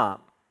daytime.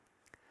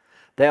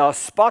 They are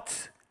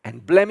spots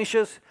and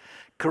blemishes,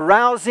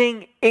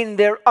 carousing in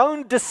their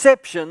own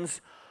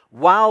deceptions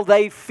while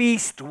they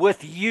feast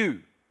with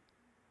you.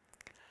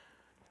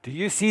 Do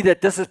you see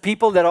that this is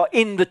people that are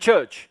in the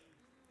church?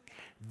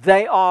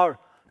 They are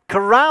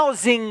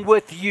carousing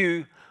with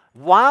you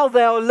while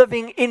they are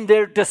living in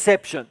their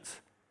deceptions.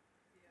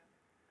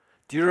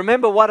 Do you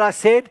remember what I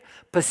said?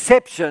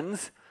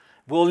 Perceptions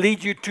will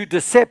lead you to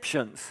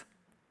deceptions.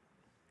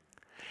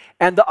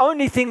 And the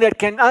only thing that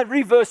can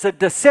reverse a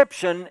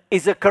deception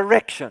is a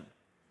correction.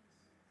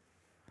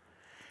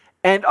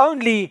 And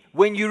only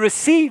when you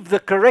receive the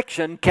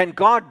correction can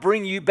God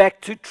bring you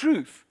back to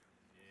truth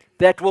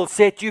that will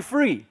set you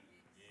free.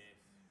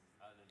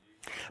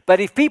 But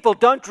if people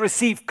don't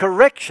receive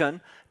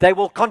correction, they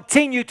will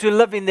continue to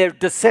live in their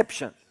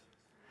deception.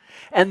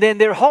 And then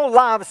their whole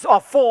lives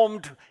are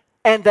formed,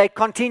 and they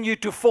continue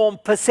to form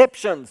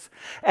perceptions.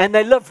 And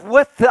they live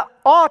with the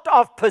art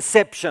of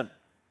perception.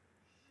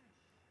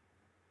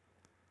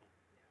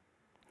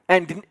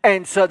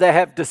 And so they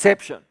have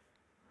deception.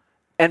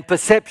 And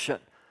perception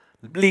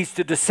leads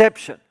to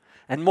deception.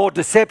 And more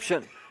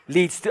deception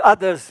leads to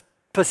others'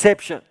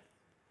 perception.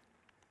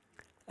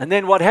 And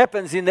then what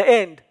happens in the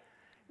end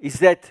is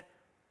that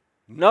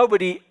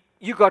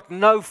you got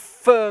no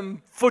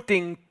firm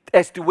footing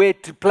as to where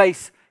to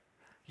place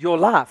your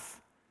life.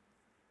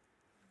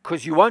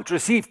 Because you won't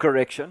receive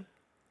correction,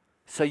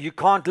 so you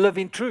can't live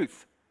in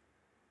truth.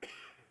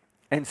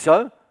 And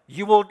so,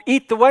 you will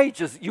eat the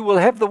wages, you will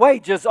have the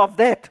wages of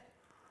that.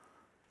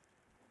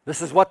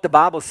 This is what the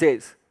Bible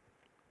says.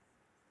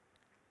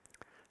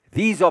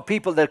 These are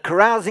people that are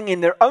carousing in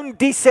their own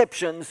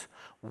deceptions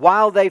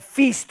while they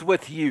feast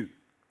with you,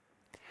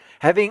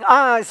 having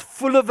eyes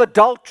full of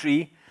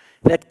adultery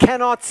that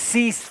cannot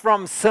cease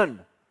from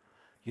sin.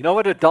 You know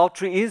what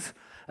adultery is?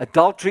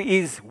 Adultery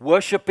is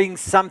worshiping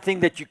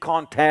something that you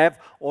can't have,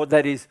 or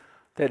that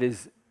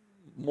is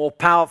more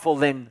powerful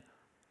than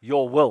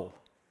your will.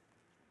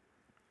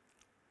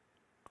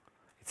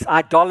 It's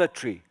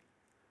idolatry.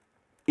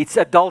 It's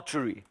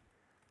adultery.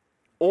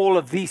 All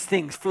of these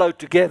things flow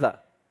together.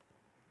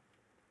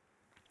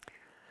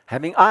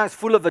 Having eyes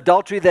full of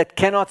adultery that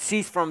cannot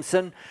cease from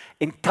sin,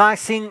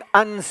 enticing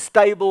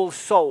unstable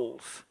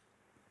souls.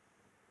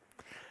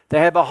 They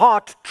have a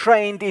heart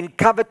trained in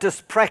covetous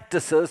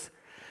practices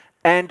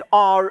and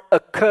are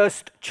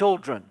accursed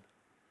children.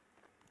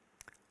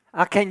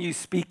 How can you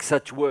speak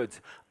such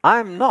words?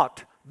 I'm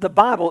not. The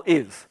Bible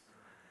is.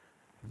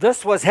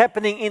 This was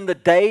happening in the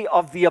day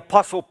of the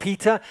Apostle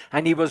Peter,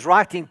 and he was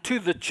writing to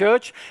the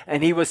church,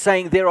 and he was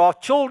saying there are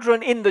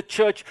children in the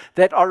church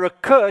that are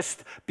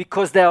accursed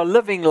because they are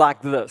living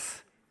like this.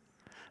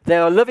 They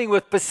are living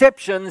with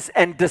perceptions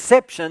and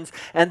deceptions,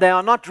 and they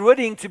are not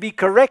willing to be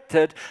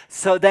corrected,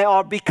 so they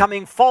are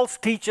becoming false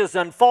teachers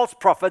and false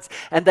prophets,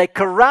 and they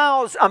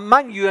carouse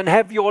among you and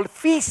have your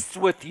feasts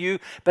with you,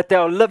 but they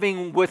are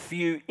living with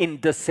you in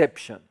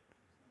deception.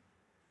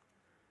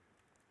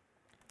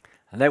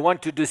 And they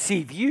want to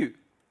deceive you.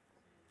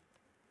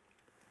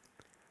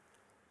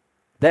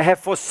 They have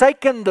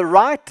forsaken the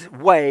right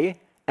way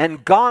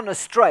and gone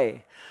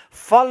astray,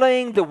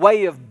 following the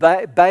way of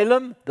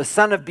Balaam, the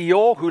son of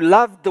Beor, who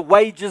loved the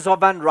wages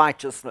of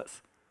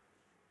unrighteousness.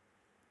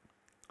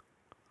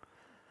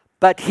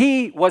 But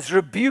he was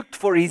rebuked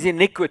for his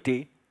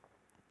iniquity.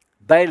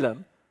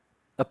 Balaam,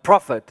 a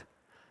prophet,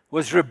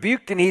 was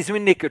rebuked in his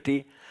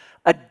iniquity.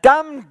 A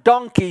dumb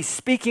donkey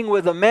speaking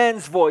with a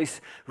man's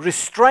voice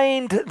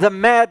restrained the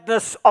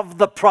madness of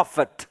the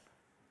prophet.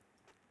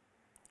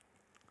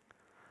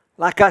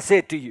 Like I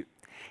said to you,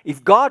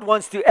 if God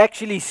wants to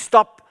actually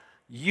stop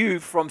you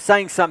from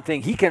saying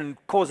something, he can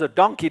cause a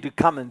donkey to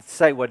come and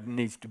say what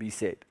needs to be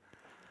said.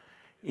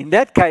 In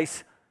that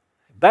case,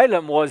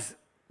 Balaam was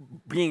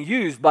being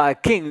used by a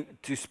king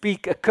to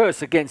speak a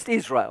curse against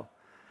Israel.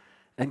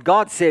 And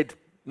God said,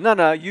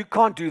 no, you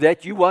can't do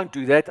that. You won't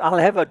do that. I'll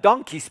have a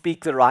donkey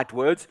speak the right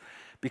words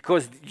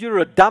because you're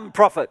a dumb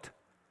prophet.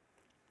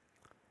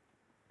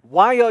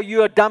 Why are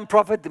you a dumb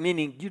prophet?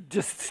 Meaning you're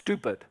just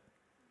stupid.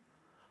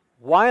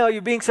 Why are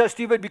you being so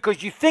stupid?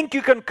 Because you think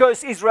you can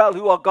curse Israel,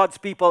 who are God's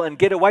people, and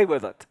get away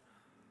with it.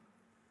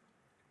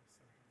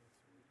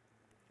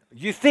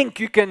 You think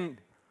you can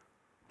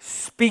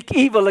speak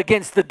evil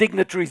against the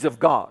dignitaries of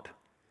God.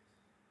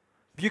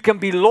 You can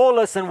be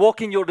lawless and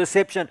walk in your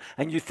deception,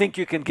 and you think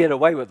you can get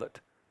away with it.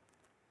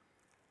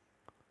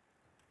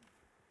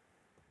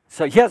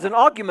 So here's an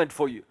argument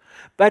for you.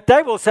 But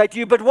they will say to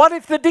you, but what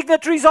if the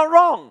dignitaries are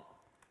wrong?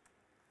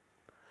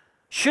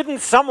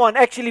 Shouldn't someone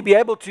actually be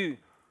able to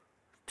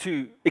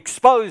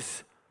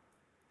expose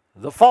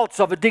the faults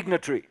of a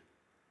dignitary?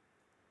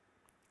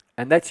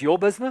 And that's your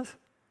business?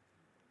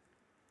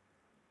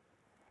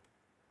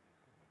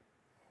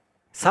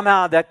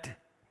 Somehow that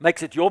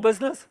makes it your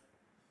business?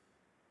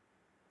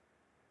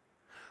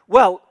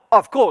 Well,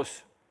 of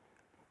course,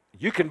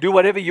 you can do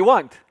whatever you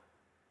want.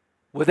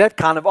 With that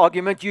kind of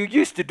argument, you're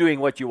used to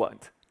doing what you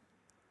want.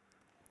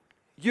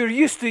 You're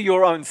used to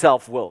your own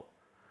self-will.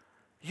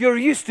 You're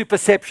used to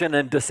perception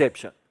and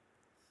deception.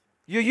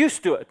 You're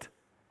used to it.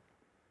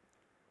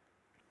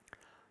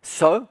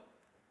 So,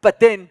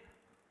 but then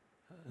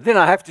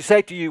I have to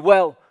say to you,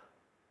 well,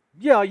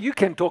 yeah, you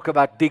can talk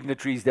about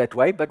dignitaries that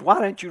way, but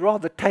why don't you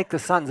rather take the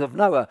sons of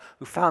Noah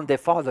who found their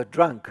father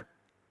drunk?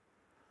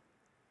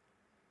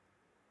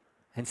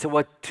 And so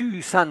what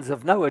two sons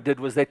of Noah did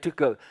was they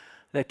took a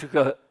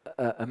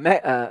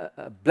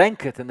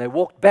blanket and they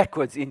walked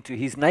backwards into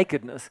his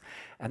nakedness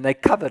and they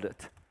covered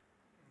it.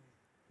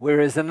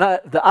 Whereas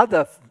the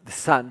other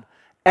son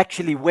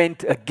actually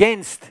went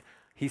against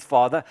his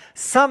father.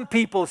 Some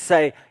people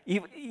say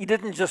he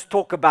didn't just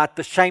talk about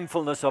the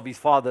shamefulness of his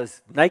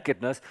father's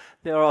nakedness.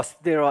 There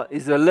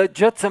is a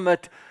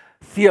legitimate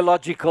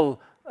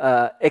theological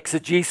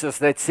exegesis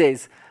that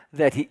says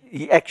that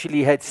he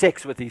actually had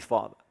sex with his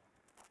father.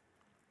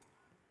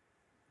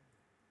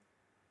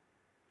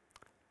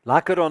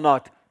 Like it or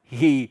not,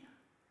 he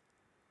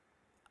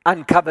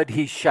uncovered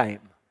his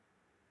shame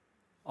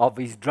of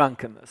his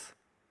drunkenness.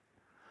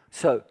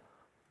 So,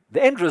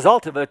 the end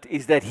result of it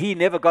is that he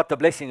never got the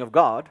blessing of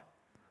God.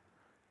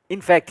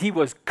 In fact, he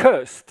was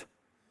cursed.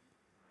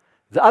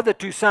 The other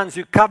two sons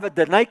who covered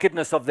the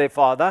nakedness of their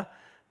father,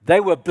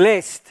 they were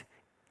blessed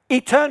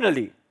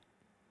eternally.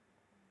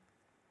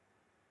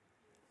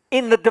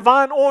 In the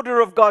divine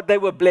order of God, they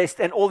were blessed,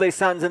 and all their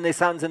sons and their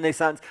sons and their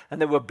sons,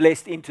 and they were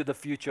blessed into the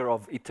future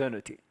of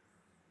eternity.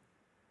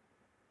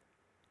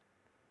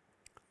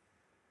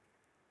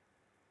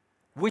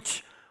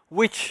 Which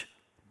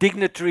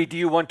dignitary do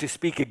you want to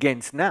speak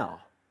against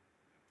now?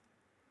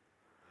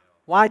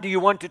 Why do you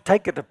want to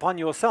take it upon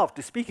yourself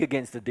to speak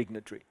against a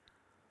dignitary?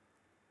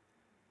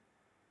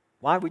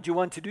 Why would you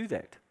want to do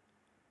that?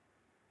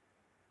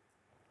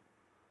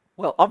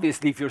 Well,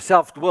 obviously, if you're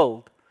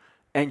self-willed,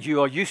 and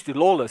you are used to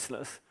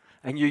lawlessness,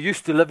 and you're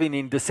used to living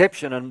in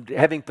deception and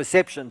having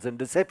perceptions and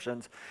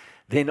deceptions,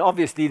 then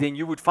obviously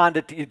you would find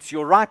it's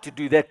your right to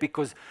do that,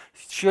 because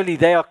surely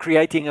they are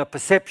creating a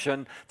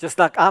perception, just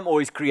like I'm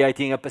always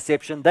creating a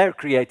perception, they're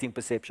creating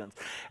perceptions.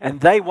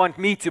 And they want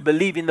me to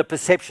believe in the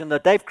perception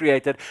that they've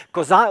created,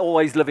 because I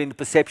always live in the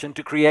perception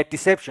to create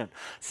deception.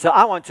 So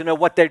I want to know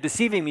what they're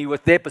deceiving me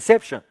with their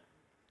perception.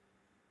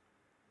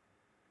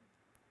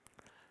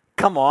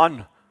 Come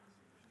on.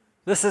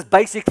 This is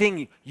basic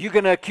thing. You're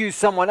going to accuse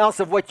someone else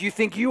of what you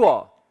think you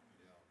are.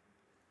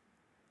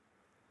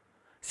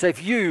 So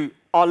if you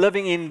are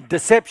living in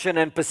deception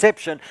and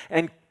perception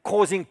and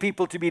causing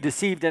people to be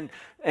deceived,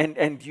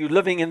 and you're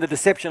living in the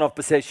deception of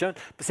perception,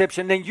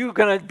 then you're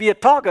going to be a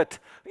target.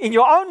 In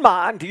your own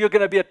mind, you're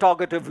going to be a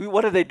target of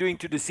what are they doing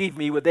to deceive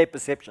me with their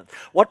perceptions?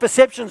 What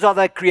perceptions are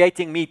they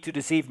creating me to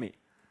deceive me?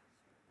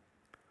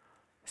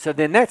 So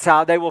then that's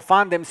how they will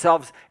find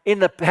themselves in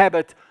the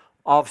habit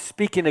of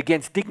speaking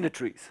against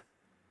dignitaries.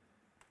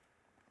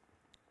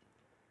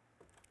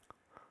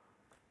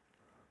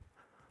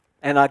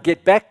 And I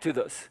get back to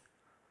this.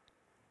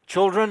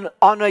 Children,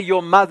 honor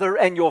your mother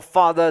and your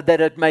father, that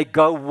it may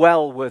go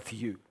well with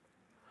you.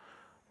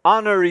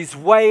 Honor is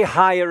way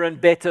higher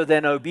and better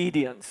than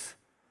obedience.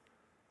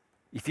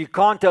 If you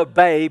can't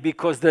obey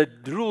because the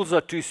rules are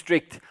too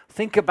strict,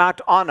 think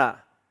about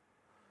honor.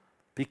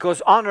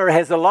 Because honor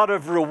has a lot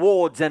of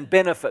rewards and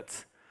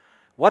benefits.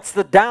 What's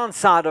the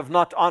downside of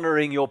not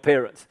honoring your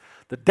parents?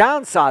 The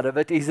downside of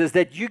it is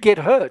that you get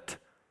hurt.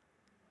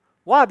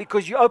 Why?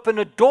 Because you open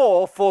a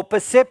door for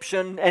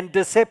perception and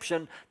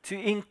deception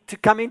to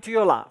come into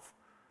your life.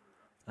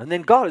 And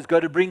then God is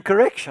going to bring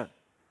correction.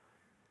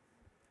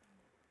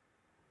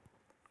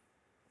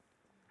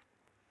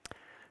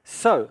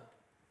 So,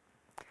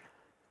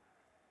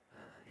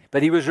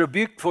 but he was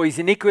rebuked for his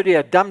iniquity.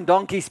 A dumb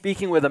donkey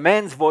speaking with a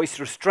man's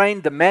voice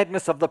restrained the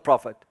madness of the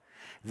prophet.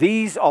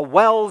 These are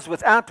wells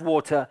without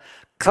water,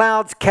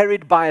 clouds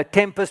carried by a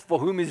tempest, for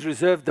whom is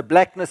reserved the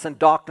blackness and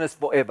darkness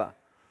forever.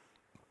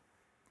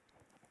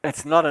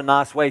 That's not a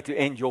nice way to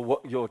end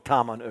your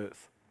time on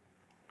earth.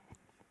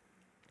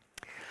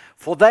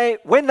 For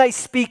when they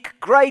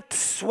speak great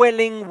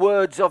swelling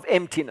words of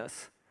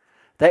emptiness,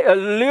 they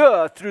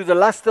allure through the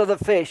lust of the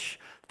flesh,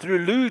 through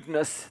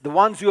lewdness, the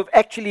ones who have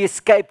actually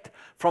escaped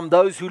from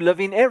those who live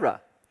in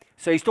error.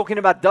 So he's talking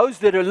about those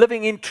that are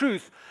living in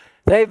truth.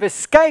 They've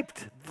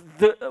escaped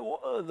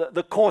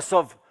the course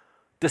of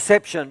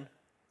deception,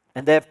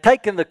 and they have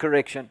taken the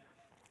correction,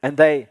 and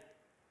they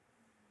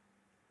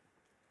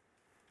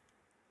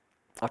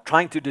are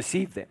trying to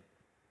deceive them.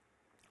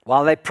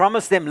 While they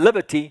promise them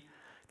liberty,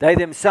 they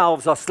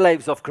themselves are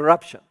slaves of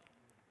corruption.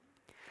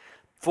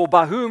 For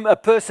by whom a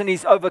person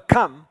is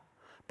overcome,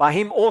 by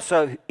him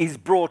also is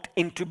brought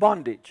into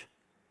bondage.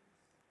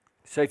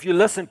 So if you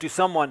listen to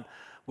someone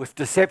with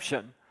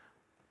deception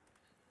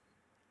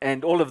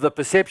and all of the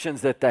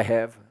perceptions that they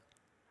have,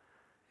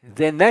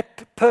 then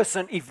that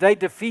person, if they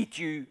defeat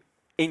you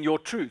in your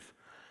truth,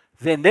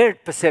 then their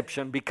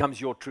perception becomes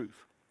your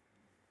truth.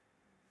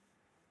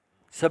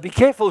 So be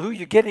careful who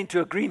you get into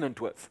agreement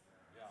with.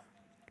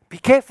 Be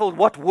careful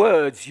what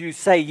words you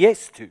say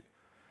yes to.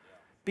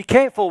 Be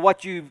careful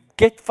what you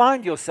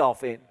find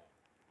yourself in.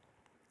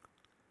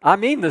 I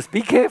mean this,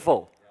 be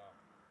careful.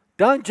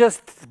 Don't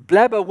just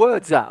blabber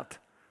words out.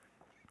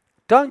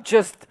 Don't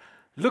just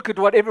look at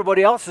what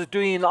everybody else is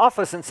doing in the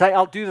office and say,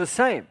 I'll do the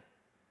same.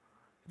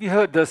 Have you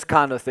heard this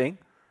kind of thing?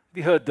 Have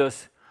you heard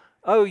this?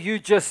 Oh, you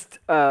just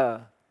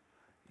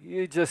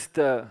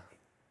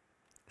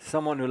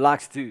someone who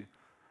likes to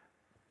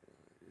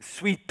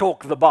sweet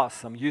talk the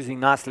boss. I'm using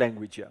nice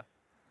language here.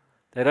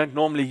 They don't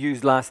normally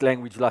use nice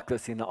language like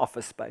this in the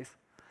office space.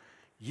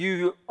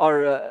 You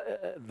are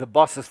the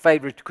boss's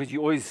favorite because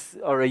you always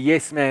are a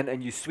yes man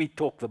and you sweet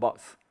talk the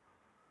boss.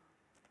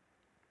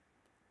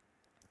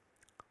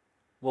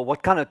 Well,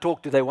 what kind of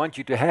talk do they want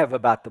you to have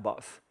about the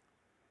boss?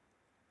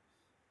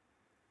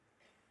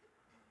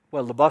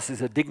 Well, the boss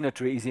is a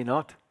dignitary, is he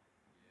not?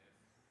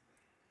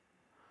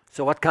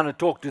 So what kind of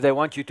talk do they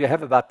want you to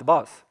have about the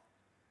boss?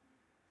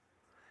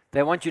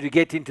 They want you to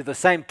get into the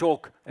same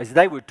talk as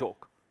they would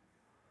talk.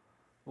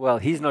 Well,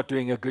 he's not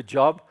doing a good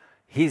job.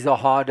 He's a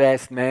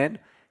hard-assed man.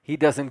 He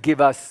doesn't give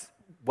us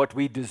what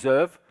we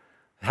deserve.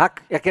 How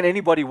can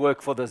anybody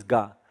work for this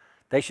guy?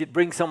 They should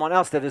bring someone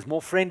else that is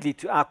more friendly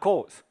to our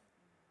cause.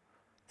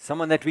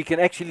 Someone that we can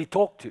actually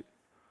talk to.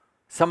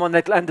 Someone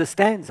that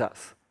understands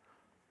us.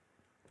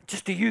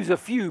 Just to use a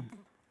few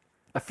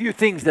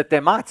things that they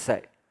might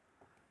say.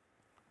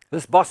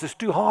 This boss is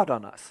too hard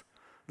on us.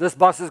 This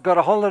boss has got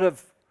a whole lot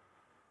of...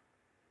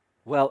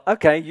 Well,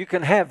 okay, you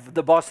can have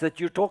the boss that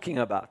you're talking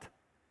about.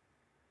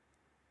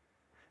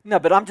 No,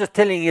 but I'm just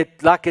telling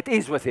it like it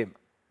is with him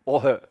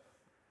or her.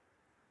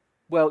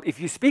 Well, if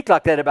you speak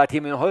like that about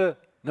him or her,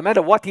 no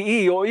matter what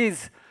he or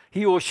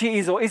she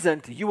is or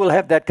isn't, you will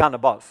have that kind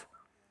of boss.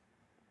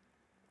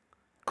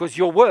 Because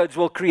your words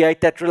will create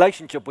that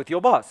relationship with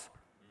your boss.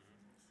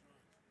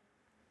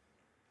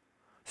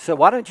 So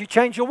why don't you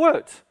change your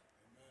words?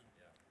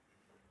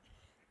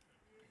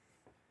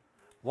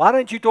 Why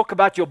don't you talk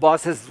about your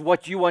boss as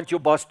what you want your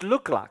boss to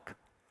look like?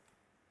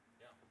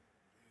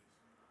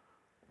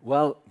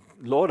 Well,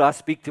 Lord, I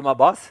speak to my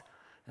boss,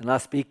 and I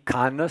speak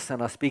kindness,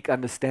 and I speak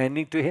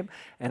understanding to him,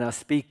 and I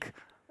speak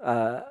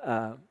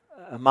a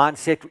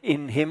mindset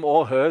in him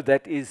or her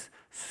that is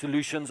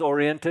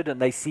solutions-oriented, and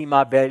they see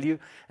my value,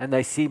 and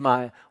they see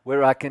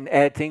where I can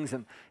add things,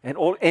 and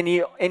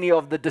any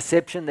of the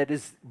deception that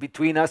is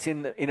between us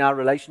in our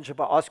relationship,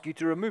 I ask you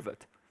to remove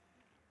it.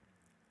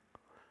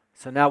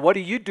 So now what are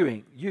you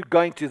doing? You're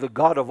going to the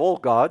God of all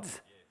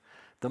gods,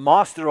 the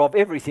master of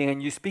everything, and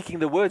you're speaking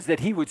the words that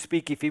he would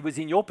speak if he was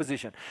in your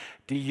position.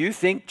 Do you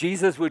think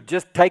Jesus would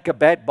just take a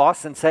bad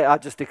boss and say, I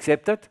just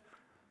accept it?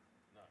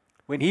 No.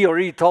 When he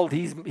already told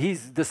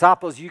his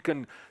disciples, you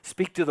can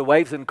speak to the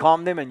waves and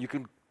calm them, and you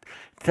can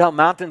tell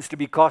mountains to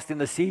be cast in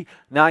the sea.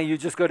 Now you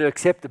just got to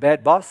accept the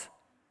bad boss?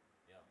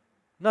 Yeah.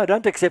 No,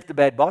 don't accept the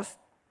bad boss.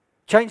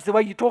 Change the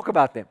way you talk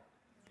about them.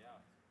 Yeah,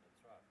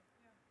 that's right.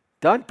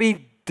 Don't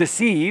be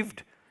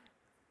deceived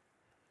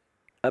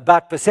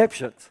about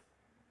perceptions.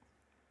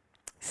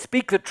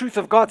 Speak the truth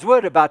of God's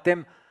word about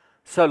them.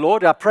 So,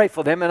 Lord, I pray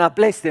for them and I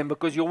bless them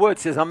because your word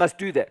says I must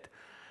do that.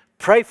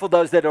 Pray for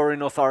those that are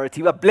in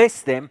authority. I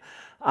bless them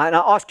and I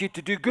ask you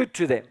to do good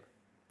to them.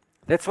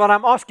 That's what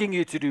I'm asking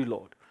you to do,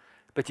 Lord.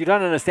 But you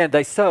don't understand.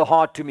 They're so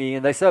hard to me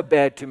and they're so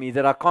bad to me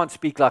that I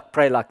can't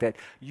pray like that.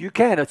 You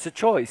can. It's a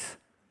choice.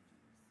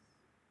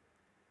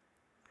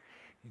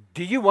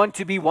 Do you want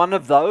to be one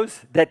of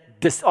those that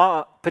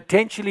are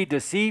potentially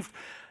deceived?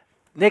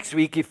 Next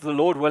week, if the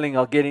Lord willing,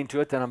 I'll get into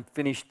it, and I'm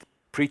finished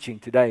preaching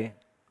today.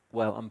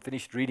 Well, I'm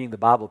finished reading the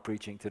Bible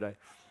preaching today.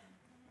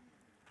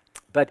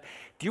 But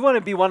do you want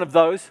to be one of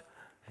those?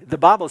 The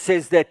Bible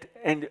says that,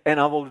 and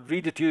I will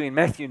read it to you in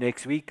Matthew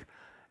next week.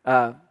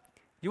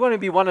 You want to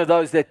be one of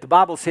those that the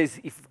Bible says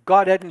if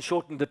God hadn't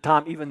shortened the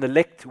time, even the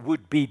elect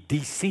would be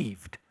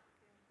deceived.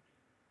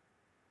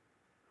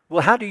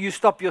 Well, how do you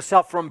stop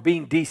yourself from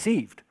being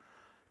deceived?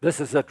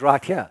 This is it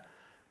right here.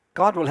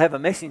 God will have a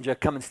messenger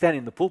come and stand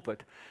in the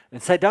pulpit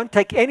and say, don't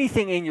take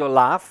anything in your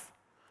life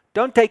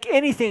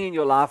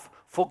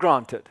for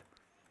granted.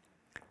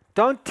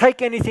 Don't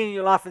take anything in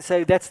your life and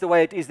say, that's the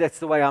way it is, that's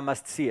the way I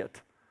must see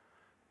it.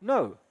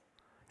 No.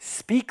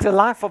 Speak the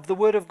life of the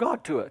Word of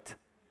God to it.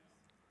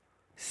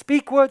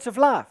 Speak words of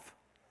life.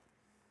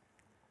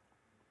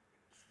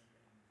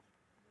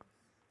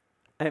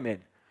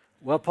 Amen.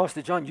 Well,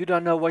 Pastor John, you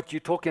don't know what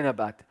you're talking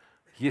about.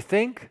 You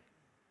think?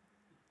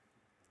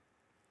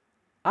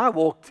 I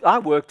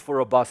worked for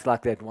a boss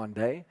like that one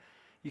day.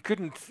 He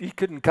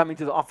couldn't come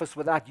into the office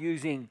without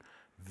using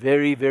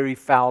very, very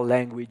foul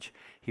language.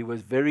 He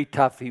was very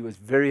tough. He was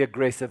very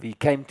aggressive. He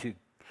came to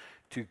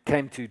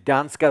came to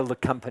downscale the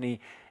company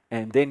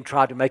and then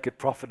try to make it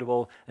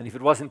profitable. And if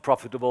it wasn't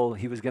profitable,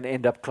 he was going to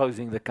end up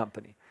closing the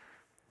company.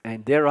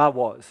 And there I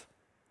was.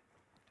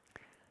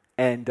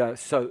 And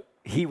so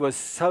he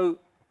was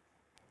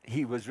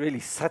really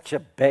such a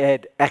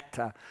bad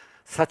actor,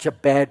 such a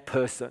bad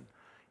person.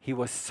 He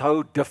was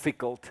so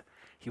difficult.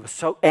 He was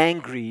so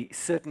angry,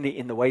 certainly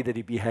in the way that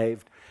he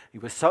behaved. He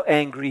was so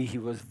angry, he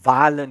was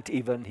violent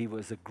even, he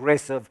was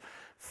aggressive,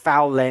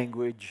 foul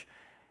language.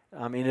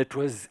 I mean, it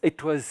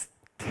was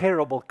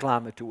terrible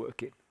climate to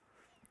work in.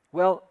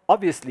 Well,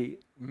 obviously,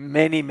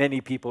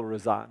 many people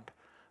resigned.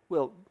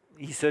 Well,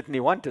 he certainly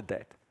wanted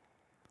that.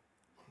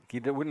 He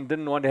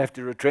didn't want to have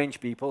to retrench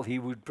people. He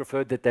would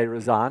prefer that they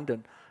resigned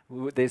and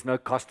there's no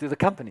cost to the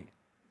company.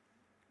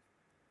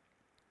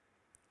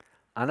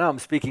 I know I'm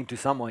speaking to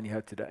someone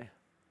here today.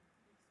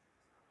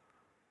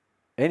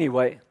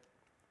 Anyway,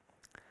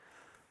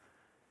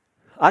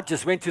 I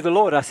just went to the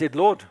Lord. I said,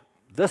 Lord,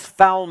 this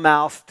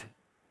foul-mouthed,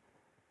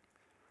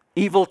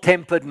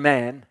 evil-tempered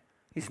man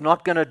is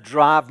not going to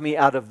drive me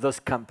out of this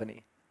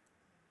company.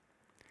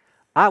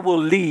 I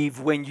will leave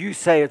when you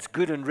say it's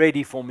good and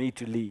ready for me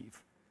to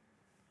leave.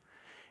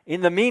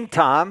 In the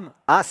meantime,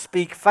 I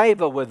speak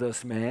favor with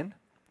this man,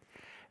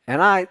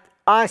 and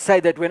I say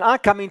that when I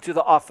come into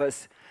the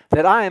office,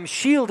 that I am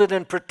shielded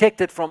and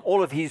protected from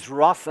all of his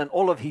wrath and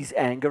all of his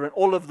anger and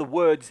all of the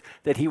words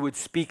that he would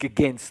speak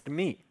against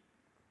me.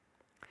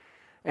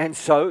 And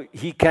so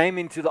he came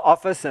into the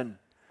office, and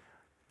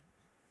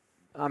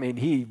I mean,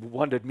 he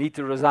wanted me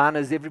to resign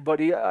as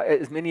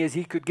many as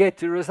he could get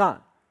to resign.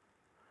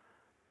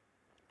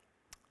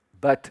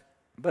 But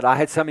I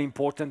had some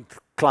important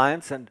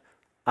clients, and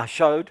I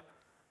showed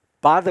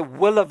by the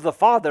will of the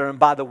Father and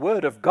by the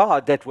word of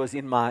God that was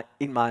in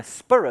my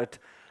spirit,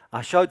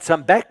 I showed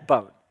some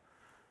backbone.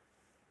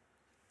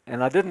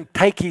 And I didn't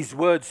take his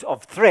words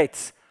of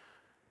threats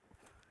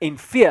in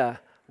fear.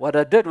 What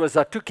I did was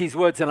I took his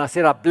words and I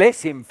said, I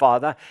bless him,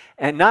 Father,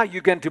 and now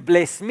you're going to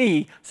bless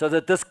me so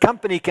that this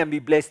company can be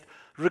blessed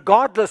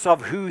regardless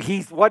of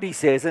what he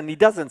says, and he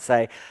doesn't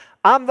say.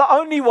 I'm the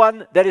only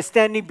one that is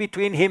standing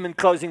between him and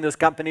closing this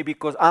company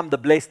because I'm the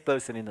blessed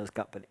person in this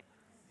company.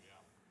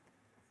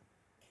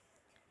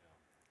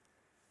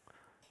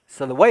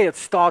 So the way it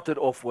started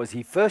off was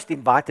he first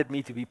invited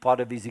me to be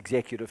part of his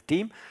executive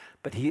team,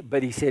 but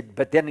he said,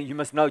 but then you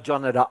must know,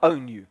 John, that I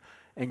own you,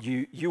 and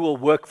you will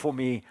work for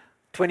me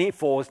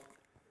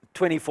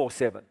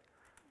 24/7.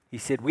 He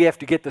said, we have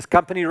to get this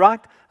company right.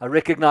 I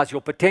recognize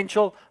your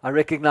potential. I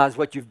recognize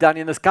what you've done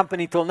in this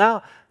company till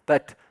now,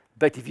 but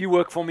if you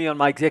work for me on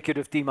my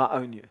executive team, I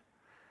own you.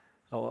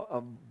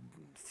 I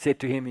said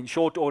to him in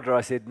short order,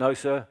 I said, no,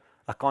 sir,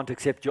 I can't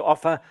accept your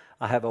offer.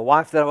 I have a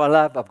wife that I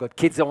love. I've got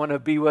kids I want to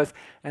be with,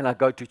 and I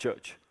go to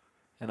church.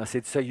 And I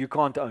said, so you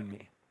can't own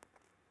me.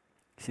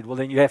 He said, well,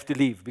 then you have to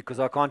leave because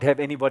I can't have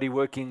anybody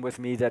working with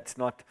me that's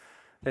not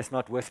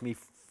with me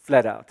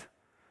flat out.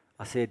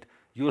 I said,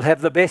 you'll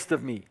have the best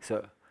of me,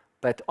 sir,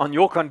 but on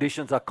your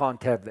conditions, I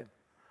can't have them.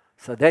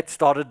 So that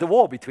started the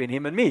war between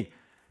him and me.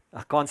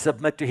 I can't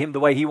submit to him the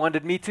way he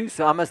wanted me to,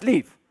 so I must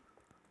leave.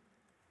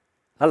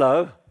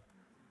 Hello?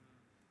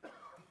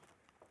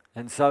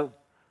 And so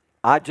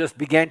I just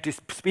began to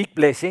speak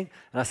blessing,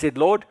 and I said,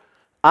 Lord,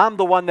 I'm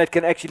the one that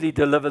can actually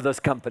deliver this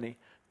company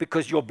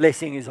because your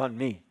blessing is on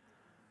me.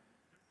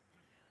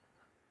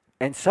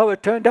 And so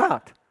it turned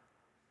out.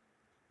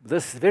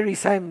 This very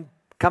same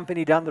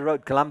company down the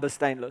road, Columbus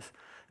Stainless,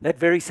 that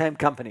very same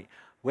company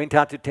went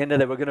out to tender.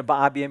 They were going to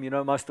buy IBM, you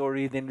know my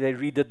story. Then they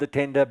redid the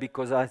tender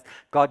because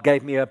God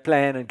gave me a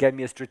plan and gave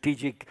me a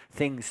strategic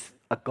things.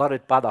 I got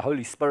it by the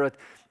Holy Spirit.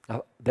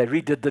 They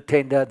redid the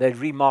tender. They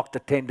remarked the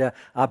tender.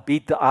 I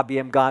beat the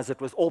IBM guys. It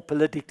was all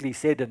politically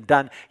said and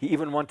done. He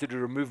even wanted to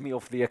remove me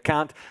off the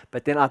account.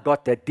 But then I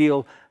got that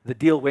deal. The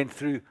deal went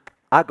through.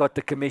 I got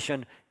the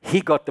commission.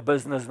 He got the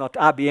business, not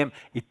IBM.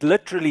 It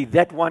literally,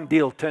 that one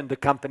deal turned the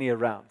company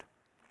around.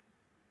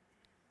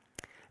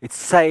 It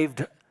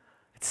saved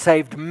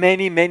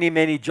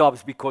many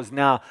jobs because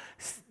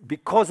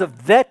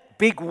of that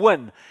big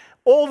win,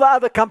 all the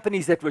other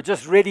companies that were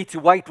just ready to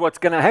wait what's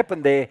going to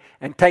happen there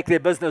and take their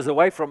business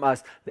away from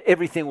us,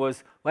 everything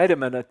was, wait a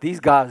minute, these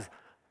guys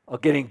are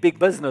getting big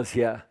business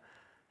here.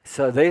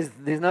 So there's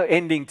no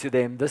ending to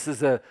them. This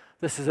is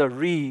a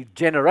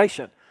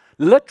regeneration.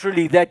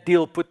 Literally, that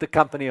deal put the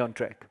company on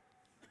track.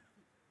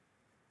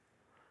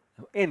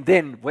 And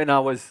then when I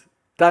was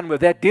done with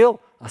that deal,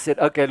 I said,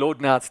 okay,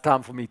 Lord, now it's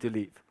time for me to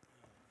leave.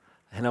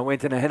 And I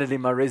went and I handed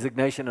in my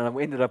resignation, and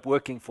I ended up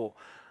working for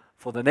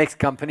the next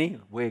company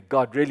where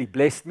God really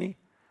blessed me,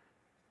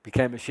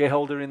 became a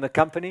shareholder in the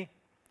company.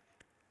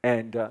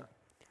 And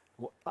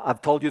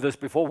I've told you this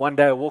before. One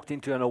day I walked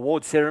into an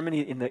award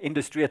ceremony in the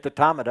industry at the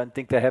time. I don't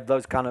think they have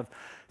those kind of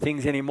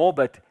things anymore,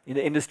 but in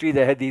the industry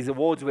they had these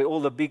awards where all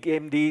the big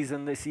MDs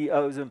and the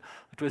CEOs, and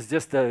it was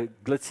just a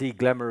glitzy,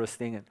 glamorous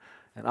thing.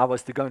 And I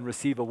was to go and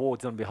receive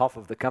awards on behalf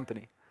of the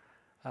company.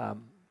 I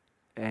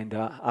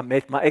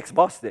met my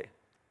ex-boss there.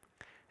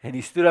 And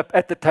he stood up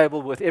at the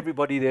table with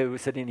everybody there who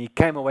was sitting. He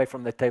came away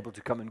from the table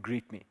to come and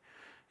greet me.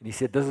 And he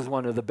said, this is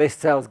one of the best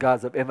sales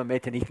guys I've ever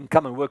met, and he can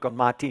come and work on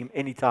my team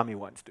anytime he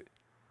wants to.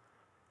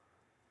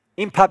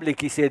 In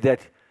public, he said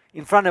that.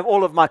 In front of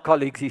all of my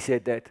colleagues, he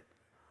said that.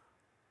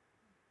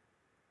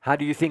 How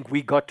do you think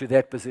we got to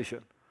that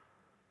position?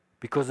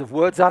 Because of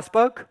words I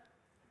spoke?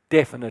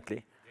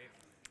 Definitely.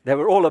 They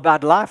were all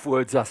about life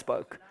words I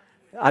spoke.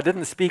 I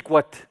didn't speak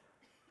what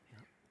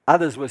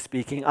others were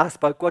speaking. I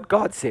spoke what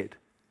God said.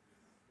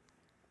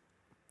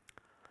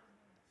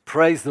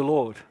 Praise the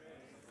Lord.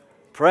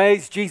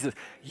 Praise Jesus.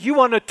 You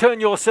want to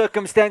turn your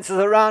circumstances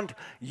around,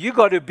 you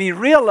got to be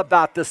real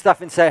about this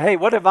stuff and say, hey,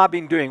 what have I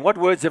been doing? What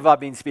words have I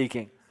been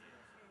speaking?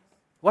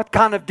 What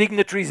kind of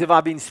dignitaries have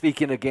I been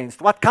speaking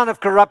against? What kind of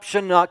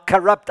corruption,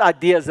 corrupt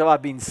ideas have I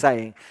been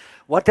saying?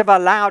 What have I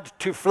allowed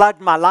to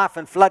flood my life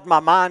and flood my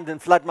mind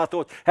and flood my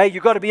thoughts? Hey, you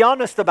got to be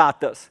honest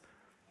about this.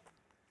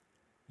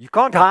 You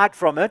can't hide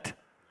from it.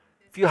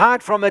 If you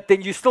hide from it,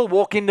 then you still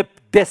walk in the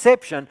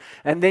deception,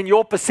 and then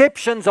your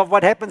perceptions of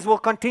what happens will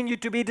continue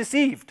to be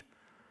deceived.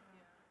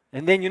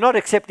 And then you're not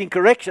accepting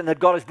correction that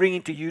God is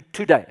bringing to you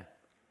today.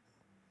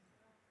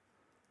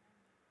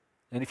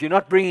 And if you're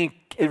not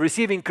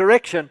receiving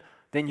correction,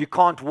 then you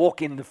can't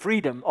walk in the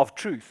freedom of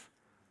truth.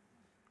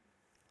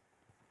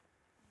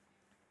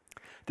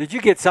 Did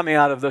you get something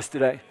out of this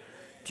today?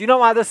 Do you know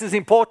why this is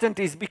important?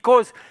 Is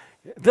because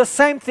the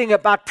same thing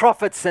about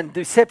prophets and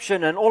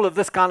deception and all of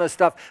this kind of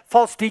stuff,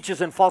 false teachers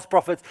and false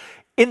prophets,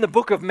 in the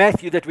book of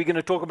Matthew that we're going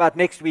to talk about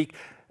next week.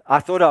 I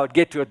thought I would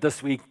get to it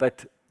this week,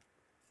 but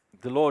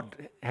the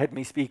Lord had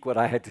me speak what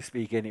I had to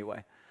speak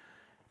anyway.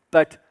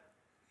 But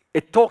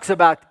it talks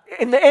about,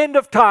 in the end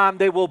of time,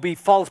 there will be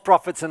false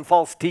prophets and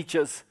false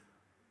teachers.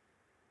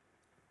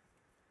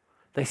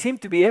 They seem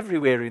to be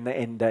everywhere in the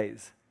end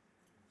days.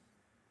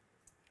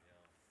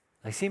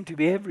 They seem to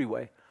be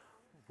everywhere.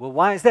 Well,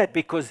 why is that?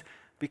 Because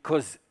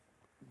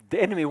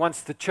the enemy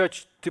wants the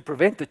church to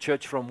prevent the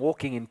church from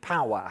walking in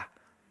power.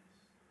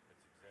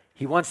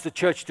 He wants the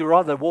church to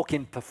rather walk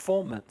in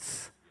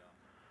performance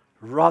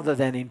rather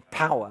than in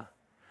power.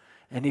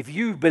 And if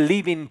you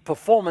believe in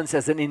performance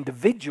as an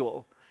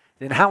individual,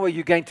 then how are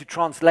you going to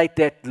translate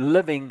that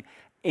living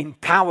in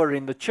power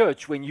in the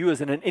church when you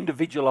as an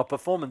individual are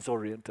performance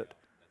oriented?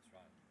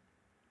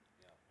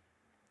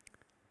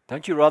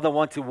 Don't you rather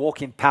want to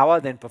walk in power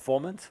than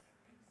performance?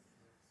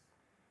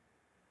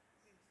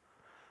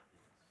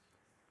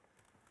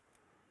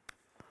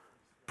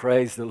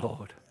 Praise the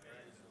Lord.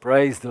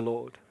 Praise the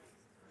Lord.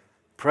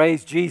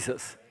 Praise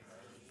Jesus.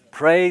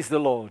 Praise the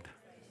Lord.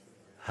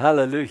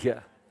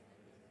 Hallelujah.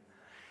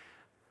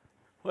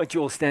 Won't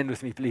you all stand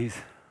with me, please?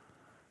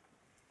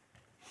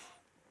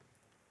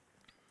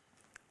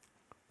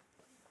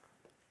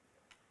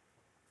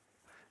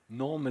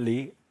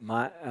 Normally,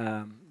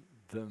 the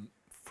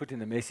foot in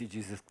the message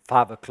is at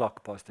 5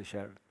 o'clock, Pastor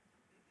Sharon.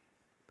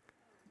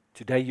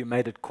 Today you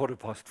made it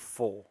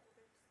 4:15.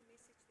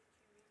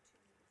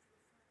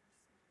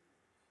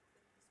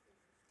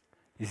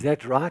 Is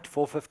that right,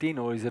 4:15,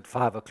 or is it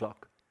 5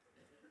 o'clock?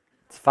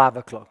 It's 5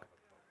 o'clock.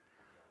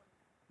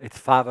 It's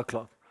 5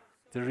 o'clock.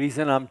 The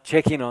reason I'm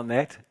checking on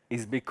that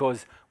is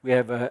because we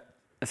have a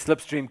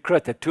slipstream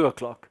crit at 2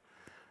 o'clock.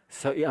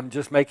 So I'm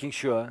just making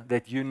sure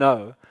that you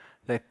know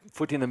that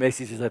foot in the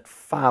message is at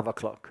 5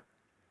 o'clock.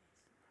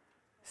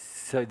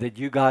 So that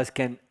you guys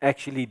can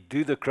actually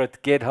do the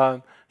crit, get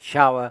home,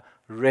 shower,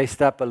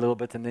 rest up a little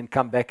bit, and then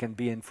come back and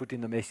be in foot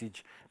in the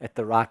message at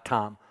the right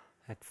time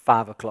at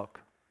 5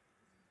 o'clock.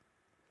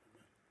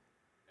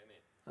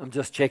 I'm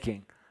just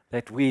checking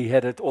that we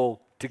had it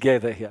all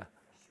together here.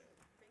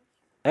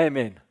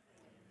 Amen.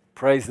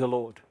 Praise the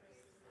Lord.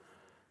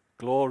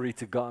 Glory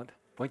to God.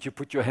 Won't you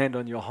put your hand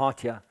on your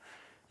heart here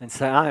and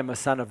say, I am a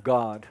son of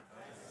God.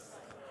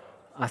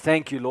 I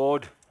thank you,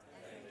 Lord,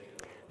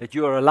 that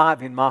you are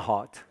alive in my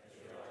heart.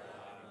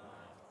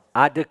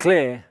 I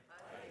declare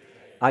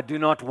I do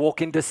not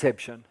walk in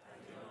deception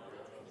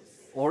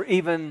or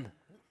even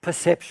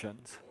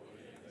perceptions.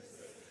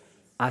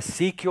 I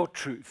seek your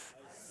truth.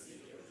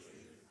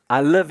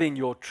 I live in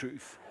your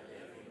truth.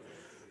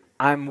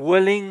 I'm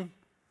willing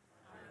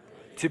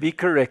to be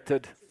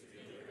corrected.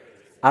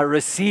 I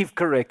receive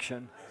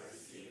correction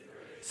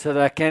so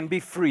that I can be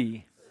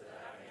free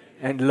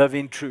and live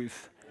in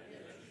truth.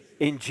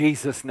 In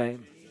Jesus'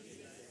 name.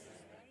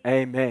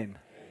 Amen.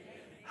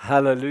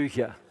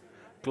 Hallelujah.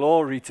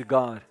 Glory to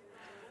God.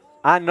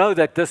 I know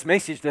that this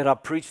message that I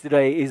preached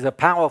today is a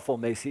powerful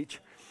message.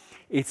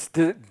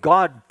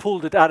 God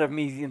pulled it out of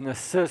me in a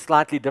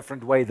slightly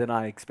different way than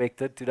I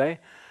expected today.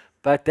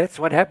 But that's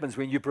what happens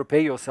when you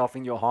prepare yourself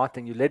in your heart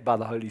and you're led by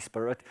the Holy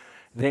Spirit.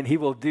 Then He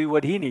will do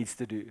what He needs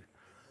to do.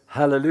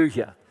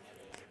 Hallelujah.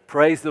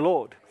 Praise the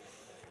Lord.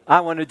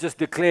 I want to just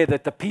declare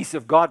that the peace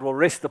of God will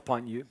rest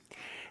upon you.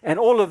 and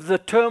all of the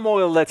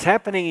turmoil that's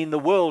happening in the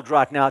world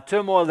right now,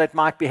 turmoil that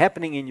might be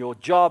happening in your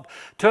job,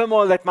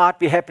 turmoil that might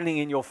be happening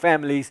in your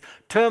families,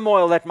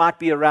 turmoil that might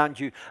be around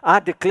you, I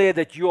declare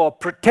that you are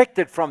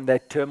protected from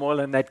that turmoil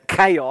and that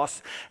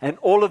chaos and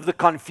all of the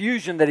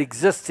confusion that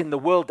exists in the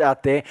world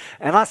out there.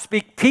 And I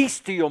speak peace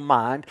to your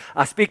mind.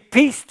 I speak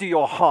peace to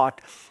your heart.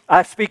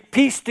 I speak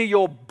peace to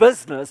your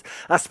business.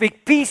 I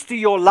speak peace to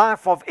your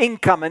life of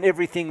income and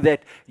everything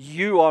that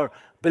you are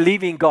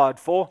believing God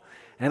for.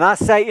 And I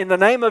say, in the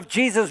name of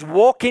Jesus,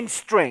 walk in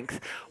strength.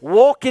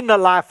 Walk in the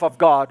life of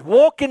God.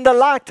 Walk in the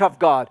light of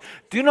God.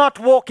 Do not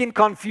walk in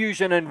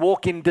confusion and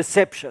walk in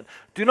deception.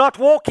 Do not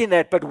walk in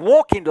that, but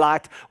walk in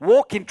light,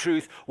 walk in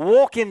truth,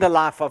 walk in the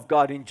life of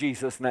God in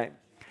Jesus' name.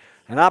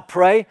 And I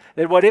pray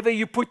that whatever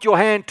you put your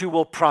hand to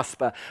will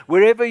prosper.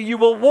 Wherever you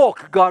will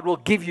walk, God will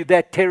give you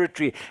that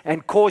territory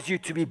and cause you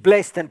to be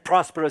blessed and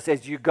prosperous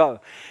as you go.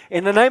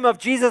 In the name of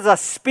Jesus, I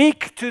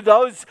speak to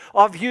those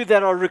of you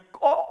that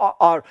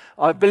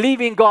are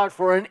believing God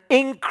for an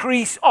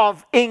increase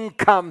of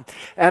income.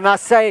 And I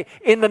say,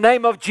 in the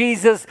name of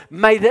Jesus,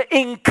 may the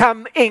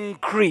income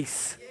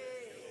increase.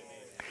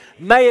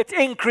 May it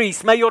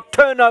increase. May your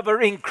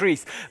turnover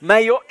increase.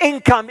 May your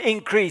income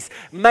increase.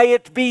 May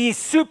it be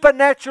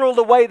supernatural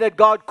the way that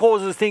God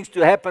causes things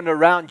to happen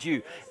around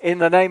you in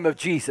the name of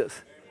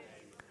Jesus.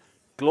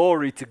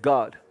 Glory to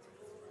God.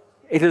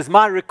 It is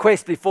my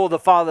request before the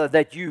Father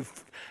that you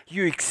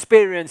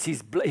experience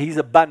His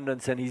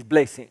abundance and His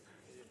blessing.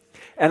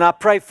 And I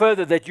pray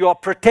further that you are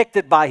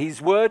protected by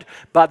His word,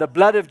 by the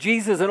blood of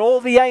Jesus and all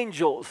the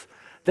angels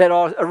that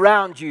are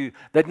around you,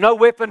 that no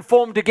weapon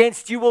formed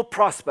against you will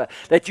prosper,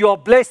 that you are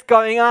blessed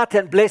going out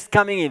and blessed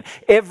coming in,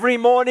 every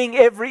morning,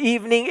 every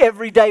evening,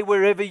 every day,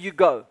 wherever you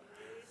go.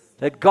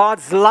 That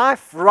God's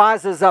life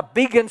rises up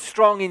big and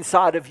strong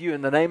inside of you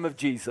in the name of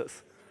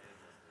Jesus.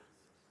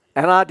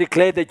 And I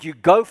declare that you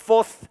go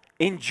forth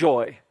in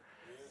joy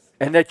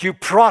and that you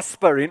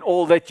prosper in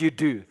all that you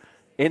do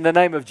in the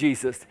name of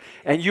Jesus.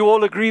 And you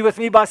all agree with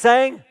me by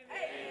saying?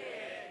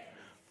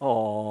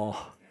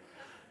 Oh.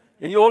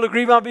 And you all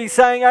agree by me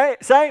saying, hey,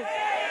 saying?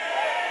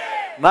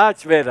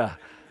 Much better.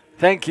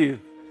 Thank you.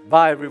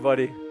 Bye,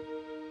 everybody.